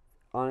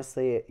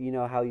 honestly, you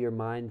know how your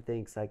mind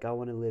thinks, like, I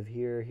want to live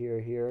here, here,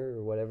 here,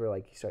 or whatever.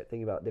 Like, you start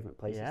thinking about different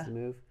places to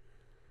move.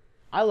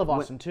 I love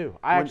Austin, too.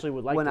 I actually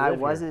would like to live here. When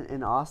I wasn't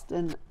in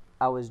Austin,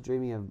 I was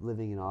dreaming of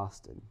living in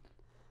Austin.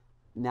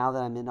 Now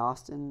that I'm in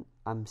Austin,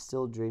 I'm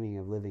still dreaming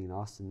of living in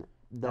Austin.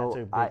 That's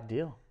a big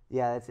deal.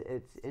 Yeah, it's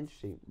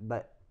interesting.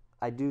 But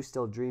I do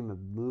still dream of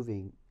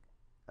moving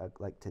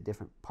like to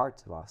different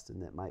parts of Austin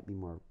that might be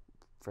more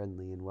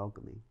friendly and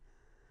welcoming.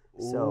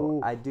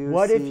 So I do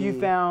What if you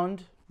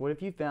found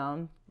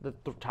the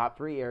top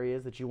 3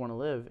 areas that you want to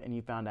live, and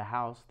you found a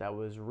house that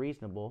was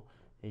reasonable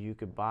that you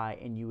could buy,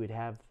 and you would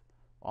have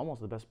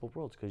almost the best of both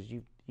worlds? Because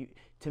you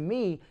to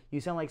me, you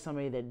sound like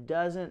somebody that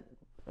doesn't.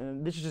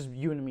 This is just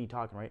you and me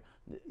talking, right?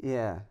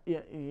 Yeah.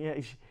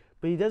 Yeah.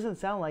 But it doesn't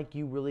sound like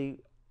you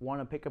really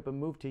want to pick up and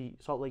move to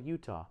Salt Lake,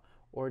 Utah,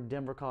 or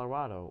Denver,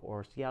 Colorado,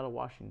 or Seattle,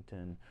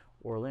 Washington,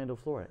 or Orlando,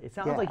 Florida. It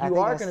sounds like you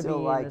are going to be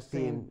in the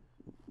same. Being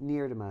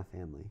near to my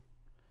family.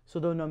 So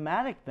the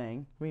nomadic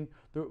thing, I mean,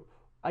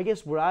 I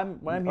guess what I'm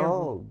hearing.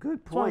 Oh,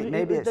 good point.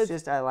 Maybe it's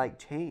just I like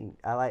change.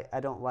 I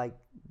don't like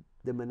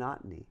the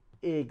monotony.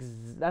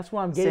 That's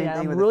what I'm getting at.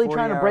 I'm really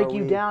trying to break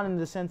you down in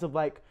the sense of,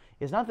 like,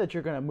 it's not that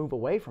you're going to move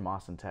away from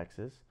Austin,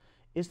 Texas.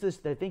 It's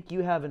this. I think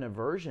you have an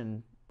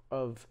aversion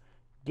of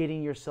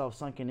getting yourself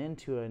sunken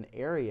into an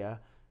area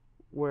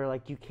where,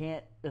 like, you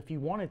can't, if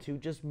you wanted to,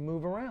 just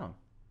move around.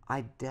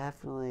 I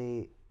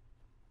definitely,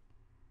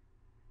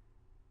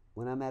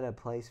 when I'm at a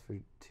place for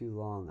too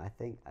long, I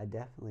think I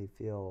definitely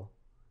feel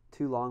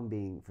too long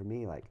being, for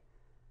me, like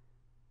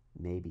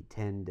maybe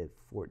 10 to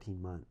 14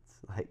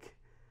 months. Like,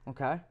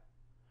 okay.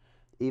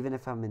 Even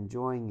if I'm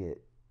enjoying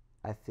it,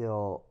 I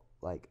feel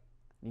like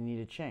you need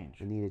a change.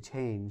 I need a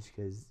change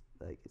because,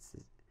 like,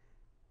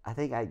 I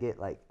think I get,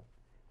 like,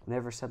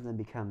 whenever something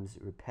becomes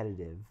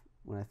repetitive,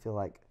 when I feel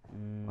like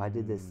I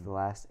did this the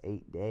last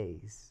 8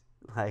 days,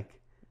 like,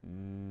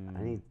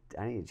 I need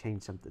to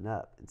change something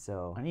up, and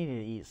so I need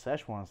to eat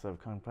Szechuan instead of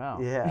Kung Pao.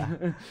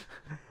 Yeah.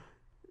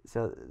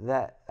 So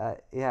that I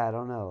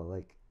don't know.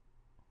 Like,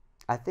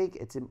 I think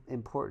it's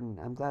important.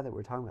 I'm glad that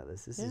we're talking about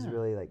this. This is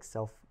really, like,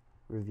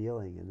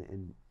 self-revealing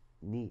and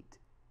neat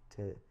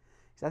to.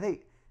 Because I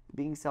think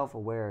being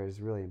self-aware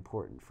is really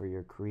important for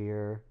your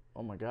career.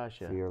 Oh my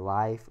gosh, yeah. For your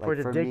life, like,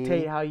 to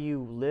dictate how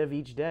you live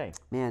each day.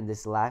 Man,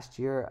 this last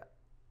year,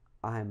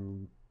 I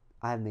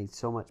have made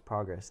so much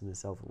progress in the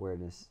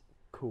self-awareness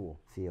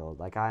field.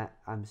 Like,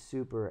 I'm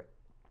super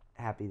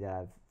happy that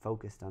I've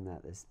focused on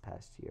that this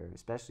past year,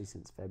 especially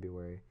since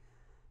February.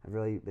 I've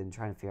really been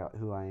trying to figure out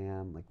who I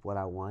am, like what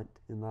I want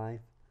in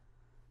life,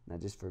 not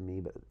just for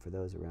me, but for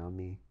those around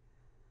me,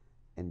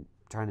 and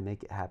trying to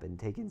make it happen,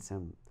 taking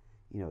some,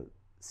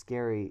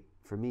 scary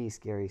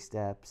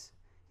steps,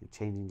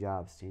 changing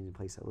jobs, changing the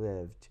place I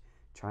live,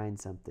 trying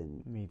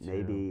something. Me too.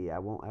 Maybe I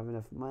won't have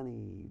enough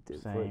money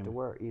for it to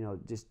work,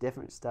 just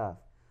different stuff.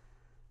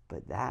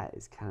 But that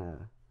is kind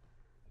of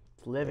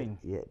living.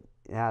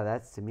 Yeah,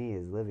 that's, to me,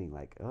 is living.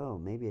 Like, oh,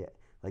 maybe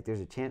there's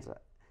a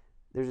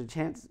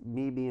chance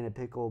me being a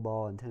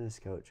pickleball and tennis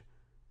coach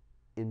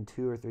in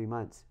 2 or 3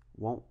 months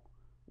won't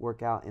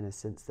work out, in a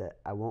sense that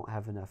I won't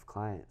have enough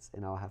clients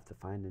and I'll have to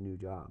find a new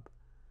job.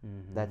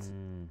 Mm-hmm. That's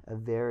a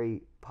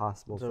very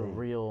possible thing. It's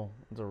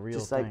a real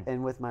just thing. Like,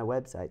 and with my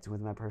websites and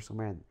with my personal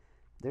brand,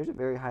 there's a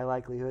very high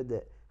likelihood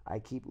that I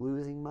keep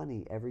losing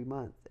money every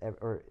month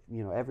or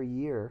every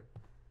year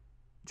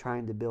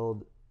trying to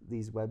build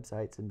these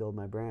websites and build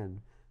my brand.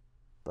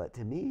 But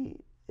to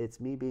me, it's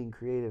me being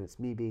creative, it's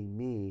me being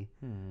me,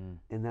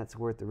 and that's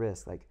worth the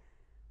risk. Like,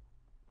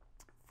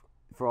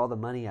 for all the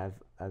money I've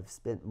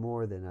spent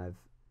more than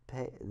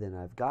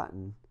I've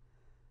gotten,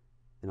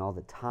 and all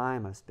the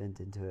time I've spent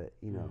into it,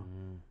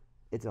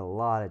 it's a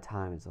lot of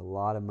time, it's a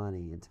lot of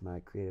money into my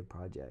creative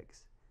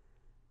projects.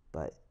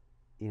 But,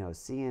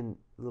 seeing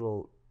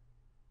little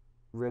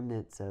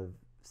remnants of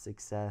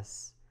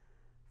success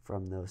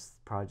from those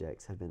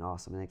projects have been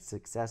awesome. And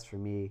success for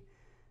me,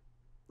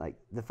 like,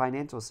 the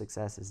financial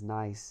success is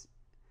nice,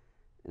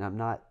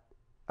 and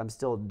I'm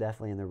still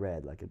definitely in the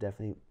red. Like, I've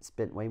definitely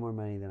spent way more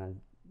money than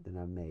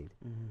I've made.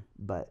 Mm-hmm.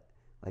 But,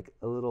 like,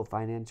 a little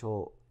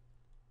financial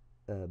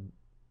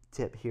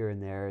tip here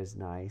and there is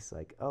nice.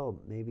 Like, oh,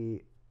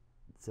 maybe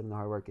some of the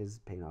hard work is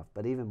paying off.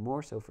 But even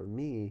more so for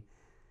me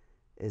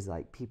is,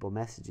 like, people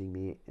messaging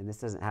me, and this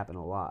doesn't happen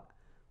a lot,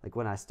 like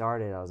when I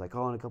started, I was like,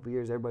 oh, in a couple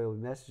years, everybody will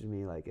be messaging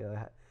me, like,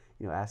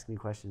 asking me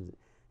questions.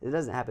 It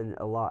doesn't happen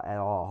a lot at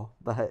all,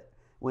 but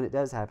when it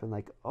does happen,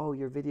 like, oh,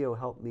 your video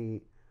helped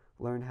me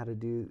learn how to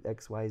do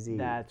X, Y, Z.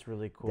 That's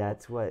really cool.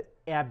 That's what.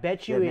 Yeah, I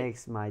bet you it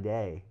makes my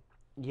day.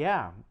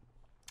 Yeah,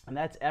 and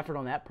that's effort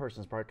on that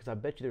person's part, because I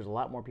bet you there's a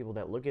lot more people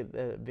that look at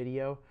the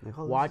video, like,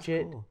 oh, watch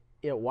it, cool.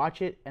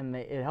 Watch it, and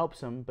it helps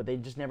them, but they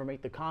just never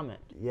make the comment.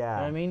 Yeah. You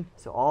know what I mean?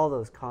 So all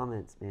those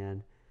comments,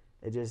 man,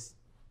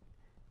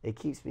 it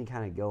keeps me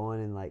kind of going,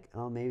 and like,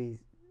 oh, maybe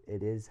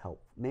it is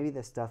helpful. Maybe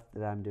the stuff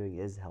that I'm doing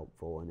is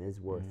helpful and is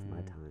worth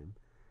my time.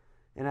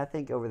 And I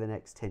think over the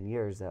next 10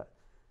 years that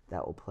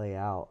will play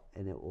out,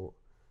 and it will,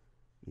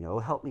 it'll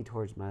help me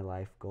towards my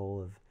life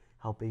goal of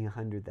helping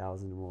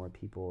 100,000 more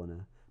people in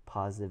a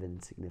positive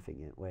and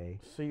significant way.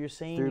 So you're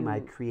saying through my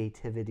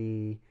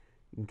creativity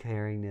and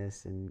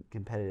caringness and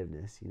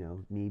competitiveness,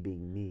 me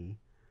being me.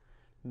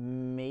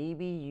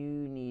 Maybe you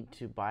need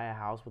to buy a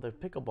house with a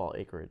pickleball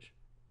acreage.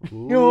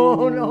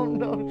 No.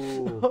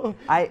 No.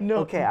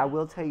 Okay, I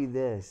will tell you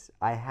this.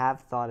 I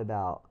have thought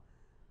about,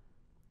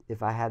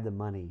 if I had the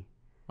money,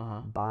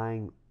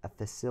 buying a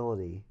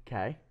facility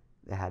that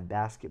had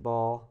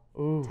basketball,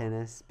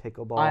 tennis,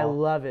 pickleball. I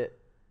love it.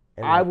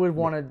 I would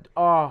want to.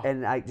 Oh.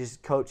 And I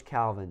just coach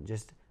Calvin.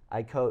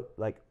 I coach,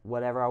 like,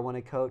 whatever I want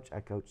to coach, I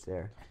coach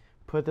there.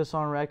 Put this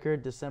on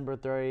record, December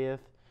 30th.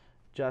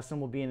 Justen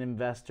will be an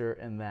investor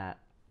in that.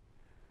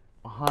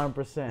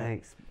 100%.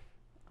 Thanks.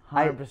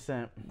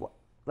 100%.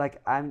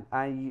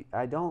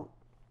 I don't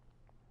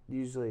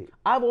usually.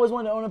 I've always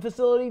wanted to own a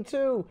facility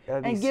too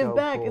and give so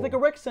back. cool. It's like a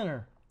rec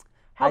center.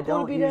 How I cool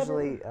don't would it be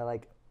usually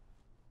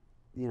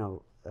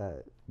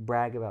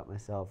brag about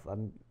myself.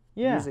 I'm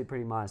usually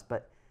pretty modest,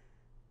 but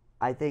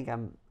I think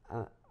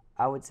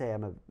I would say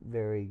I'm a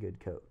very good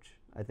coach.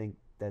 I think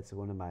that's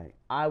one of my.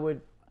 I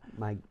would.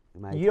 My.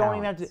 You don't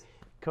even have to.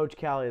 Coach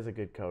Callie is a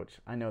good coach.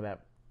 I know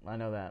that.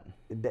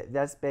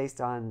 That's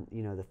based on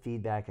the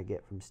feedback I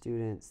get from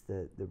students,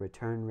 the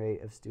return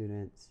rate of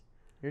students.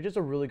 You're just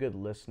a really good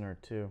listener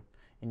too,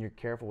 and you're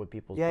careful with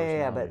people's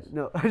personalities. But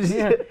no.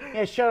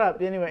 yeah, shut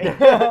up. Anyway.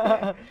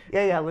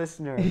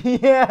 Listener.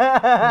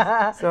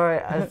 Yeah.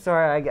 I'm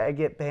sorry. I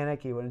get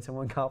panicky when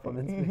someone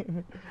compliments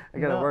me. I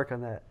gotta work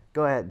on that.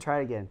 Go ahead. Try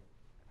it again.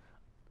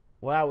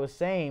 What I was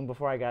saying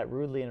before I got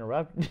rudely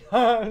interrupted.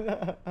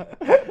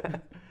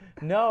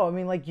 No, I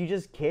mean, like, you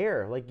just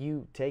care. Like,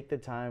 you take the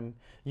time.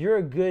 You're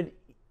a good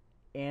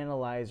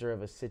analyzer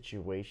of a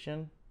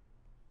situation,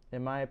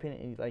 in my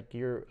opinion. Like,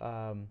 you're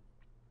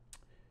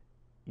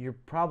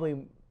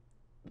probably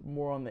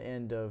more on the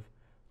end of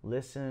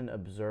listen,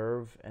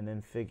 observe, and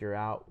then figure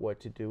out what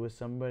to do with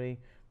somebody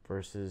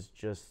versus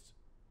just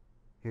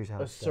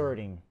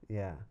asserting.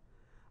 Yeah.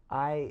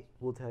 I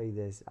will tell you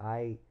this.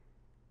 I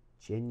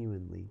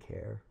genuinely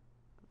care.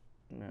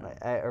 Yeah.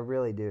 I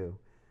really do,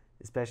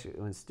 especially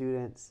when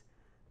students.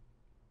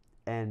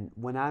 And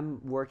when I'm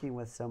working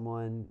with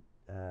someone,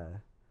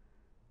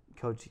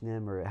 coaching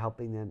them or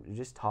helping them, or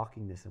just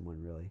talking to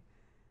someone, really,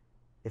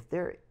 if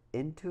they're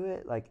into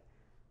it, like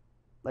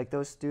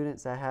those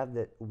students I have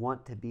that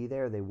want to be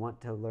there, they want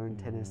to learn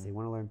tennis, they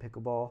want to learn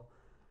pickleball,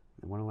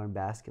 they want to learn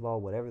basketball,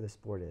 whatever the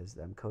sport is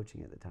that I'm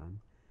coaching at the time.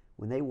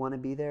 When they want to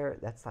be there,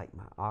 that's like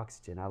my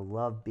oxygen. I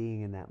love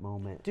being in that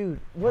moment, dude,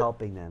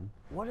 helping them.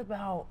 What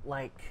about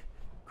like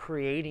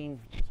creating?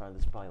 Sorry,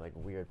 this is probably like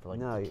weird for like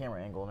the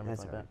camera angle and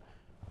everything like that.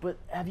 But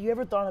have you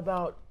ever thought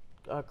about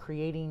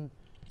creating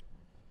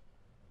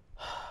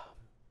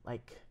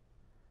like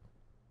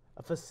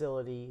a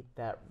facility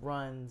that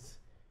runs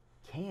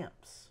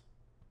camps?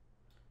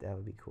 That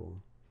would be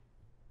cool.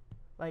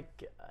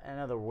 Like, I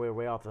know we're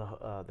way off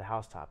the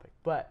house topic,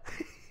 but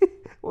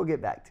we'll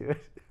get back to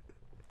it.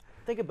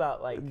 Think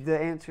about like the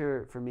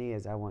answer for me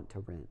is I want to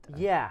rent.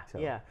 Yeah.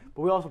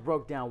 But we also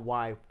broke down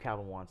why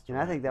Calvin wants to. And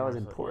rent. I think that was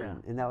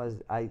important, and that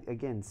was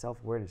again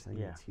self-awareness. I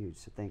think that's huge.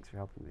 So thanks for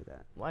helping me with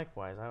that.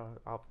 Likewise,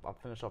 I'll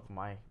finish off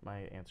my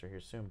answer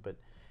here soon. But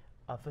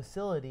a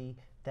facility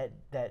that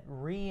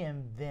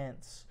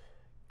reinvents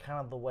kind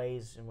of the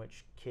ways in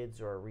which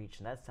kids are reached,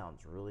 and that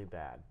sounds really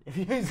bad.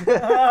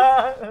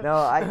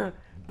 No,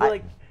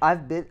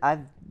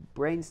 I've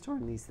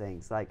brainstormed these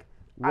things like.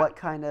 What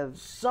kind of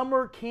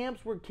summer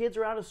camps where kids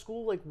are out of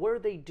school? Like, what are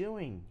they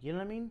doing? You know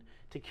what I mean?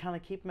 To kind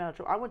of keep them out of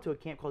trouble. I went to a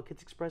camp called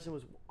Kids Express. It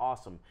was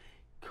awesome.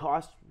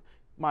 Cost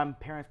my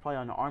parents probably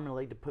on an arm and a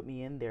leg to put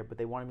me in there, but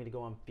they wanted me to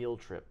go on field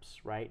trips,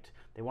 right?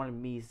 They wanted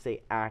me to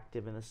stay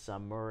active in the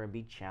summer and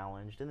be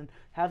challenged, and then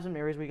have some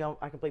areas where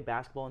I can play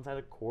basketball inside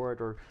a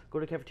court or go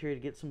to the cafeteria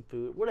to get some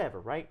food, whatever,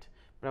 right?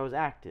 But I was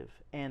active,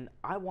 and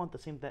I want the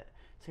same for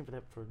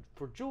that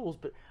for Jules,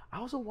 but I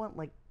also want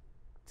like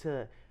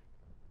to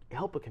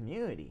help a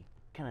community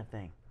kind of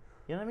thing.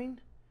 You know what I mean?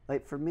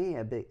 Like for me,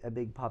 a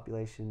big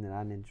population that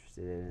I'm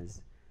interested in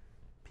is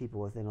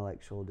people with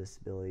intellectual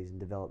disabilities and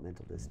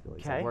developmental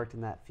disabilities. I've worked in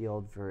that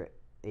field for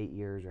 8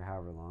 years or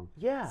however long.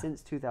 Yeah.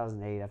 Since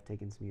 2008, I've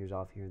taken some years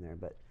off here and there,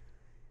 but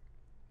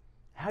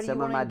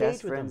some of my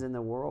best friends in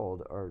the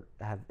world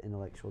have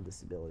intellectual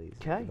disabilities,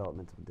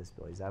 developmental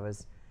disabilities.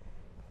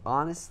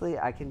 honestly,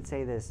 I can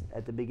say this.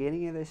 At the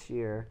beginning of this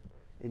year,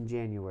 in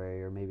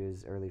January, or maybe it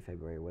was early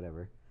February,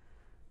 whatever,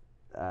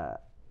 uh,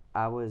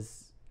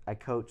 I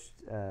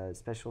coached a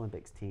Special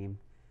Olympics team,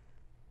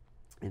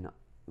 and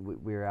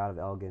we were out of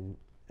Elgin,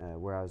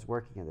 where I was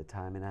working at the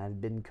time, and I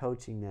had been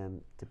coaching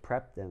them to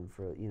prep them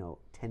for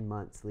 10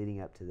 months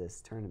leading up to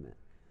this tournament.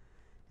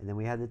 And then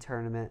we had the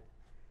tournament.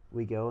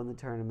 We go in the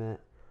tournament,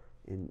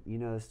 and you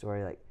know the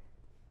story. Like,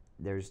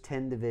 there's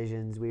 10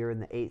 divisions. We were in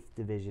the 8th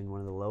division, one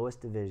of the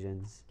lowest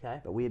divisions. Okay.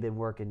 But we had been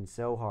working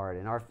so hard,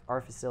 and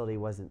our facility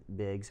wasn't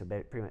big, so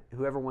pretty much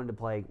whoever wanted to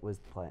play was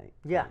playing.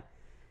 Yeah.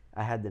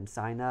 I had them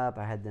sign up.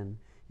 I had them,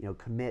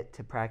 commit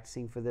to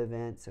practicing for the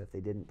event. So if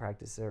they didn't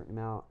practice a certain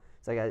amount,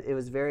 it's like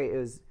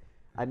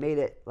I made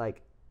it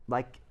like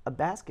a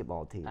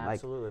basketball team.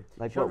 Absolutely.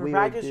 Like show what up for we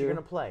practice, would do. you're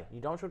gonna play. You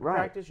don't show up for Right.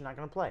 practice, you're not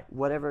gonna play.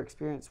 Whatever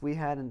experience we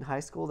had in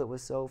high school that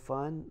was so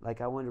fun,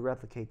 like I wanted to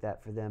replicate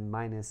that for them,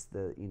 minus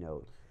the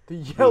The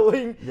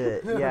yelling.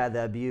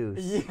 the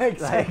abuse. Yeah,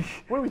 exactly.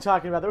 What are we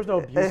talking about? There was no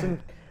abuse in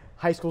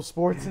high school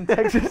sports in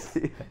Texas.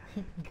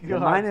 Yeah,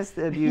 minus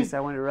the abuse, I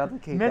wanted to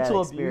replicate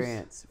Mental that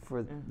experience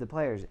for the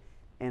players.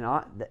 And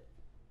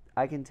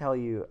I can tell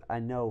you, I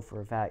know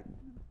for a fact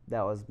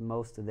that was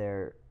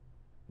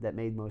that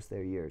made most of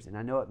their years. And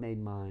I know it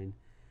made mine.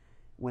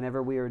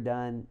 Whenever we were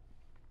done,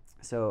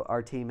 so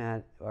our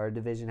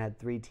division had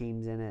 3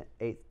 teams in it,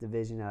 8th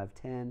division out of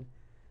 10.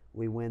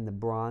 We win the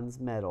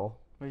bronze medal.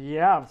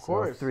 Yeah, of So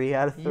course. 3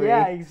 out of 3.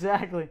 Yeah,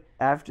 exactly.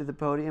 After the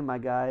podium, my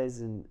guys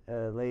and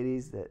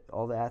ladies,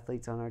 all the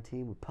athletes on our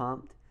team were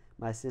pumped.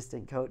 My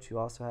assistant coach, who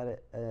also had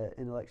an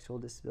intellectual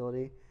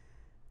disability,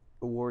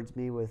 awards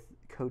me with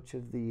Coach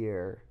of the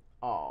Year,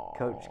 Oh,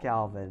 Coach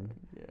Calvin.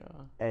 Yeah.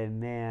 And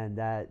man,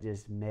 that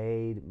just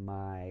made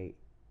my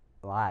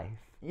life.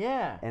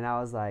 Yeah. And I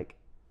was like,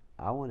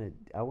 I want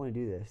to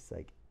do this.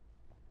 Like,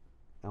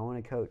 I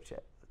want to coach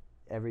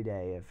every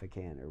day if I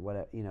can, or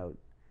whatever.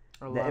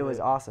 It was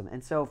awesome.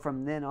 And so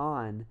from then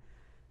on,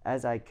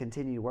 as I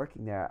continued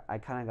working there, I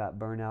kind of got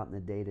burnt out in the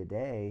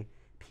day-to-day.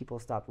 People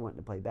stopped wanting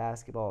to play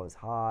basketball. It was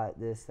hot,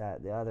 this,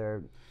 that, the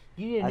other.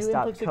 You need a I new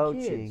stopped influx of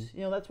coaching. kids.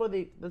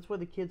 That's why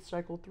the kids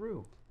cycle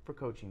through for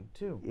coaching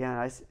too.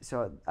 Yeah,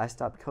 so I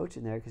stopped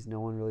coaching there because no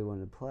one really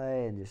wanted to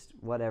play, and just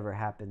whatever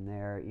happened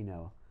there,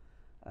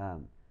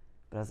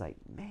 but I was like,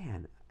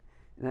 man,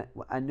 and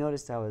I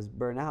noticed I was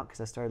burnt out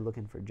because I started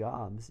looking for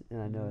jobs,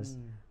 and I noticed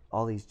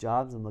all these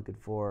jobs I'm looking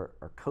for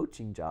are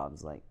coaching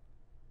jobs. Like,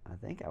 I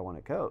think I want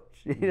to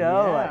coach,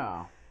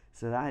 Yeah.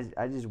 So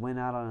I just went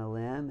out on a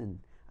limb, and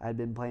I'd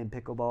been playing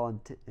pickleball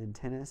and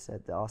tennis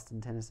at the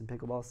Austin Tennis and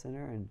Pickleball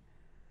Center, and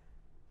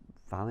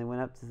finally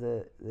went up to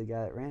the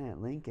guy that ran it,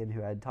 Lincoln,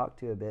 who I'd talked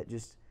to a bit,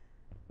 just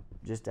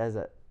as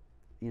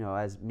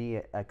as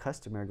me, a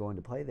customer going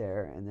to play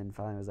there, and then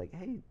finally was like,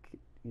 hey,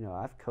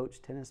 I've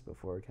coached tennis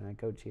before. Can I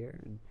coach here?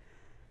 And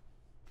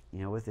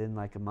within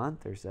like a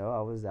month or so, I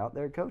was out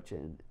there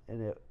coaching,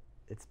 and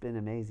it's been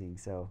amazing.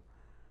 So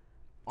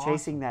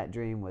chasing that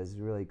dream was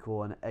really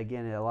cool. And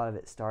again, a lot of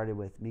it started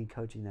with me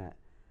coaching that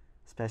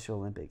Special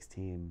Olympics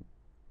team.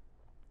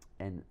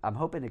 And I'm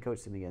hoping to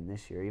coach them again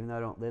this year. Even though I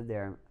don't live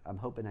there, I'm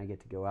hoping I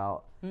get to go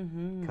out,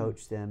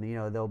 coach them.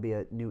 There'll be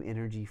a new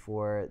energy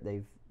for it.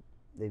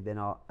 They've been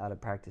out of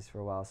practice for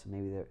a while, so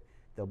maybe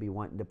they'll be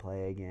wanting to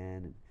play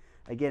again. And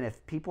again,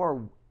 if people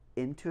are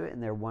into it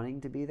and they're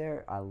wanting to be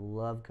there, I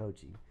love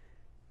coaching.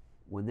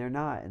 When they're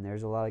not, and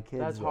there's a lot of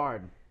kids That's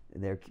hard.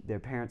 Their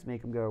parents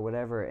make them go or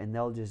whatever, and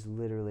they'll just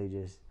literally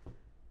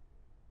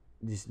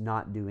just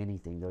not do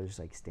anything. They'll just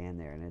like stand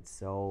there, and it's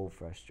so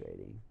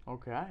frustrating.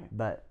 Okay.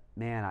 But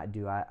man,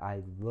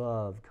 I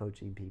love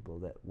coaching people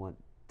that want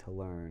to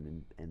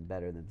learn and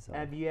better themselves.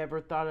 Have you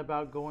ever thought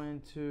about going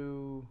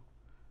into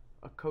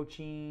a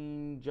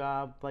coaching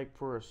job, like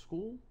for a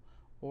school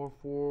or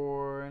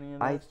for any of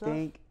that stuff? I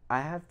think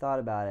I have thought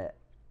about it.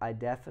 I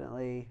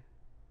definitely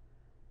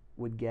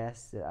would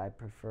guess that I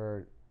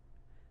prefer,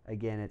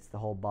 again, it's the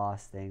whole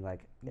boss thing.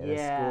 Like at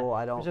a school,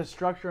 there's a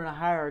structure and a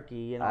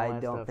hierarchy and all that I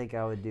don't stuff. think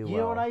I would do well. You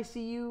know what I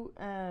see you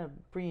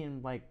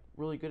being like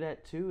really good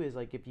at too is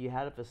like if you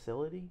had a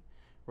facility,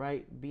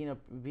 right? Being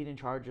in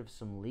charge of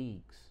some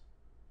leagues,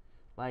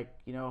 like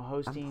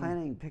hosting. I'm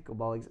planning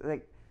pickleball leagues.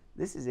 Like,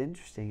 this is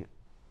interesting.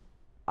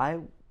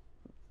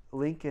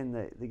 Lincoln,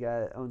 the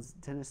guy that owns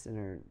the tennis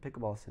center,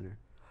 pickleball center,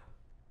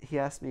 he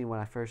asked me when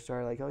I first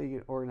started, like, oh, you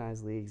can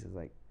organize leagues. I was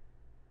like,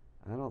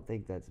 I don't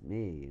think that's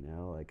me,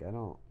 like I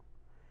don't.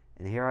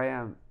 And here I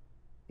am,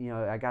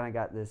 I kind of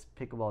got this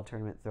pickleball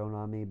tournament thrown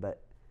on me,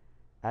 but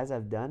as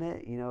I've done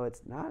it,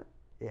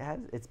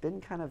 it's been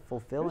kind of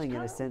fulfilling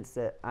in a sense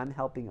that I'm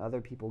helping other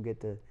people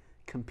get to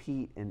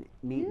compete and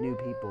meet new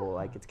people.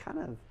 Like, it's kind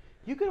of.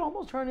 You could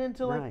almost turn it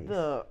into nice.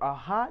 like a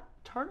hot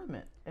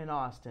tournament in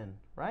Austin,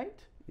 right?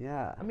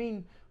 Yeah. I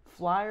mean,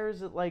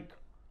 flyers at like,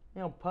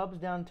 pubs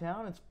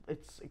downtown.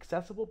 It's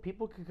accessible.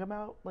 People can come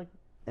out like.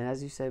 And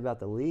as you say about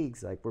the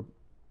leagues, like, we're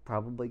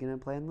probably going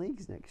to play in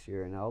leagues next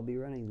year, and I'll be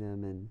running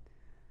them. And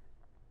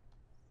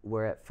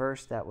where at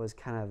first that was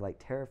kind of like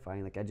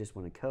terrifying, like I just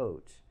want to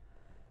coach.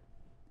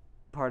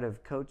 Part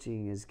of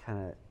coaching is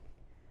kind of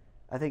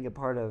I think a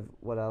part of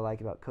what I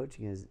like about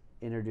coaching is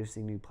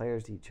introducing new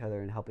players to each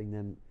other and helping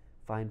them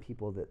find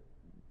people that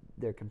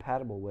they're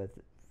compatible with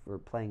for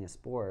playing a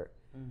sport.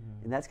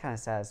 And that's kind of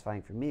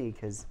satisfying for me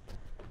because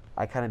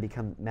I kind of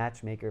become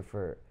matchmaker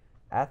for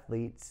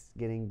athletes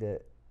getting to,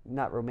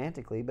 not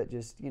romantically, but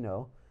just, when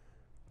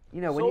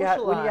you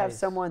have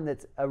someone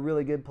that's a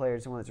really good player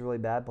and someone that's a really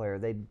bad player,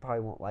 they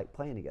probably won't like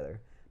playing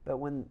together. But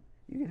when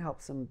you can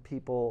help some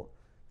people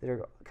that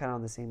are kind of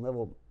on the same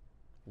level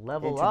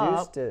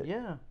introduce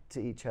to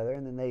each other,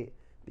 and then they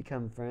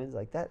become friends,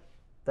 like that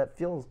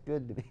feels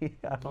good to me.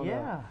 I don't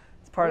know.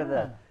 It's part of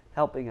the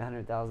helping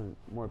 100,000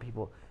 more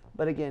people.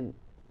 But again,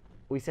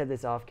 we said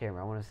this off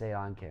camera. I want to say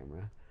on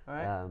camera. All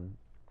right.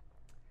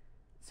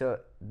 So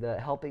the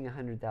helping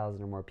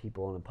 100,000 or more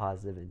people in a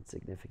positive and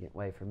significant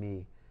way for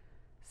me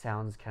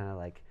sounds kind of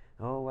like,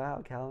 oh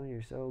wow, Calvin,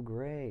 you're so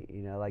great.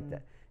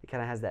 That. It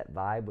kind of has that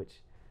vibe,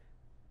 which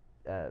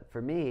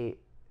for me,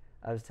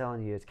 I was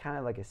telling you, it's kind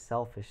of like a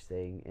selfish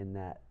thing in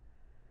that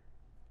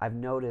I've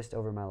noticed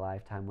over my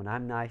lifetime when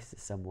I'm nice to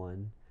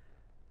someone,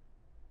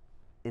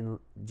 in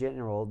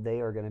general,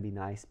 they are going to be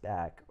nice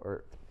back,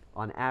 or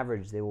on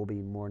average, they will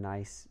be more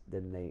nice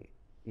than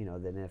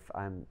than if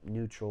I'm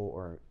neutral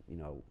or,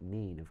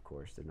 mean. Of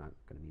course, they're not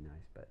going to be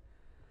nice, but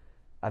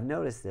I've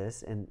noticed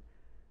this, and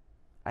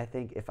I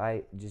think if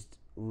I just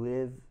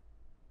live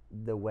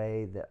the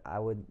way that I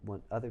would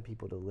want other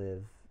people to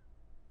live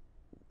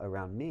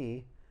around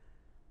me,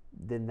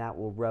 then that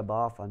will rub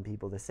off on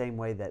people the same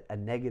way that a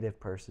negative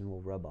person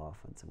will rub off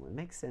on someone. It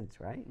makes sense,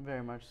 right?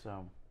 Very much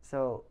so.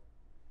 So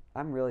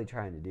I'm really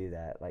trying to do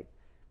that,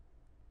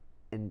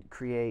 and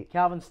create...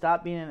 Calvin,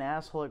 stop being an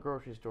asshole at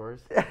grocery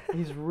stores.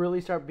 He's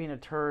really started being a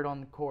turd on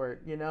the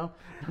court, No,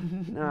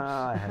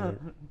 I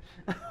haven't.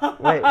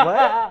 Wait,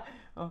 what?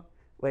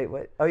 Wait,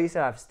 what? Oh, you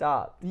said I've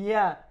stopped.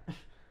 Yeah.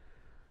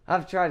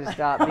 I've tried to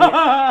stop.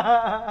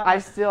 My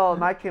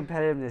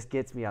competitiveness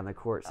gets me on the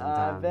court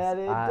sometimes. I bet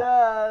it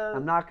does.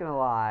 I'm not gonna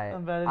lie. I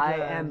bet it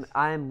does.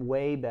 I am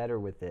way better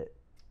with it.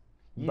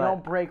 You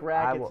don't break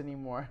rackets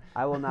anymore.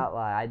 I will not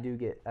lie.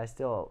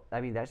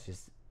 That's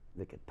just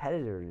the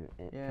competitor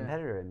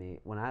in me.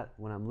 When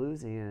I'm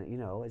losing,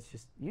 it's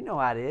just,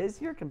 how it is.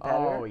 You're a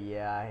competitor. Oh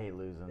yeah, I hate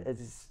losing.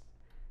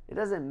 It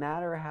doesn't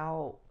matter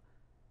how.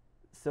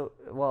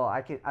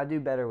 I do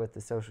better with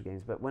the social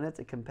games, but when it's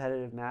a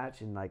competitive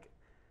match and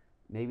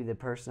maybe the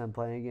person I'm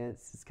playing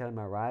against is kind of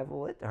my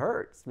rival, it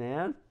hurts,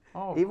 man.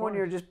 Oh, even when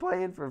you're just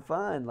playing for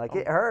fun,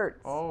 it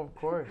hurts. Oh, of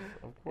course.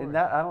 And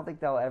that, I don't think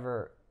that'll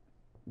ever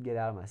get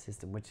out of my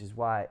system, which is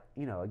why,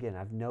 again,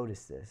 I've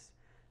noticed this.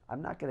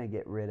 I'm not going to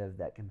get rid of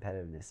that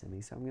competitiveness in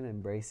me, so I'm going to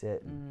embrace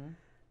it and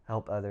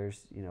help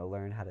others,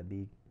 learn how to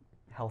be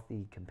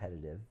healthy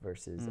competitive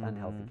versus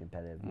unhealthy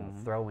competitive,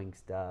 throwing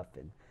stuff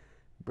and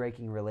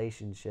breaking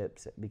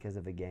relationships because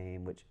of a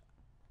game, which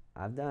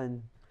I've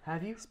done.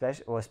 Have you?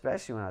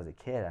 Especially when I was a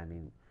kid. I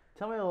mean,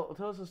 tell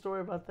us a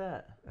story about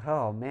that.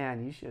 Oh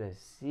man, you should have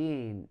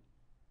seen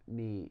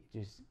me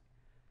just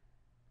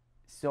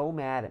so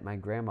mad at my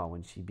grandma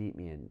when she beat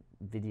me in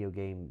video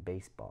game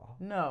baseball.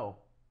 No.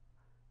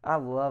 I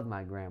love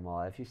my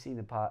grandma. If you've seen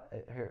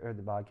heard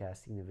the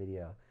podcast, seen the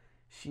video,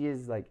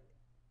 she's like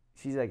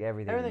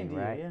everything to me,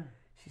 right? Yeah.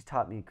 She's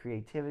taught me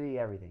creativity,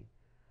 everything.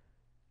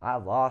 I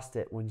lost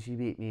it when she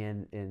beat me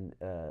in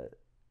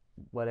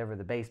whatever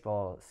the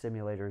baseball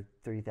simulator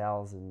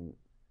 3000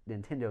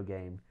 Nintendo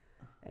game,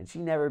 and she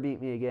never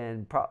beat me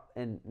again.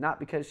 And not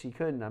because she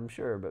couldn't, I'm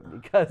sure, but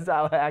because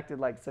I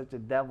acted like such a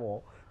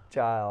devil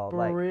child.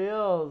 For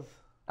reals.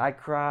 I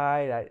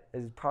cried.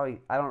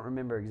 I don't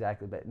remember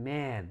exactly, but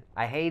man,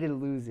 I hated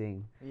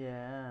losing.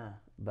 Yeah.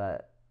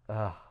 But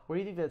where do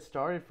you think that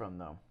started from,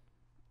 though?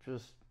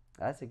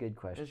 That's a good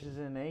question. It's just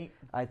innate.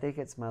 I think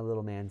it's my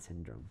little man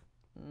syndrome.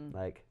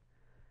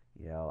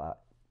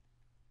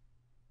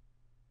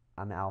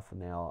 I'm alpha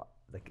male.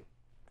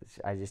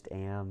 I just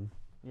am.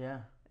 Yeah.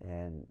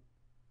 And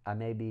I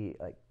may be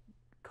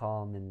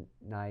calm and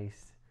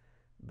nice,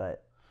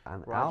 but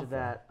I'm Roger alpha.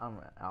 that. I'm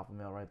an alpha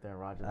male right there.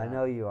 Roger that. I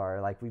know you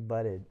are. We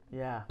butted.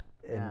 Yeah.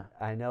 And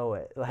I know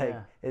it.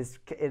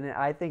 And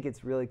I think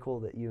it's really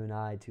cool that you and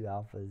I, two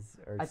alphas,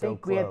 are so close. I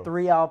think we had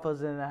 3 alphas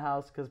in the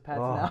house because Pat's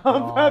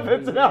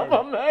an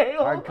alpha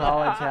male. Our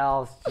college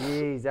house,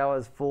 jeez, that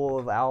was full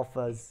of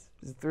alphas.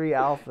 It was 3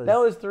 alphas. That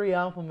was 3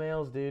 alpha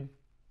males, dude.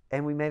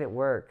 And we made it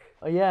work.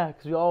 Oh yeah,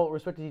 because we all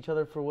respected each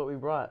other for what we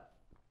brought.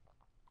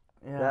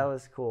 Yeah. That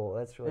was cool.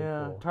 That's really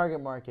cool.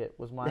 Target market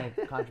was my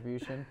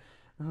contribution.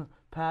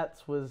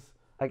 Pat's was...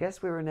 I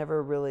guess we were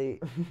never really,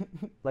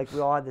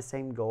 we all had the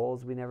same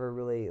goals. We never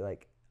really,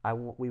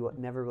 we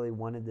never really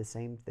wanted the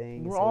same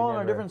thing. We're all in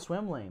our different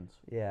swim lanes.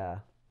 Yeah.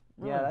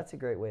 Really. Yeah, that's a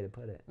great way to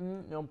put it.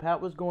 Pat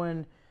was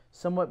going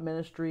somewhat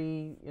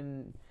ministry,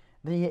 and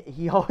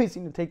he always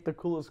seemed to take the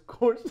coolest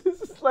courses.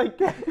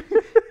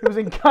 He was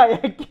in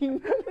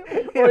kayaking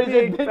or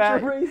his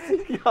adventure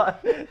racing.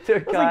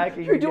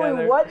 Kayaking You're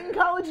doing what in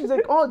college? He's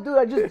like, oh, dude,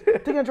 I just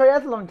took a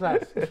triathlon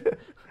class.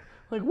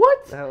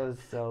 What? That was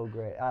so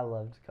great. I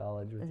loved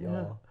college with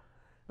y'all.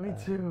 Me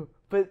too.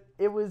 But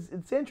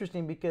it's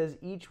interesting because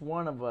each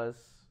one of us,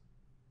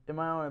 in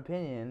my own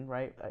opinion,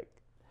 right, like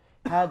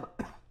had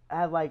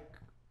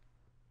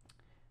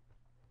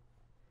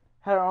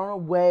our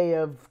own way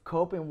of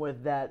coping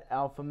with that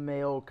alpha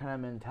male kind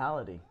of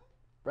mentality,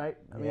 right?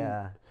 I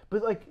mean,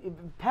 but like if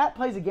Pat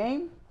plays a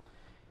game,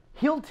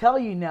 he'll tell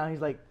you now.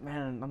 He's like,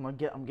 man,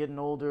 I'm getting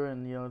older,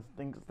 and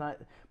things not.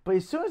 But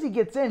as soon as he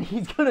gets in,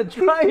 he's gonna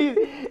try.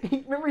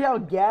 Remember how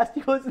gassed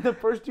he was in the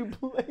first two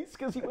plays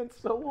because he went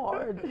so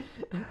hard.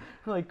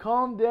 Like,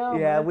 calm down.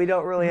 Yeah, man. we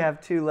don't really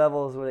have two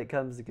levels when it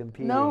comes to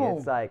competing. No.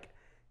 It's like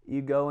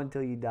you go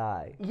until you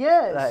die.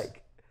 Yes.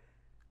 Like,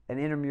 and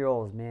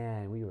intramurals,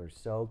 man, we were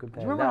so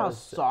competitive. Do you remember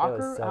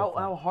soccer, so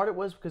how hard it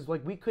was? Because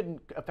like we couldn't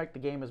affect the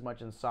game as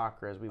much in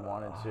soccer as we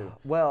wanted to.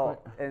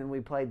 Well, and we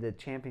played the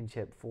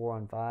championship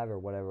 4-on-5 or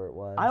whatever it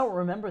was. I don't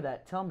remember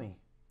that. Tell me.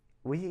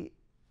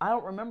 I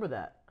don't remember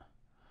that.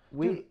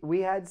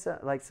 We had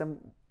some.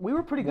 We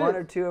were pretty good. One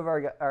or two of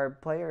our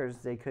players,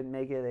 they couldn't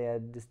make it. They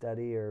had to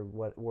study or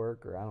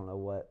work or I don't know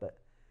what, but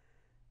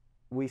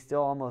we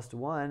still almost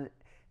won.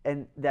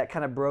 And that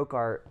kind of broke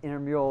our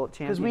intramural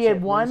championship. Because we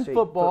had won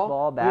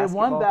football, basketball,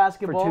 we had won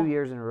basketball for 2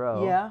 years in a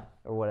row. Yeah.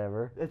 Or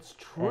whatever. It's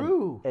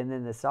true. And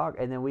then the soccer,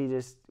 and then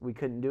we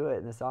couldn't do it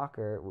in the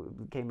soccer.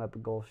 We came up a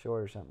goal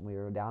short or something. We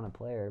were down a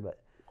player, but.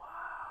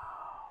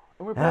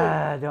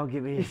 Don't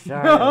get me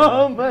started.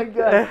 Oh my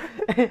God!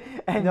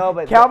 And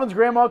but Calvin's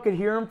grandma could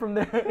hear him from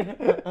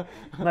there.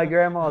 My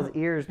grandma's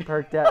ears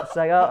perked up. She's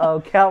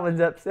like,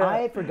 Calvin's upset.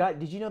 I forgot.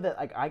 Did you know that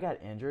like I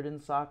got injured in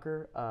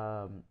soccer?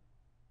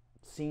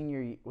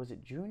 Was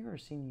it junior or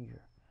senior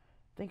year?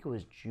 I think it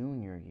was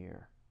junior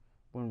year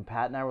when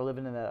Pat and I were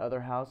living in that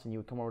other house, and you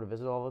would come over to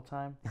visit all the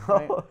time.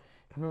 Right?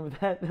 Remember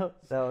that? No,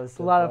 that was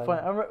so a lot of fun.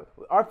 I remember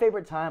our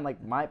favorite time,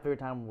 like my favorite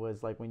time,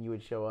 was like when you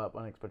would show up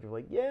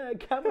unexpectedly. Like, yeah,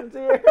 Calvin's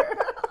here.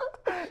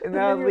 And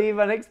then I'd leave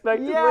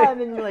unexpectedly. Yeah,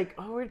 and then you're like,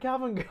 oh, where'd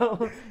Calvin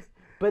go?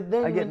 But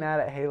then I get mad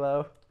at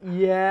Halo.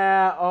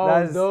 Yeah.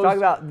 Oh, talk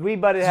about we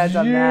butted heads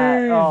on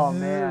that. Oh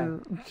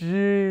man.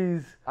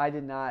 Jeez. I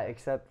did not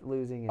accept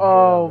losing. In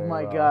Halo very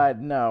my well.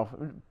 God,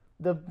 no.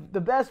 The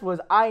best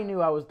was I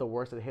knew I was the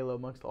worst at Halo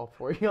amongst all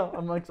four of y'all,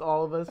 amongst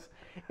all of us.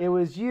 It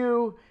was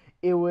you.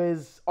 It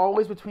was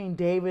always between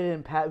David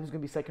and Pat, who's gonna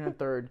be second and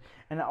third,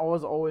 and I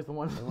was always the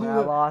one. And when I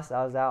lost,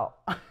 I was out.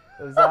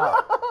 It was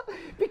out.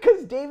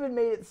 Because David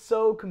made it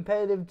so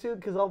competitive too,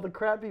 because all the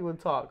crap he would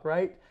talk,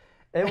 right?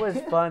 It was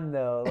fun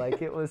though.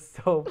 Like it was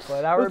so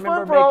fun. I it was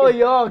remember fun for all of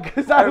y'all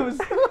because I was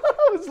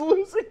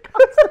losing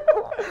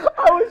constantly.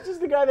 I was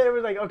just the guy that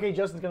was like, okay,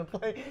 Justin's gonna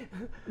play.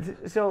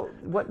 So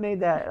what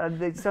made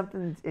that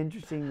something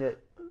interesting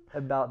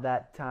about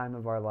that time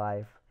of our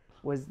life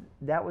was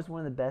that was one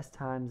of the best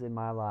times in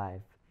my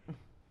life,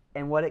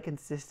 and what it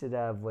consisted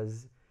of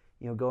was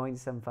going to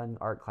some fun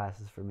art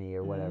classes for me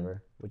or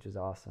whatever, which was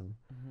awesome.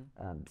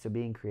 So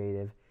being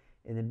creative.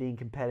 And then being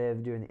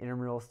competitive, doing the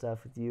intramural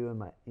stuff with you and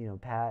my,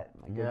 Pat,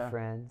 my good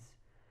friends.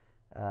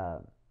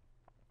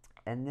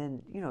 And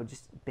then,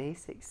 just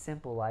basic,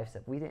 simple life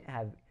stuff. We didn't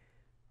have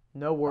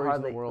no worries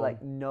in the world.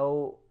 Like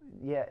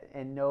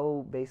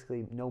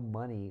basically no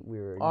money. We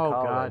were in college.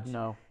 Oh God,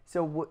 no.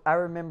 So I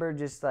remember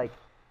just like,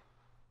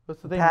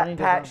 what's the thing?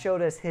 Pat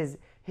showed us his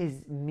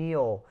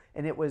meal,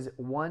 and it was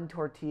one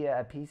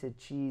tortilla, a piece of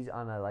cheese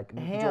on a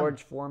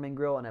George Foreman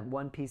grill, and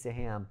one piece of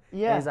ham.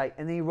 Yeah. And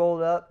and then he rolled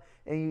it up.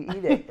 And you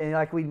eat it,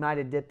 and we might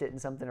have dipped it in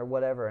something or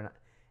whatever,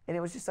 and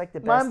it was just like the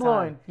best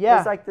mind-blowing. time. Yeah,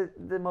 it's like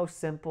the most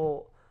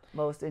simple,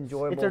 most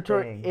enjoyable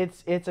thing.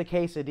 It's a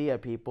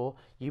quesadilla, people.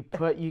 You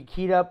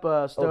heat up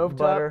stove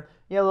butter.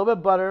 Yeah, a little bit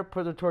of butter.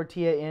 Put the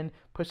tortilla in.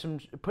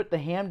 Put the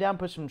ham down.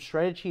 Put some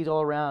shredded cheese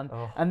all around,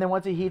 and then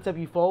once it heats up,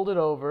 you fold it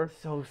over.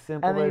 So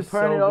simple, and then you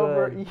turn it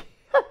over.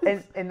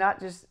 and not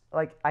just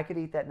like I could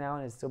eat that now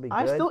and it'd still be good.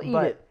 I still eat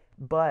it.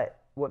 But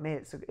what made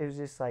it it was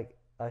just like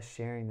us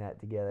sharing that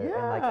together,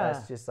 and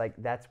us just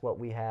that's what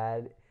we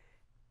had,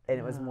 and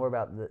it was more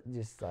about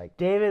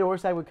David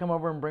Orside would come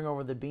over and bring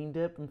over the bean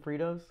dip and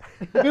Fritos.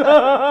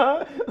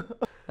 That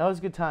was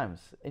good times,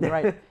 and you're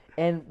right.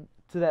 And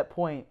to that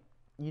point,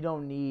 you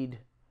don't need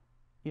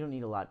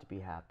a lot to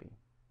be happy.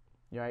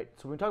 You're right.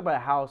 So when we talk about a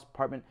house,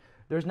 apartment,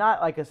 there's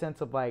not like a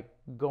sense of like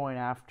going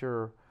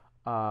after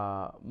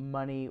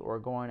money or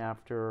going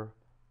after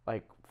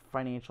like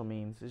financial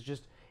means.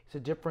 It's a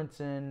difference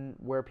in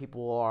where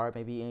people are,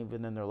 maybe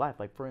even in their life.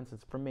 Like, for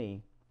instance, for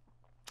me,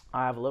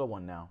 I have a little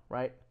one now,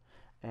 right?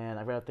 And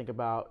I've got to think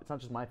about, it's not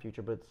just my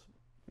future, but it's,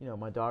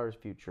 my daughter's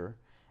future.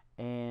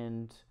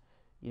 And,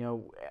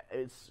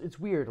 it's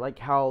weird, like,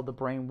 how the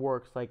brain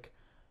works. Like,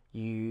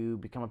 you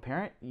become a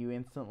parent, you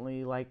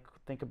instantly, like,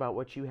 think about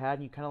what you had,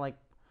 and you kind of like,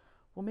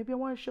 well, maybe I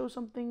want to show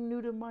something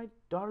new to my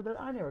daughter that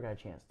I never got a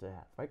chance to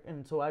have, right?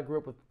 And so I grew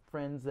up with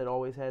friends that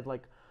always had,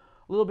 like,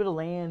 a little bit of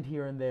land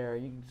here and there.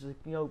 You can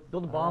just,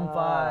 build a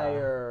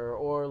bonfire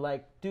or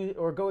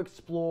go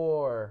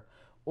explore,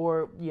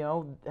 or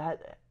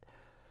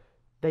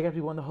they got to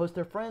be one to host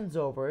their friends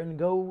over and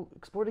go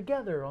explore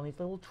together on these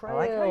little trails. I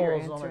like how you're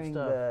and all that answering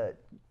stuff.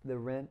 the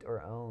rent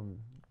or own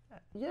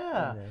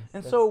Yeah. in this.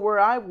 And so where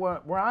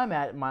I'm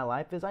at in my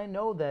life is I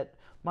know that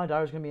my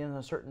daughter's going to be in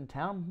a certain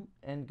town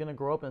and going to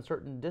grow up in a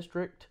certain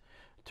district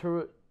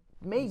to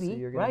maybe, So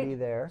you're going to be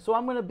there. So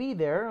I'm going to be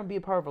there and be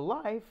a part of her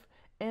life,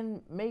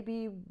 and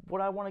maybe what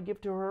I want to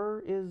give to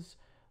her is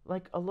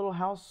like a little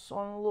house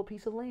on a little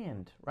piece of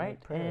land, right?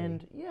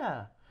 And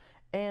yeah.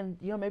 And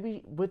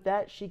maybe with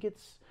that she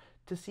gets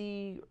to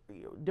see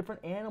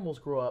different animals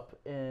grow up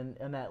in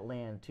that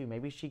land too.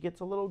 Maybe she gets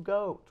a little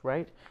goat,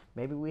 right?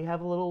 Maybe we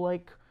have a little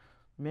like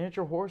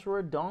miniature horse or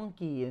a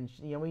donkey, and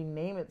we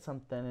name it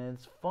something, and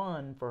it's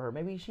fun for her.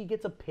 Maybe she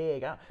gets a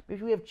pig.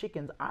 Maybe we have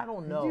chickens. I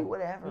don't know. Do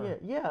whatever.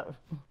 Yeah,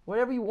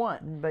 whatever you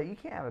want. But you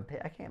can't have a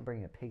pig. I can't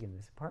bring a pig in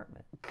this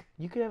apartment.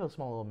 You could have a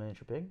small little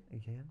miniature pig. You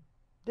can?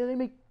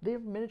 Yeah, they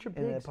have miniature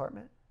pigs In the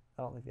apartment?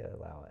 I don't think they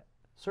allow it.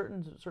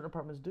 Certain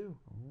apartments do.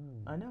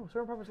 I know.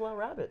 Certain apartments allow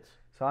rabbits.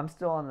 So I'm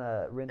still on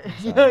the rental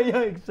side.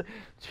 Yeah.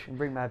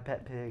 Bring my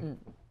pet pig.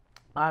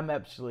 I'm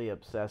absolutely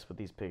obsessed with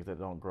these pigs that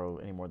don't grow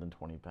any more than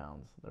 20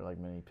 pounds. They're like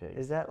mini pigs.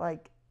 Is that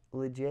like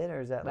legit,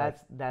 or is that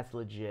that's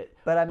legit?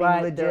 But I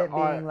mean, legit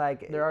being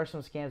like there are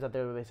some scams out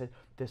there where they said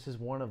this is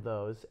one of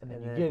those, and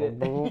then you get it.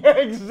 Boom. Yeah,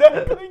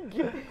 exactly.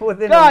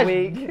 Within a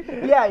week.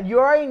 Yeah, you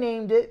already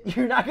named it.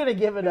 You're not gonna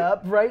give it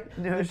up, right?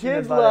 No, the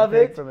kids love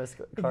it. From a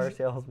car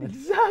salesman.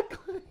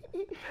 Exactly.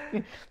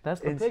 That's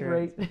the pig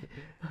rate.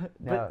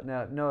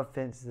 No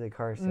offense to the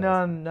car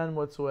salesman. None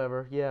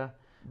whatsoever. Yeah,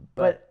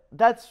 but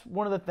that's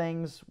one of the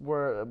things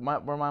where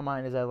my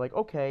mind is at. Like,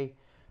 okay,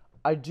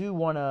 I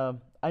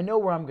know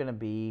where I'm gonna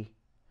be.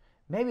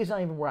 Maybe it's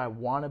not even where I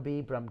want to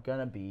be, but I'm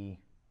gonna be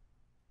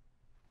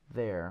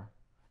there,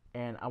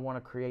 and I want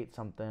to create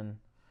something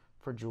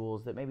for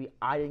Jules that maybe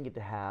I didn't get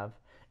to have.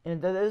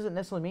 And that doesn't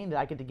necessarily mean that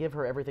I get to give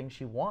her everything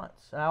she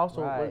wants. And I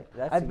also,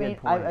 that's a good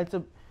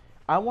point.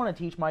 I want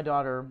to teach my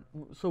daughter.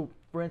 So,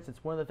 for instance,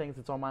 one of the things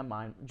that's on my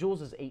mind,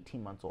 Jules is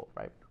 18 months old,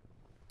 right?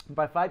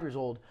 By 5 years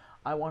old,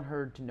 I want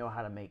her to know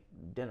how to make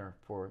dinner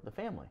for the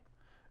family.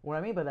 What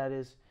I mean by that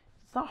is,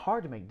 it's not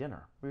hard to make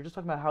dinner. We were just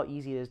talking about how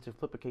easy it is to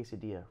flip a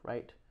quesadilla,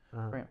 right?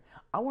 Right.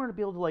 I want her to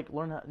be able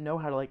to know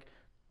how to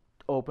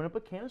open up a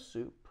can of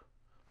soup,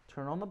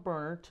 turn on the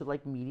burner to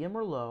medium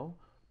or low,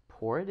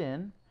 pour it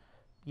in,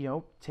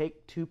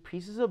 take 2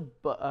 pieces of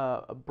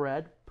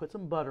bread, put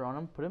some butter on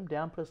them, put them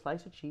down, put a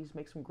slice of cheese,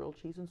 make some grilled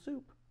cheese and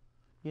soup,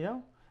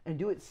 and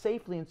do it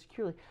safely and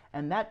securely.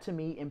 And that to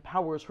me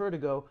empowers her to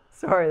go.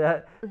 Sorry,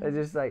 that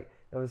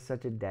was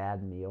such a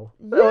dad meal.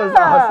 Yeah. That was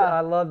awesome. I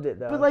loved it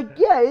though. But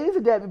it is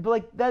a dad meal.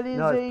 But that is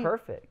it's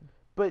perfect.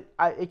 But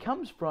it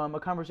comes from a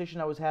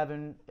conversation I was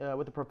having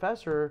with a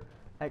professor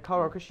at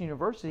Colorado Christian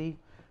University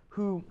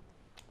who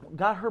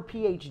got her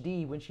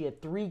PhD when she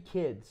had 3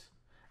 kids,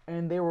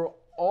 and they were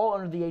all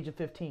under the age of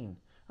 15.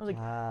 I was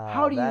like,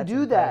 how do you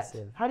do that?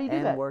 How do you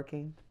do that? And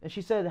working. And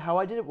she said, how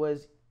I did it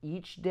was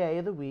each day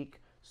of the week,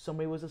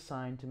 somebody was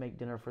assigned to make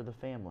dinner for the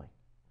family.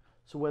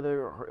 So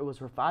whether it was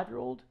her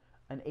 5-year-old,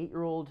 an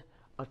 8-year-old,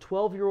 a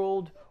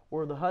 12-year-old,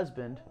 or the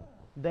husband,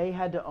 they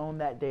had to own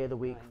that day of the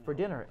week for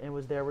dinner. And it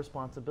was their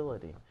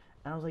responsibility.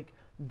 And I was like,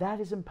 that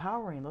is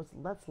empowering.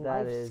 That's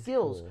life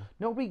skills.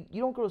 Cool.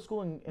 You don't go to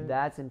school and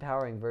that's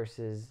empowering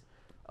versus.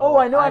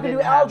 I know I can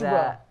do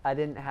algebra. I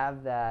didn't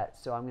have that,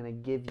 so I'm going to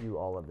give you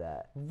all of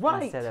that.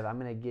 Right. Instead of I'm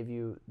going to give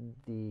you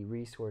the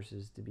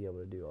resources to be able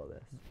to do all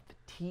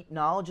this.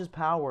 Knowledge is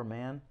power,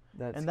 man.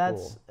 That's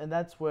cool. And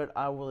that's what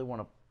I really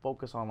want to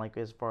focus on,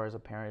 as far as a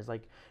parent,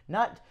 is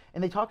not.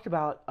 And they talked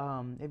about.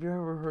 Have you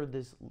ever heard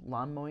this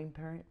lawn mowing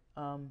parent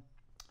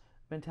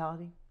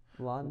mentality?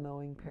 Lawn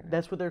mowing parent.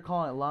 That's what they're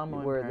calling it, lawn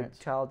mowing parents. Where the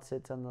child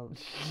sits on the.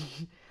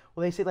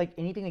 Well, they say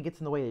anything that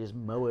gets in the way, they just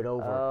mow it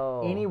over.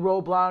 Oh. Any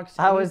roadblocks.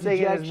 I was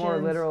thinking it was more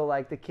literal,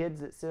 the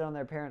kids that sit on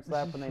their parents'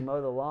 lap when they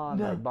mow the lawn,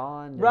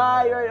 Bond.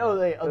 Right.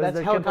 That's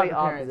helicopter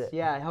parents. Opposite.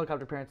 Yeah,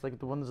 helicopter parents,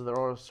 the ones that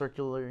are all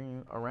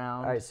circulating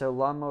around. All right, so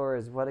lawnmower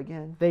is what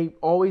again? They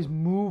always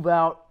move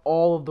out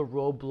all of the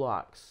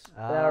roadblocks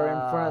that are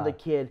in front of the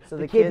kid. So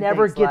the kid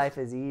never thinks life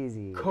is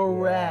easy.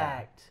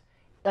 Correct.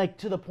 Yeah.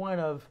 To the point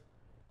of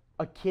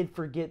a kid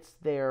forgets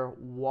their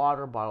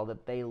water bottle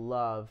that they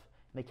love,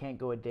 and they can't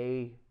go a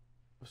day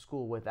of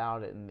school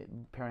without it, and the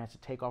parent has to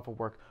take off of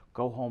work,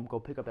 go home, go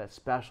pick up that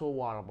special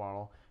water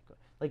bottle.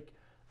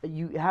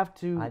 You have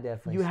to. I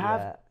definitely see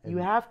that. You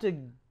have to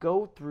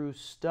go through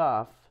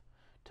stuff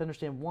to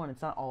understand. 1,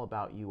 it's not all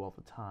about you all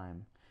the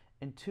time,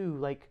 and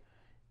 2,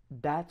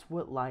 that's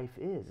what life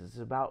is. It's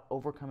about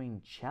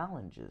overcoming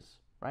challenges,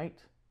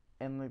 right?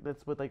 And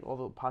that's what all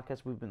the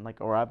podcasts we've been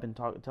or I've been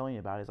telling you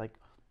about is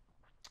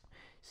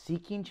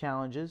seeking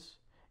challenges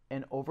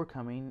and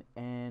overcoming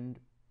and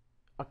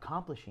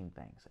accomplishing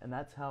things. And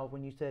that's how,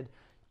 when you said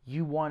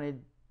you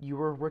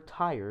were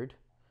retired,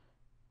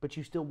 but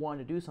you still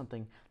wanted to do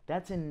something,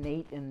 that's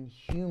innate in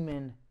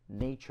human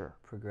nature.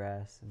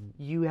 Progress. And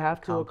you have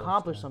to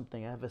accomplish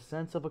something. Have a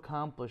sense of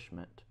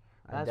accomplishment.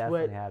 I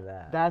definitely have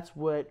that. That's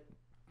what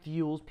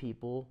fuels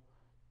people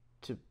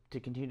to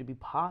continue to be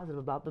positive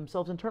about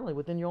themselves internally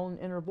within your own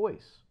inner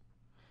voice.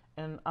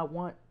 And I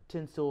want to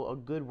instill a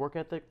good work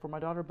ethic for my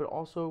daughter, but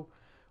also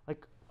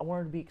I want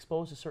her to be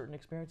exposed to certain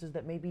experiences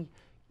that maybe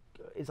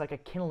is like a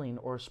kindling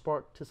or a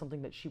spark to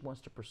something that she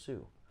wants to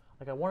pursue.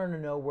 Like I want her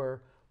to know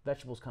where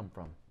vegetables come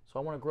from, so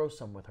I want to grow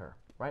some with her,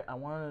 right? I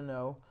want her to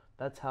know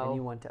that's how. And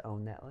you want to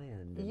own that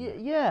land.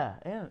 Yeah,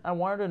 and I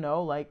want her to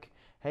know, like,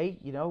 hey,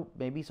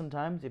 maybe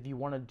sometimes if you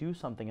want to do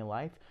something in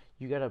life,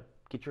 you gotta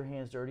get your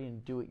hands dirty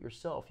and do it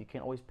yourself. You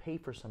can't always pay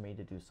for somebody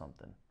to do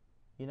something,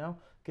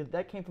 because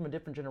that came from a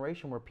different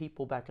generation where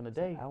people back in the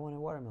day. I want a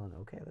watermelon.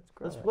 Okay, let's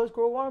grow. Let's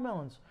grow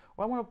watermelons.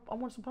 Or I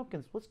want some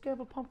pumpkins. Let's have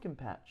a pumpkin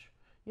patch.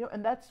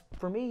 And that's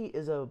for me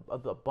is a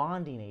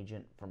bonding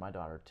agent for my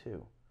daughter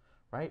too,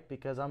 right?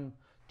 Because I'm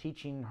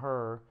teaching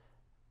her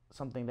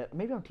something that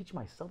maybe I'm teaching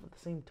myself at the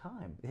same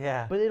time.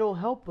 Yeah. But it'll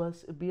help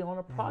us be on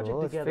a project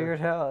let's together. Figure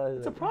it out.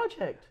 It's a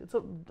project. It's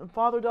a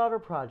father-daughter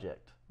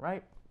project,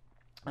 right?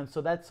 And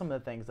so that's some of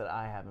the things that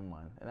I have in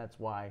mind, and that's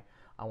why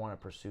I want to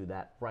pursue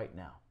that right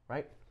now,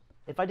 right?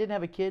 If I didn't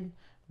have a kid,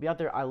 be out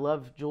there. I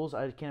love Jules.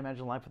 I can't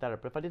imagine life without her.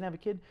 But if I didn't have a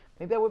kid,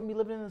 maybe I wouldn't be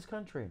living in this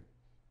country.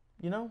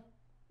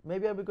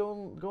 Maybe I would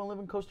go and live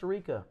in Costa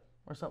Rica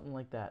or something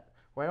like that,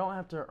 where I don't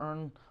have to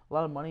earn a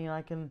lot of money and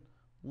I can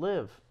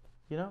live.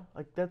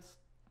 Like that's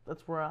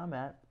where I'm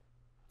at.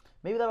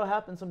 Maybe that'll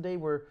happen someday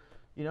where,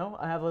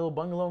 I have a little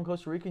bungalow in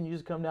Costa Rica and you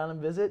just come down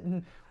and visit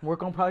and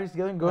work on projects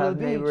together and go to the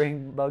beach.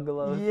 Neighboring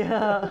bungalows.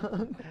 Yeah.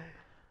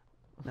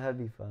 That'd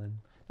be fun.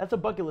 That's a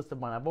bucket list of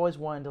mine. I've always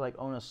wanted to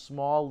own a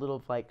small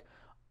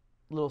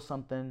little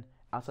something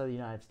outside the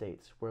United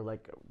States where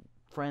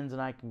friends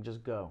and I can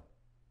just go.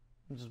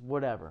 Just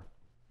whatever.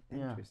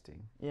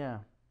 Interesting. Yeah.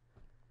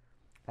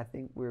 I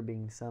think we're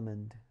being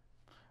summoned.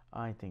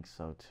 I think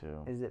so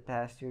too. Is it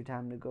past your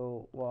time to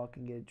go walk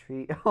and get a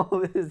treat?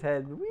 Oh, his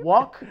head.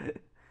 Walk?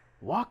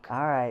 All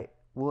right.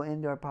 We'll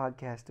end our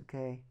podcast,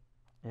 okay?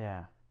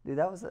 Yeah. Dude,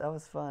 that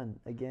was fun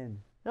again.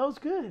 That was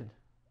good.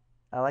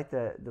 I like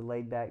the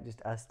laid back,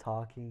 just us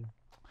talking.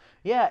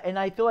 Yeah, and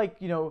I feel like,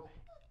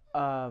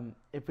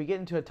 if we get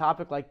into a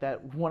topic like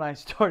that when I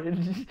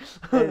started,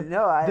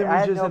 no, I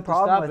had no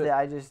problem with it.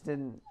 I just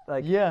didn't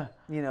Yeah.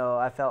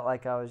 I felt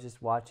like I was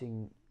just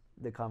watching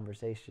the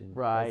conversation,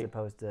 right, as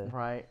opposed to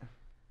right.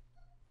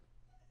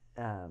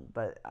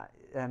 But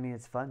I mean,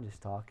 it's fun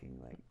just talking.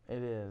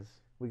 It is.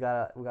 We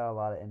got a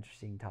lot of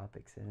interesting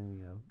topics,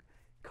 and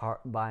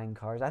buying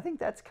cars. I think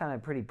that's kind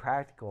of pretty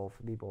practical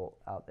for people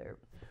out there.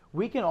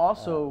 We can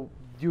also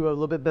do a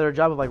little bit better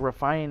job of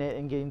refining it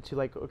and getting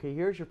to okay,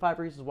 here's your 5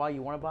 reasons why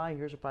you want to buy.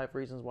 Here's your 5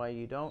 reasons why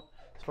you don't.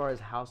 As far as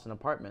house and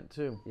apartment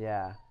too.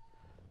 Yeah.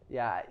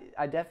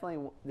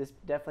 This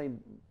definitely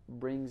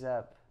brings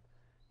up.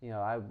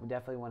 I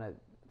definitely want to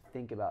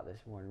think about this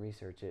more and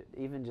research it,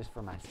 even just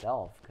for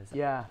myself, because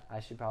I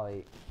should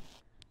probably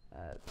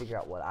figure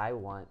out what I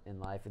want in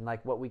life. And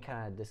what we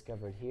kind of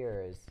discovered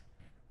here is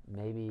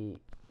maybe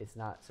it's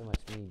not so much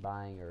me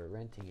buying or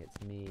renting; it's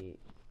me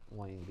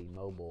wanting to be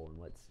mobile and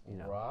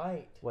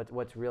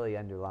what's really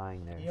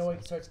underlying there.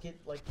 What starts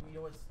what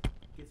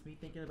gets me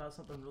thinking about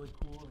something really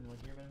cool and your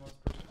minimalist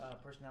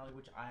personality,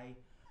 which I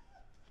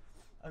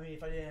mean,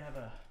 if I didn't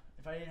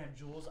have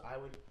Jules, I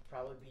would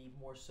probably be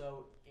more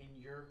so in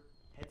your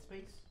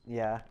headspace.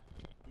 Yeah.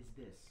 Is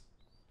this?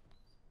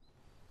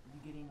 You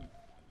getting?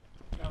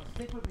 Now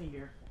stick with me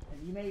here,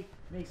 and you may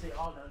say,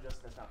 "Oh no,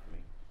 that's not for me."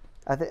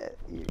 I think.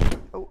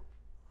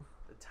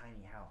 The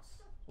tiny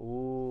house.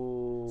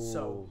 Ooh.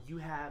 So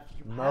you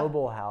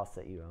mobile house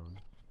that you own.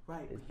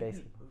 Right. It's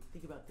basically.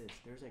 Think about this.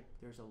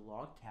 There's a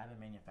log cabin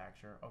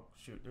manufacturer. Oh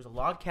shoot. There's a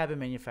log cabin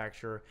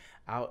manufacturer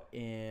out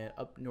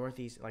up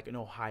northeast, in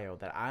Ohio,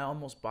 that I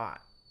almost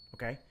bought.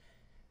 Okay.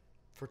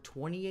 For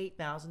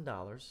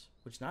 $28,000,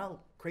 which is not a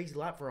crazy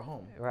lot for a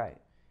home. Right.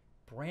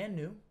 Brand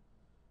new.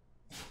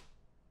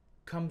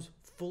 Comes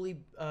fully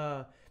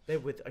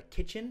with a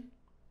kitchen,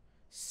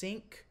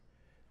 sink,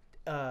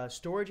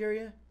 storage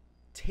area,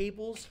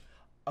 tables,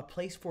 a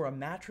place for a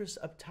mattress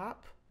up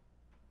top.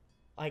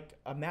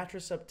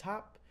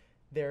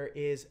 There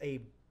is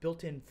a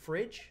built-in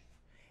fridge.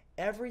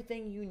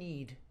 Everything you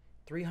need,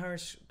 300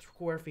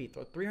 square feet.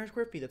 300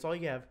 square feet, that's all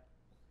you have.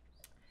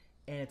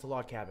 And it's a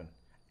log cabin.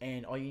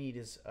 And all you need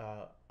is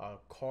a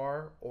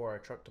car or a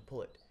truck to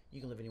pull it. You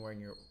can live anywhere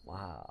in your...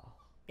 Wow.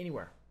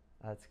 Anywhere.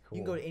 That's cool.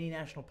 You can go to any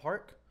national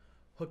park,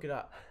 hook it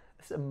up.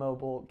 It's a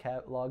mobile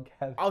log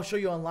cabin. I'll show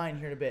you online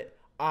here in a bit.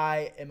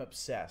 I am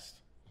obsessed.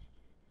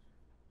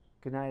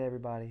 Good night,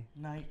 everybody.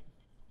 Night.